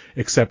movie,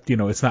 except,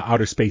 it's not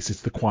outer space. It's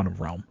the quantum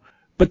realm.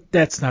 But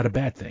that's not a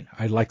bad thing.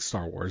 I like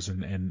Star Wars,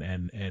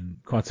 and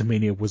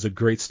Quantumania was a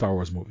great Star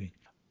Wars movie.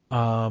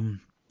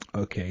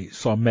 Okay,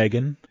 saw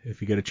Megan.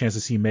 If you get a chance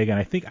to see Megan,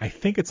 I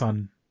think it's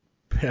on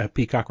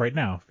Peacock right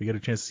now. If you get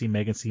a chance to see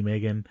Megan, see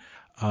Megan.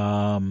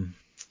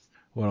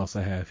 What else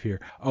I have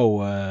here?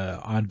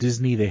 On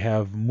Disney they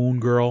have Moon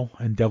Girl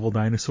and Devil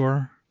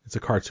Dinosaur. It's a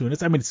cartoon.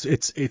 It's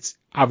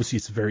obviously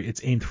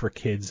it's aimed for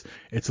kids.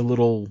 It's a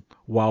little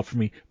wild for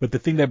me, but the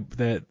thing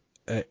that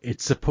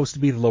it's supposed to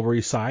be the Lower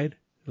East Side.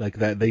 Like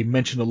that, they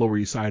mention the Lower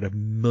East Side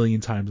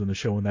 1,000,000 times in the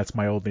show, and that's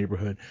my old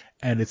neighborhood.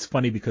 And it's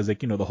funny because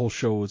the whole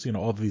show is,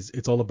 all these,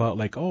 it's all about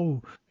like,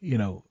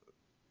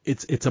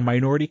 it's a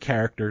minority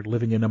character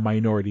living in a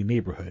minority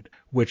neighborhood,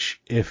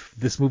 which if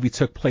this movie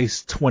took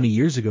place 20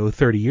 years ago,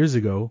 30 years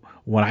ago,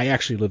 when I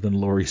actually lived in the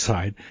Lower East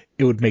Side,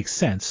 it would make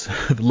sense.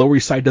 The Lower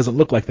East Side doesn't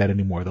look like that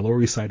anymore. The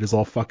Lower East Side is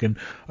all fucking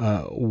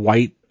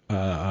white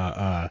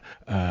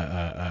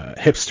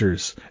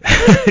hipsters.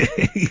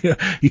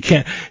 You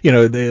can't,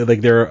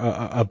 they're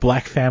a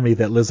black family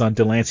that lives on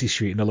Delancey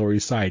Street in the Lower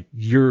East Side.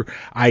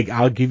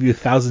 I'll give you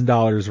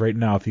 $1,000 right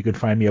now if you can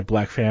find me a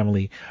black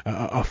family,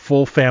 a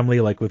full family,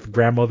 like with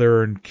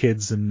grandmother and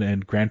kids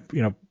and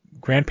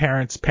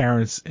grandparents,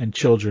 parents, and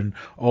children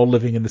all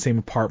living in the same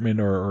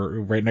apartment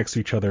or right next to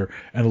each other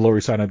on the Lower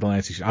East Side of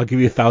Delancey Street. I'll give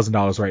you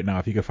 $1,000 right now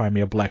if you can find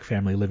me a black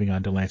family living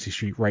on Delancey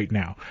Street right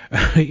now.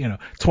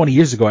 20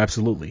 years ago,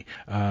 absolutely.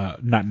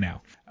 Not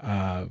now.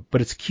 But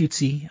it's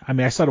cutesy. I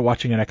mean, I started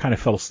watching it. I kind of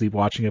fell asleep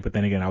watching it, but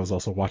then again, I was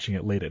also watching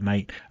it late at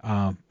night.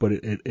 But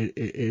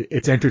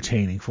it's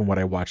entertaining from what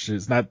I watched.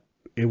 It's not.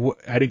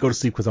 I didn't go to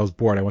sleep because I was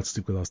bored. I went to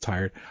sleep because I was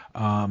tired.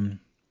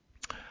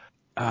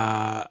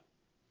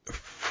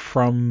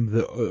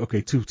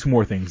 Two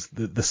more things.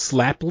 The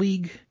Slap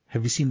League.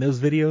 Have you seen those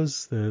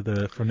videos?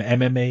 The from the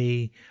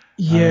MMA.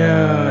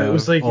 Yeah, it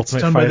was like it's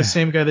done by the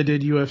same guy that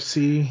did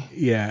UFC.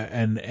 Yeah,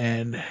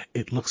 and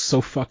it looks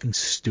so fucking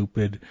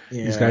stupid.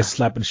 Yeah. These guys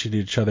slapping shit at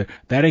each other.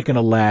 That ain't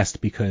gonna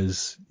last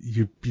because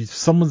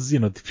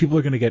people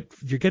are gonna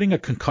you're getting a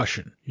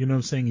concussion. You know what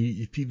I'm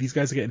saying? These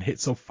guys are getting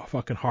hit so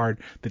fucking hard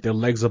that their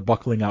legs are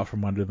buckling out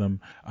from under them.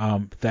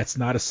 That's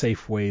not a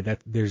safe way.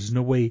 There's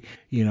no way.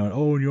 You're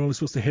only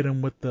supposed to hit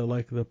them with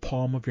the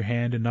palm of your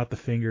hand and not the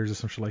fingers or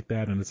something like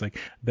that. And it's like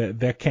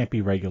that can't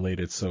be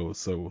regulated.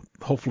 So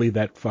hopefully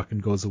that fucking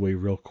goes away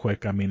real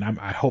quick. I mean,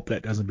 I hope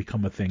that doesn't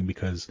become a thing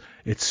because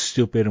it's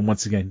stupid. And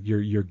once again,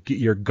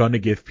 you're gonna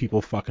give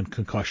people fucking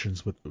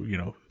concussions with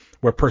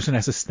where a person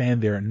has to stand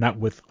there not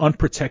with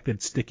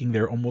unprotected, sticking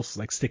their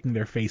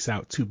face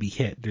out to be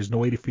hit. There's no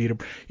way to feed them.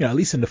 At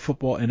least in the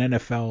football and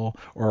NFL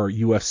or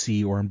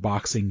UFC or in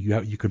boxing,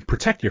 you can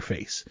protect your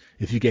face.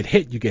 If you get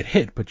hit, you get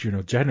hit. But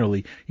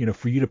generally,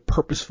 for you to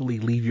purposefully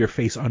leave your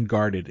face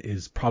unguarded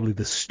is probably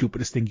the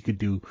stupidest thing you could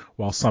do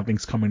while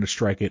something's coming to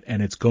strike it,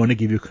 and it's going to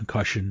give you a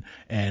concussion.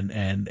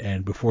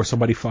 And before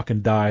somebody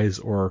fucking dies,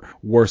 or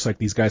worse, like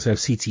these guys have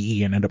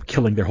CTE and end up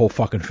killing their whole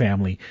fucking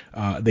family,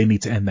 they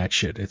need to end that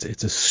shit.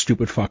 It's a stupid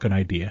fucking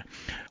idea.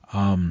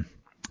 And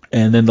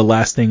then the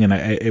last thing, and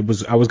I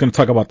was going to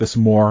talk about this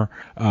more,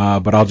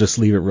 but I'll just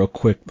leave it real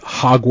quick.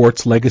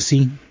 Hogwarts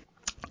Legacy.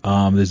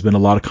 There's been a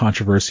lot of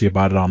controversy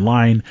about it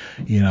online.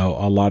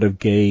 A lot of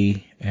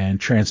gay and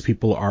trans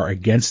people are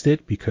against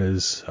it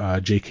because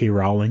J.K.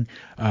 Rowling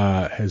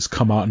has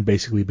come out and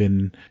basically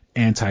been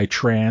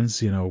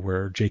anti-trans,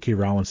 where J.K.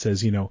 Rowling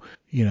says,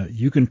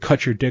 you can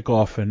cut your dick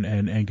off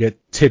and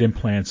get tit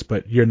implants,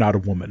 but you're not a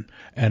woman.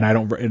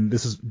 And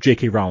this is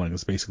J.K. Rowling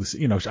is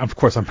basically, of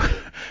course I'm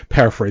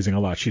paraphrasing a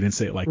lot. She didn't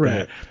say it like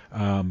that.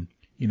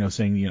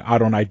 Saying, I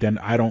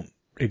don't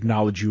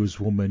acknowledge you as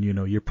a woman,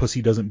 your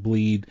pussy doesn't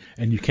bleed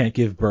and you can't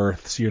give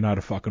birth, so you're not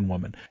a fucking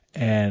woman.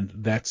 And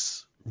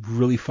that's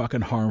really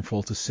fucking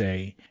harmful to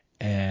say.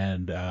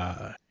 And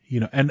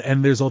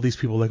and there's all these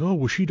people like, oh,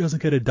 well, she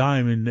doesn't get a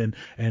dime,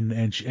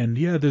 and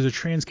yeah, there's a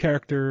trans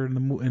character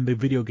in the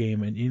video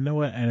game, and you know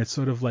what? And it's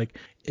sort of like,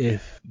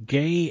 if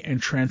gay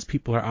and trans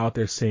people are out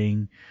there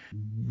saying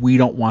we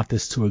don't want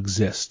this to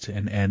exist,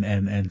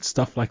 and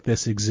stuff like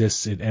this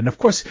exists, and of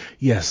course,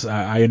 yes,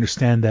 I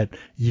understand that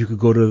you could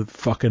go to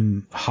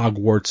fucking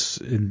Hogwarts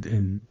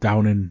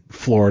down in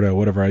Florida,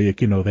 whatever,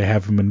 they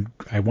have them in,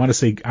 I want to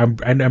say,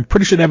 I'm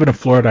pretty sure they have it in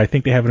Florida. I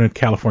think they have it in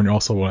California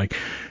also, like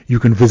you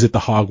can visit the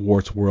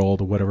Hogwarts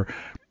world or whatever.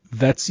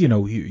 That's,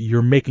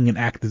 you're making an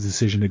active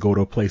decision to go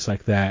to a place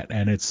like that,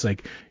 and it's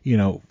like,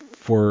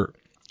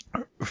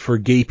 for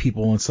gay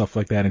people and stuff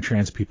like that and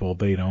trans people,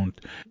 they don't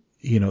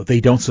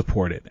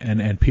support it,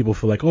 and people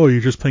feel like, oh, you're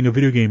just playing a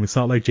video game, it's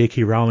not like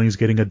J.K. Rowling is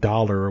getting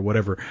 $1 or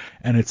whatever.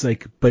 And it's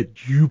like,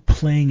 but you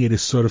playing it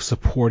is sort of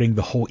supporting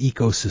the whole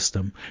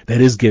ecosystem that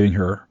is giving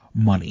her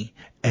money.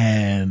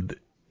 And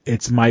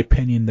it's my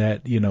opinion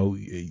that,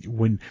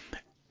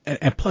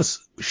 and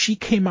plus she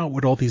came out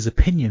with all these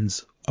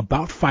opinions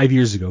about 5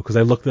 years ago, because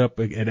I looked it up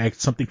and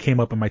something came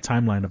up in my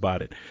timeline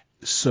about it.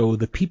 So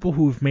the people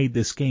who've made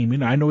this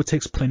game, I know it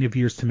takes plenty of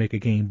years to make a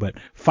game, but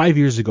 5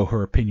 years ago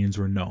her opinions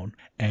were known,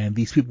 and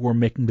these people were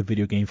making the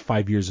video game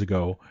 5 years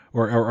ago,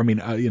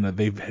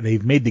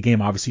 they've made the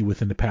game obviously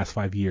within the past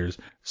 5 years.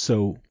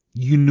 So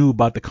you knew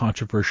about the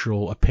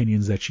controversial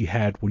opinions that she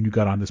had when you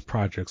got on this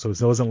project. So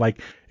it wasn't like,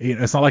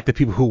 it's not like the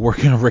people who are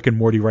working on Rick and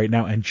Morty right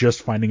now and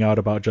just finding out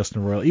about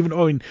Justin Roiland, even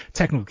though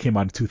technically came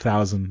out in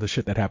 2000, the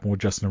shit that happened with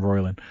Justin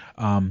Roiland.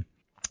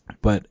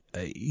 But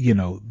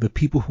the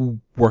people who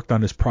worked on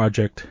this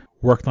project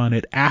worked on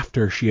it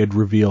after she had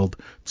revealed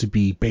to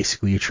be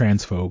basically a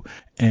transphobe.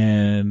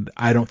 And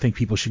I don't think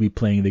people should be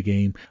playing the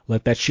game.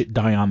 Let that shit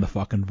die on the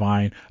fucking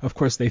vine. Of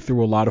course, they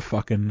threw a lot of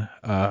fucking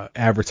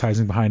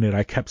advertising behind it.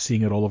 I kept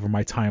seeing it all over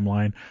my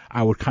timeline.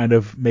 I would kind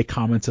of make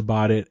comments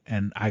about it,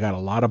 and I got a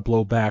lot of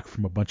blowback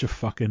from a bunch of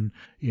fucking,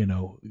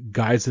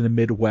 guys in the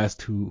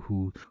Midwest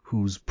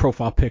whose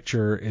profile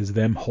picture is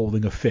them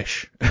holding a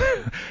fish,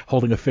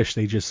 holding a fish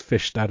they just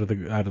fished out of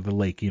the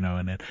lake,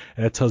 and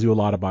that tells you a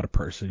lot about a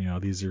person.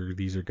 These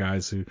are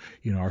guys who,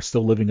 are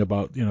still living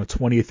about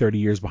 20 or 30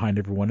 years behind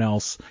everyone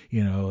else.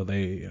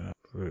 They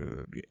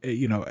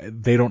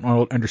don't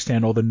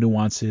understand all the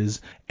nuances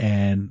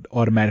and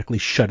automatically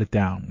shut it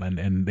down,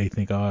 and they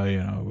think,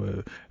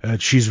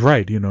 she's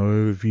right.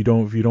 If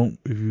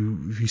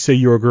you say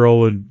you're a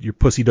girl and your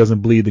pussy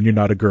doesn't bleed, then you're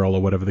not a girl,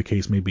 or whatever the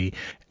case may be.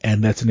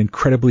 And that's an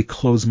incredibly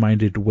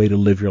closed-minded way to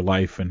live your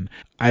life, and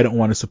I don't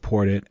want to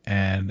support it.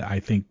 And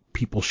I think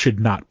people should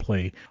not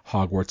play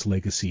Hogwarts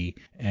Legacy.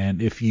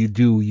 And if you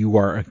do, you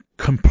are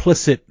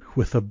complicit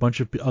with a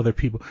bunch of other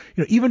people.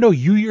 Even though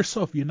you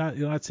yourself, you're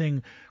not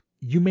saying,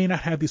 you may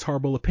not have these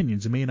horrible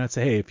opinions. You may not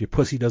say, hey, if your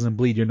pussy doesn't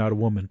bleed, you're not a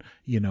woman.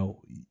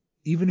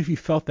 Even if you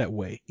felt that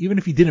way, even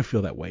if you didn't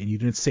feel that way and you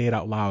didn't say it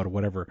out loud or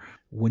whatever,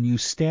 when you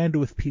stand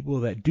with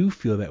people that do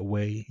feel that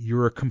way,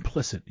 you're a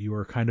complicit. You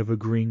are kind of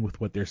agreeing with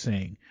what they're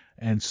saying.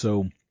 And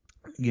so,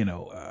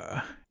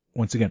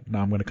 once again,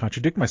 now I'm going to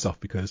contradict myself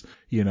because,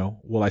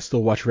 will I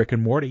still watch Rick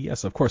and Morty?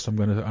 Yes, of course I'm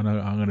going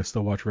to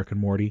still watch Rick and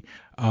Morty.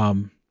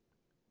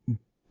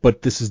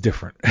 But this is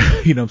different.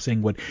 You know what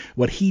I'm saying?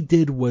 What he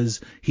did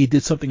was he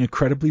did something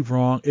incredibly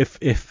wrong. If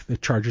the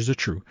charges are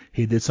true,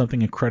 he did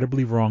something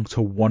incredibly wrong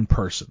to one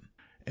person.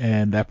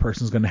 And that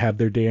person's going to have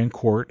their day in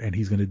court, and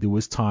he's going to do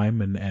his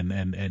time,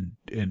 and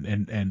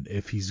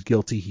if he's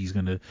guilty, he's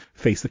going to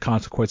face the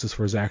consequences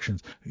for his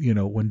actions.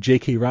 When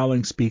J.K.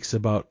 Rowling speaks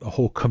about a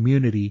whole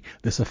community,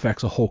 this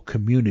affects a whole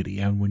community.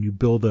 And when you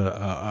build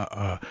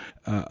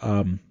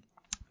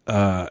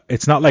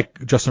it's not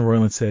like Justin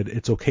Roiland said,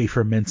 it's okay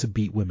for men to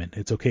beat women.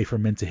 It's okay for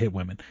men to hit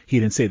women. He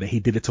didn't say that.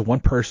 He did it to one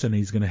person, and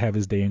he's going to have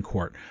his day in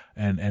court.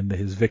 And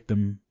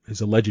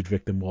his alleged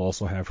victim will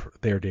also have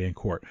their day in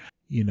court.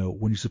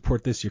 When you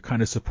support this, you're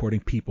kind of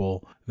supporting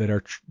people that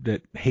are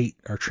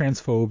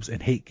transphobes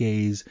and hate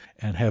gays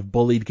and have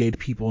bullied gay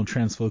people and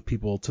transphobe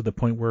people to the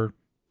point where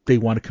they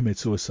want to commit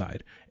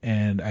suicide.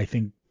 And I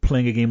think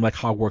playing a game like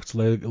Hogwarts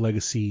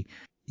Legacy,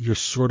 you're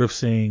sort of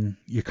saying,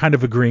 you're kind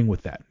of agreeing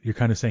with that. You're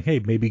kind of saying, hey,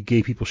 maybe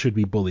gay people should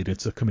be bullied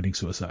into committing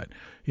suicide.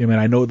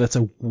 I know that's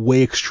a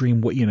way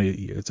extreme way,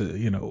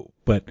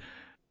 but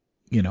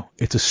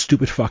it's a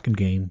stupid fucking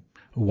game.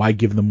 Why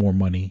give them more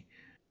money?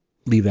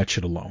 Leave that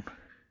shit alone.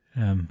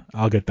 And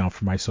I'll get down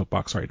from my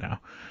soapbox right now.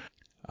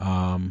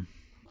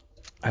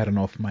 I don't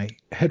know if my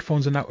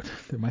headphones are not.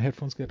 Did my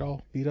headphones get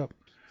all beat up?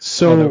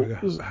 So, there we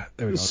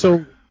go.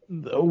 So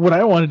what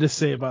I wanted to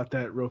say about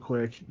that real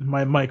quick,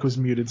 my mic was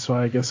muted, so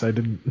I guess you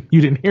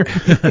didn't hear me.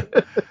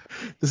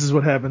 This is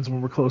what happens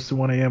when we're close to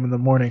 1 a.m. in the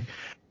morning.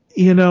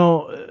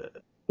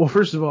 Well,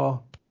 first of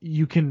all,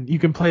 you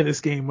can play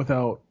this game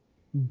without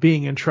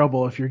being in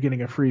trouble if you're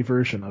getting a free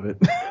version of it.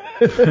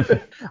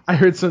 I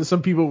heard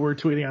some people were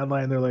tweeting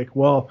online. They're like,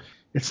 well,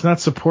 it's not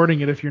supporting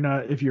it if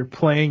you're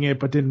playing it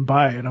but didn't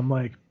buy it. I'm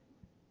like,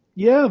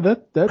 yeah,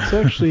 that's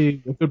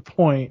actually a good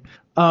point.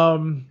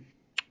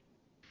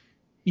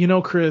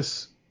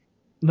 Chris,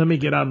 let me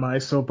get on my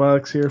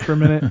soapbox here for a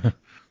minute.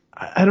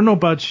 I don't know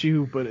about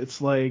you, but it's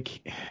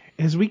like,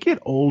 as we get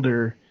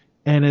older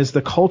and as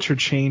the culture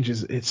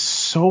changes, it's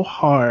so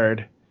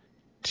hard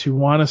to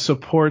want to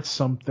support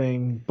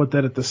something, but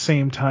that at the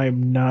same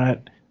time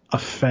not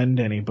offend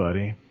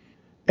anybody.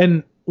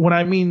 And when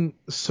I mean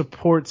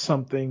support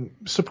something,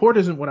 support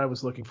isn't what I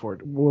was looking for.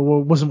 It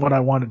wasn't what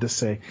I wanted to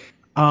say.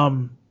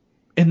 In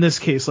this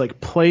case, like,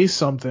 play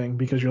something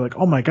because you're like,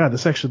 oh my God,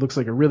 this actually looks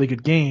like a really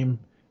good game,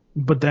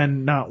 but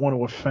then not want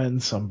to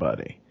offend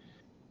somebody.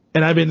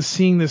 And I've been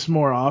seeing this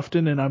more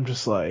often, and I'm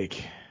just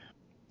like,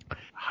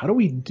 how do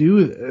we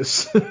do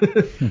this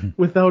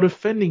without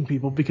offending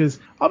people? Because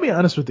I'll be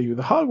honest with you,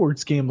 the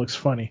Hogwarts game looks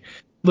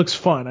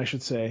fun, I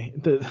should say.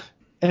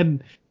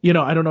 And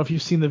I don't know if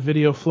you've seen the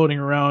video floating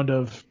around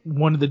of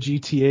one of the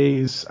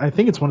GTAs. I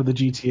think it's one of the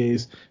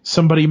GTAs.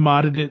 Somebody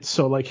modded it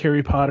so like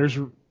Harry Potter's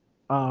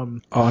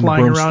flying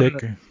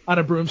around on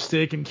a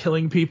broomstick and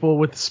killing people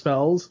with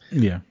spells.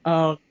 Yeah.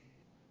 That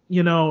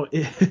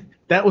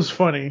was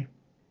funny,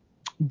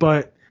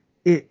 but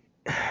it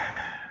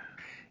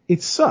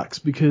sucks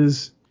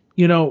because,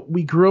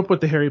 we grew up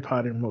with the Harry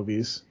Potter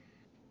movies,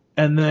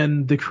 and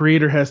then the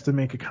creator has to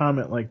make a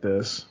comment like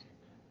this.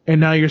 And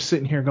now you're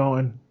sitting here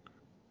going,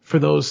 for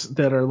those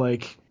that are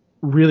like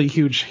really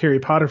huge Harry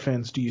Potter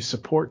fans, do you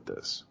support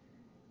this?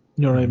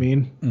 You know what I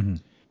mean? Mm-hmm.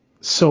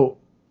 So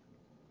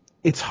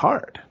it's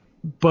hard,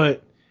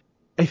 but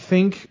I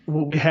think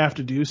what we have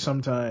to do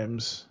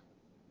sometimes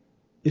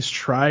is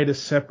try to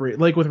separate,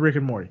 like with Rick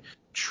and Morty,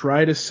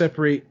 try to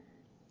separate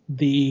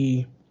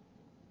the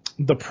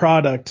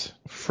product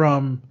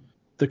from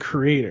the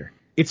creator.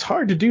 It's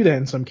hard to do that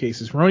in some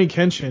cases. Rurouni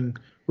Kenshin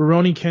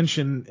Rurouni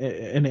Kenshin,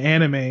 an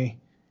anime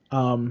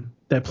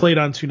that played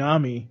on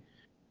Toonami,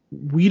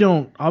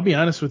 I'll be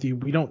honest with you,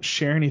 we don't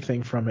share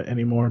anything from it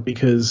anymore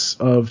because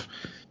of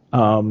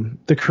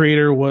the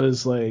creator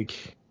was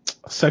like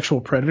a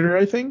sexual predator,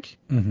 I think.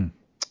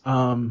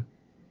 Mm-hmm.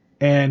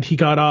 And he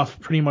got off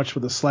pretty much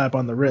with a slap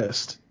on the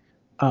wrist.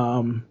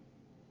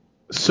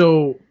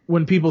 So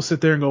when people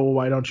sit there and go, well,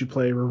 why don't you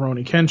play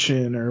Rurouni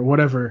Kenshin or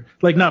whatever,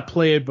 like not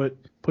play it, but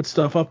put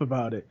stuff up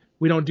about it.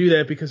 We don't do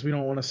that because we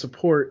don't want to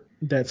support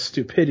that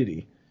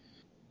stupidity.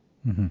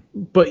 Mm-hmm.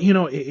 But,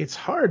 it's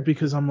hard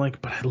because I'm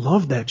like, but I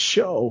love that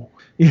show.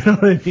 You know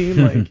what I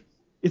mean? Like,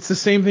 it's the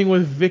same thing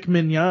with Vic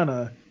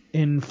Mignogna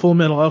in Full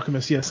Metal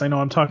Alchemist. Yes, I know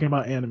I'm talking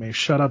about anime.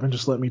 Shut up and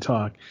just let me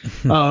talk.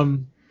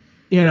 The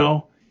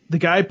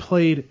guy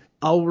played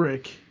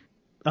Elric.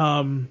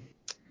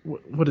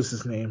 What is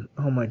his name?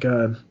 Oh my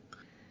God.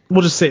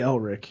 We'll just say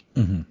Elric.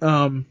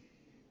 Mm-hmm.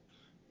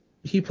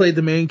 He played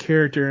the main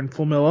character in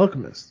Full Metal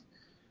Alchemist.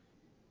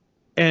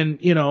 And,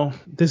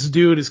 this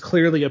dude is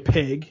clearly a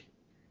pig.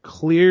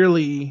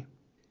 Clearly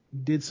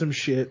did some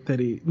shit that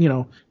he,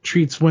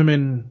 treats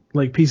women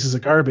like pieces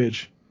of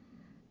garbage.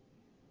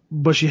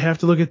 But you have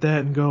to look at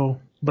that and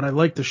go, but I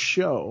like the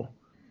show.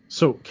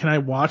 So can I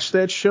watch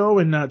that show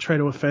and not try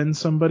to offend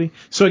somebody?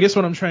 So I guess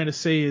what I'm trying to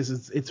say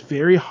is it's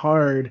very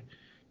hard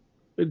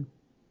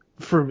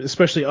for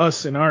especially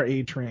us in our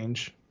age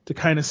range to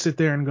kind of sit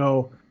there and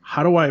go,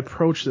 how do I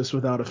approach this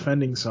without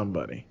offending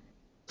somebody?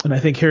 And I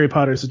think Harry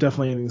Potter is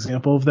definitely an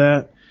example of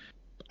that.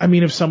 I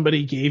mean, if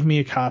somebody gave me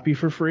a copy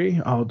for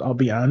free, I'll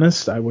be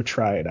honest, I would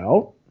try it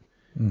out.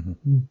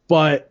 Mm-hmm.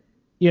 But,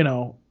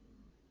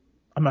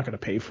 I'm not going to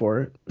pay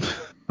for it.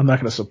 I'm not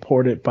going to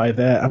support it by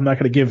that. I'm not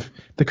going to give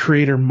the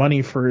creator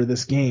money for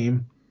this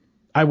game.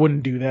 I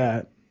wouldn't do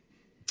that.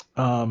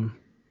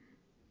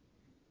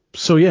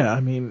 So yeah,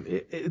 I mean,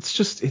 it's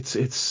just,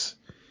 it's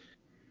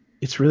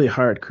really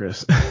hard,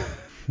 Chris.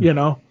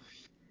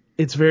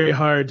 It's very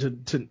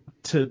hard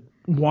to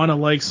want to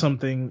like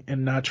something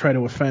and not try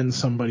to offend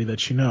somebody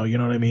that you know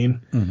what I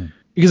mean? Mm-hmm.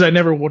 Because I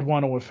never would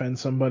want to offend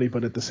somebody,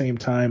 but at the same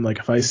time, like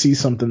if I see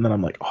something that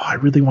I'm like, oh, I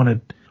really want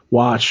to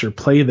watch or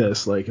play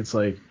this, like it's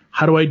like,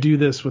 how do I do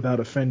this without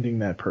offending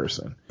that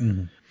person?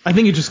 Mm-hmm. I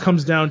think it just kind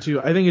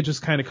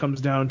of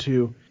comes down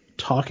to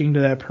talking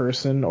to that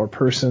person or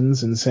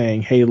persons and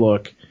saying, hey,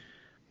 look,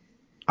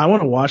 I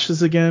want to watch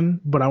this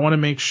again, but I want to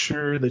make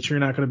sure that you're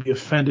not going to be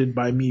offended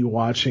by me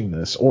watching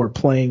this or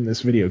playing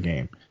this video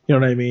game. You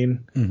know what I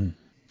mean?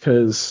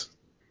 Because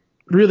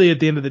really, at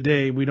the end of the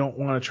day, we don't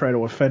want to try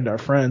to offend our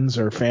friends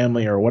or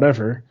family or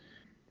whatever.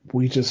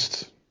 We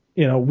just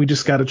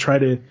got to try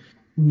to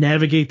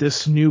navigate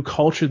this new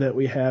culture that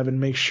we have and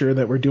make sure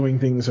that we're doing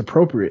things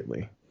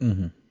appropriately.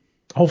 Mm-hmm.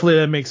 Hopefully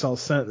that makes all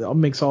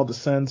the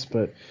sense,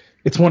 but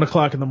it's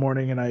 1:00 in the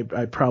morning and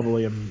I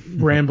probably am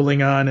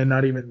rambling on and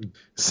not even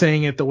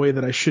saying it the way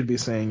that I should be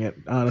saying it,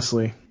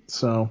 honestly.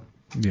 So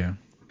yeah,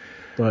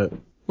 but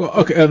well,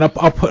 okay, and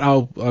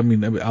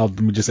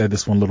let me just add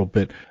this one little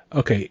bit.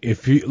 Okay,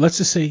 let's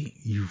just say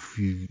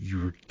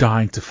you're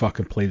dying to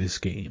fucking play this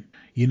game.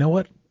 You know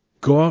what?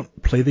 Go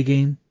out, play the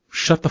game,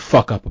 shut the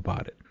fuck up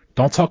about it.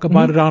 Don't talk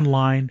about it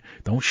online.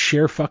 Don't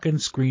share fucking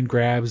screen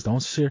grabs.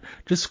 Don't share.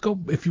 Just go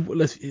if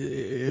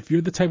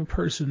you're the type of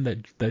person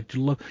that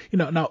you love.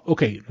 Now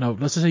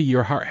let's just say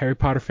you're a Harry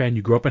Potter fan.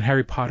 You grew up in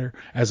Harry Potter.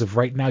 As of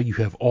right now, you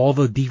have all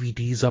the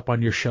DVDs up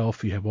on your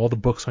shelf. You have all the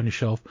books on your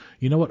shelf.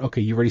 You know what?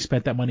 Okay, you already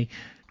spent that money.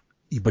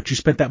 But you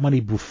spent that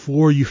money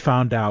before you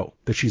found out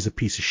that she's a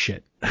piece of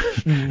shit.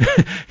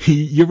 Mm-hmm.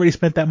 You already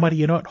spent that money.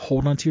 You know what?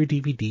 Hold on to your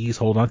DVDs.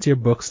 Hold on to your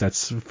books.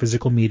 That's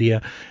physical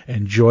media.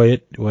 Enjoy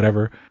it.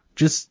 Whatever.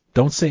 Just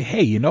don't say,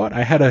 hey, you know what?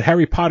 I had a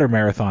Harry Potter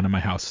marathon in my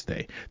house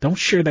today. Don't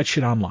share that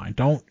shit online.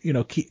 Don't,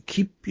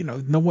 keep,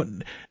 no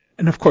one.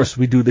 And of course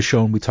we do the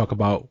show and we talk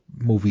about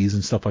movies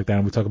and stuff like that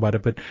and we talk about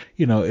it. But,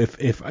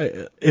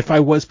 if I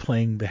was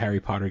playing the Harry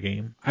Potter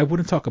game, I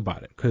wouldn't talk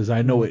about it because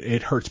I know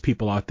it hurts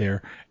people out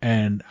there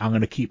and I'm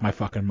going to keep my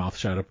fucking mouth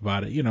shut up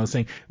about it.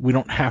 Saying we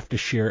don't have to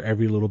share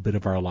every little bit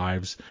of our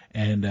lives.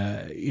 And,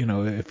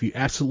 if you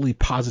absolutely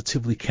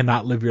positively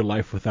cannot live your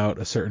life without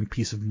a certain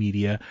piece of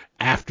media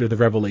after the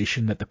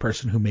revelation that the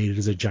person who made it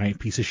is a giant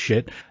piece of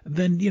shit,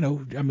 then,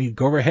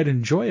 go ahead and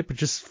enjoy it, but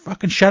just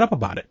fucking shut up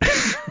about it.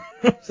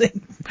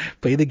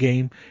 Play the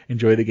game,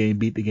 enjoy the game,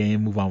 beat the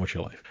game, move on with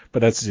your life. But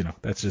that's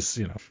just,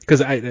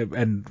 because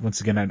and once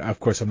again, of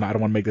course, I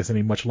don't want to make this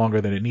any much longer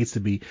than it needs to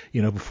be.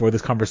 Before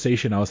this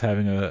conversation,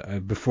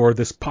 before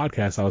this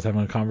podcast, I was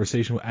having a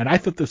conversation, and I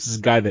thought this is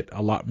a guy that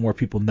a lot more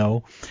people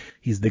know.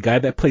 He's the guy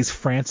that plays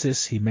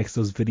Francis. He makes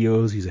those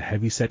videos. He's a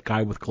heavyset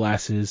guy with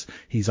glasses.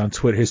 He's on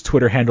Twitter. His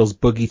Twitter handle's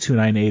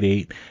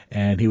Boogie2988,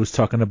 and he was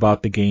talking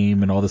about the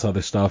game and all this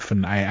other stuff.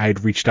 And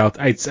I'd reached out.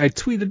 I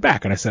tweeted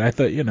back and I said, I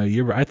thought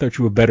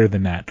you were better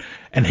than that.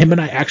 And him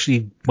and I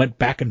actually went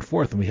back and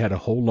forth, and we had a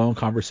whole long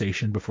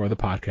conversation before the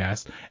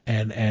podcast.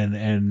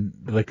 And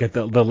like at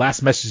the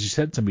last message he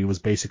said to me was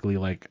basically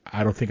like,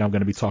 I don't think I'm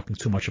going to be talking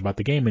too much about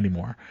the game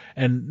anymore.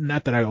 And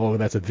not that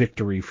that's a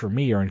victory for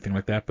me or anything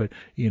like that, but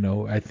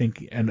I think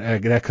think,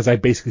 and because I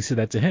basically said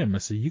that to him, I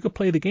said, you could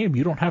play the game,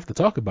 you don't have to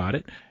talk about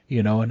it,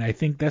 and I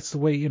think that's the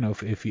way,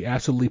 if you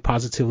absolutely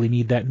positively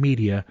need that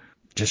media,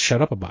 just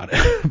shut up about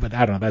it. But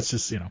I don't know, that's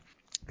just,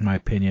 my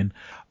opinion.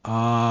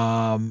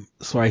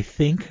 So I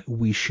think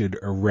we should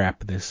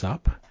wrap this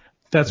up.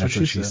 That's what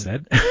she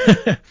said.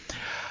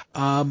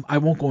 I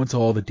won't go into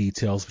all the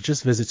details, but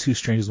just visit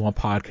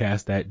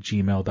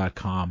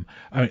twostrangersonepodcast@gmail.com.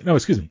 No,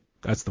 excuse me.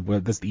 That's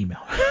the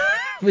email.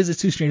 Visit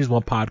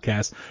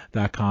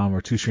twostrangersonepodcast.com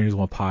or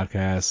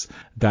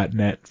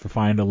twostrangersonepodcast.net to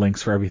find the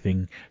links for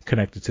everything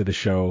connected to the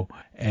show.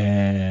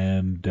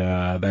 And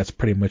that's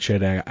pretty much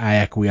it. I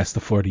acquiesce the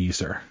floor to you,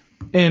 sir.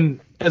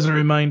 And as a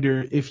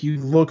reminder, if you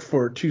look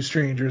for Two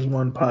Strangers,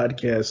 One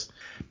Podcast,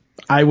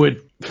 I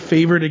would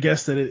favor to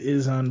guess that it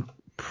is on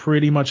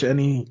pretty much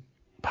any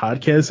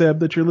podcast app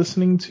that you're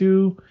listening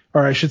to,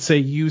 or I should say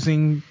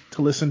using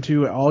to listen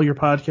to all your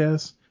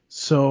podcasts.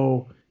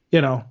 So,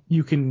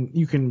 you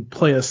can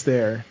play us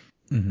there.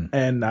 Mm-hmm.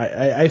 And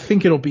I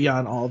think it'll be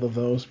on all of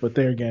those, but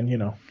there again,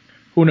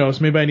 who knows?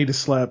 Maybe I need to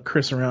slap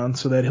Chris around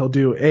so that he'll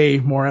do A,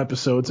 more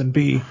episodes, and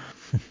B,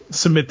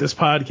 submit this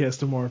podcast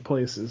to more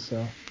places.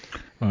 So.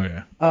 Oh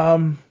yeah.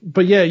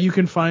 But yeah, you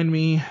can find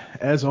me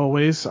as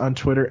always on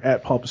Twitter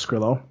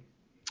 @PaulPascrillo.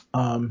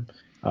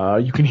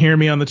 You can hear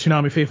me on the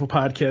Toonami Faithful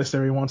podcast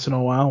every once in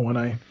a while when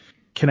I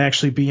can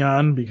actually be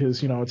on,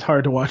 because it's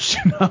hard to watch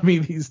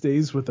Toonami these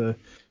days with a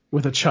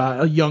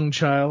young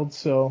child.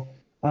 So,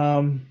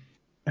 and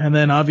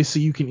then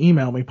obviously you can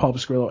email me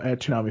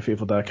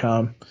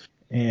paulpascrillo@toonamifaithful.com.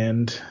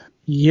 And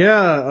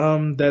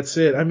yeah, that's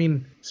it. I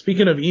mean,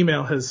 speaking of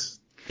email,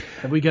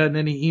 have we gotten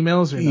any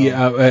emails or no?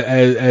 Yeah,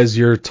 as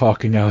you're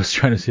talking, I was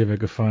trying to see if I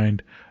could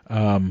find.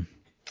 I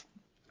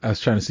was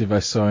trying to see if I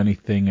saw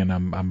anything, and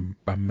I'm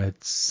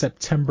at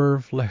September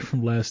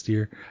from last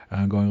year.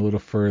 I'm going a little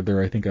further.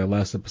 I think our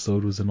last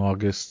episode was in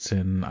August,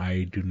 and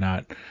I do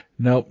not.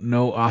 Nope,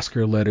 no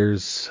Oscar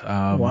letters.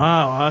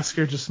 Wow,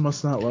 Oscar just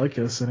must not like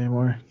us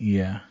anymore.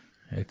 Yeah,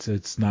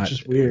 it's not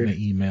just weird. In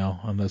the email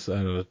unless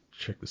I don't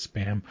check the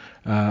spam.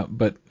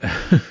 But.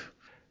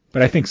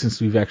 But I think since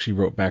we've actually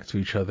wrote back to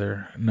each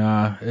other,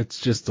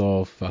 it's just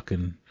all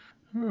fucking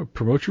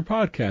promote your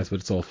podcast, but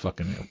it's all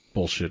fucking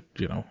bullshit,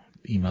 emails.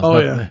 Oh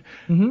yeah.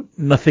 Mm-hmm.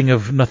 Nothing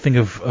of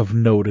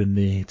note in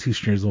the Two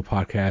Strangers One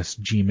Podcast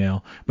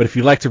Gmail. But if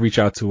you'd like to reach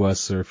out to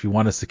us, or if you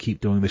want us to keep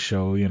doing the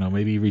show,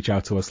 maybe reach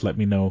out to us. Let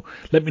me know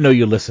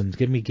you listened.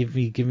 Give me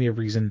a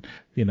reason,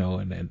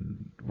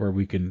 and where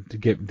we can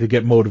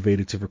get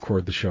motivated to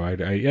record the show.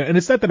 And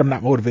it's not that I'm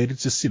not motivated.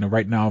 It's just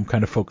right now I'm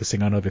kind of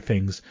focusing on other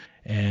things.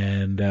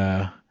 And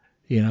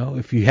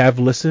if you have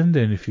listened,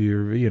 and if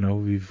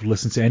you've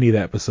listened to any of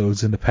the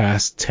episodes in the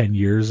past 10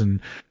 years, and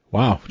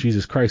wow,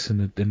 Jesus Christ,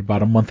 in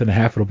about a month and a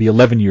half, it'll be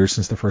 11 years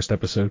since the first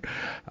episode,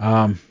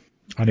 on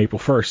April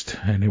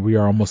 1st, and here we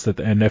are almost at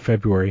the end of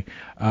February.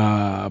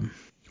 I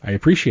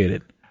appreciate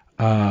it.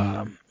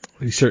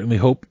 We certainly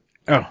hope.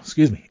 Oh,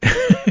 excuse me.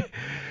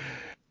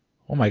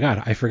 Oh my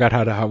God, I forgot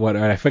what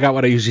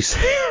I usually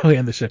say when we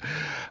end the show.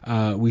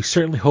 We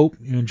certainly hope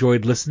you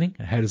enjoyed listening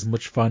and had as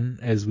much fun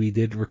as we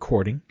did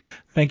recording.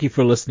 Thank you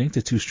for listening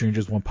to Two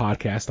Strangers One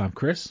Podcast. I'm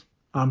Chris.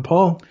 I'm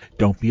Paul.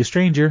 Don't be a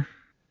stranger.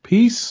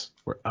 Peace.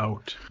 We're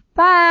out.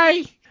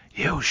 Bye.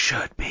 You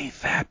should be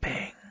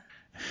fapping.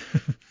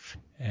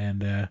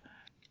 And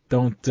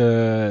don't.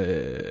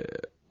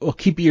 Well,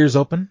 keep your ears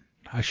open.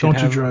 Don't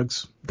do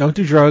drugs. Don't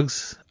do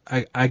drugs.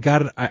 I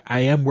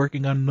am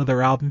working on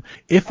another album.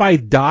 If I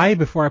die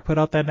before I put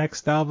out that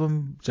next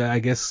album, I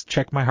guess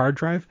check my hard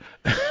drive.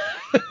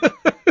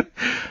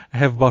 I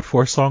have about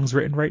 4 songs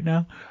written right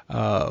now,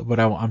 but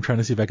I'm trying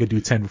to see if I could do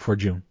 10 before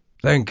June.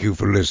 Thank you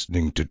for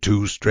listening to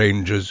Two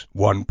Strangers,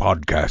 One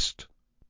Podcast.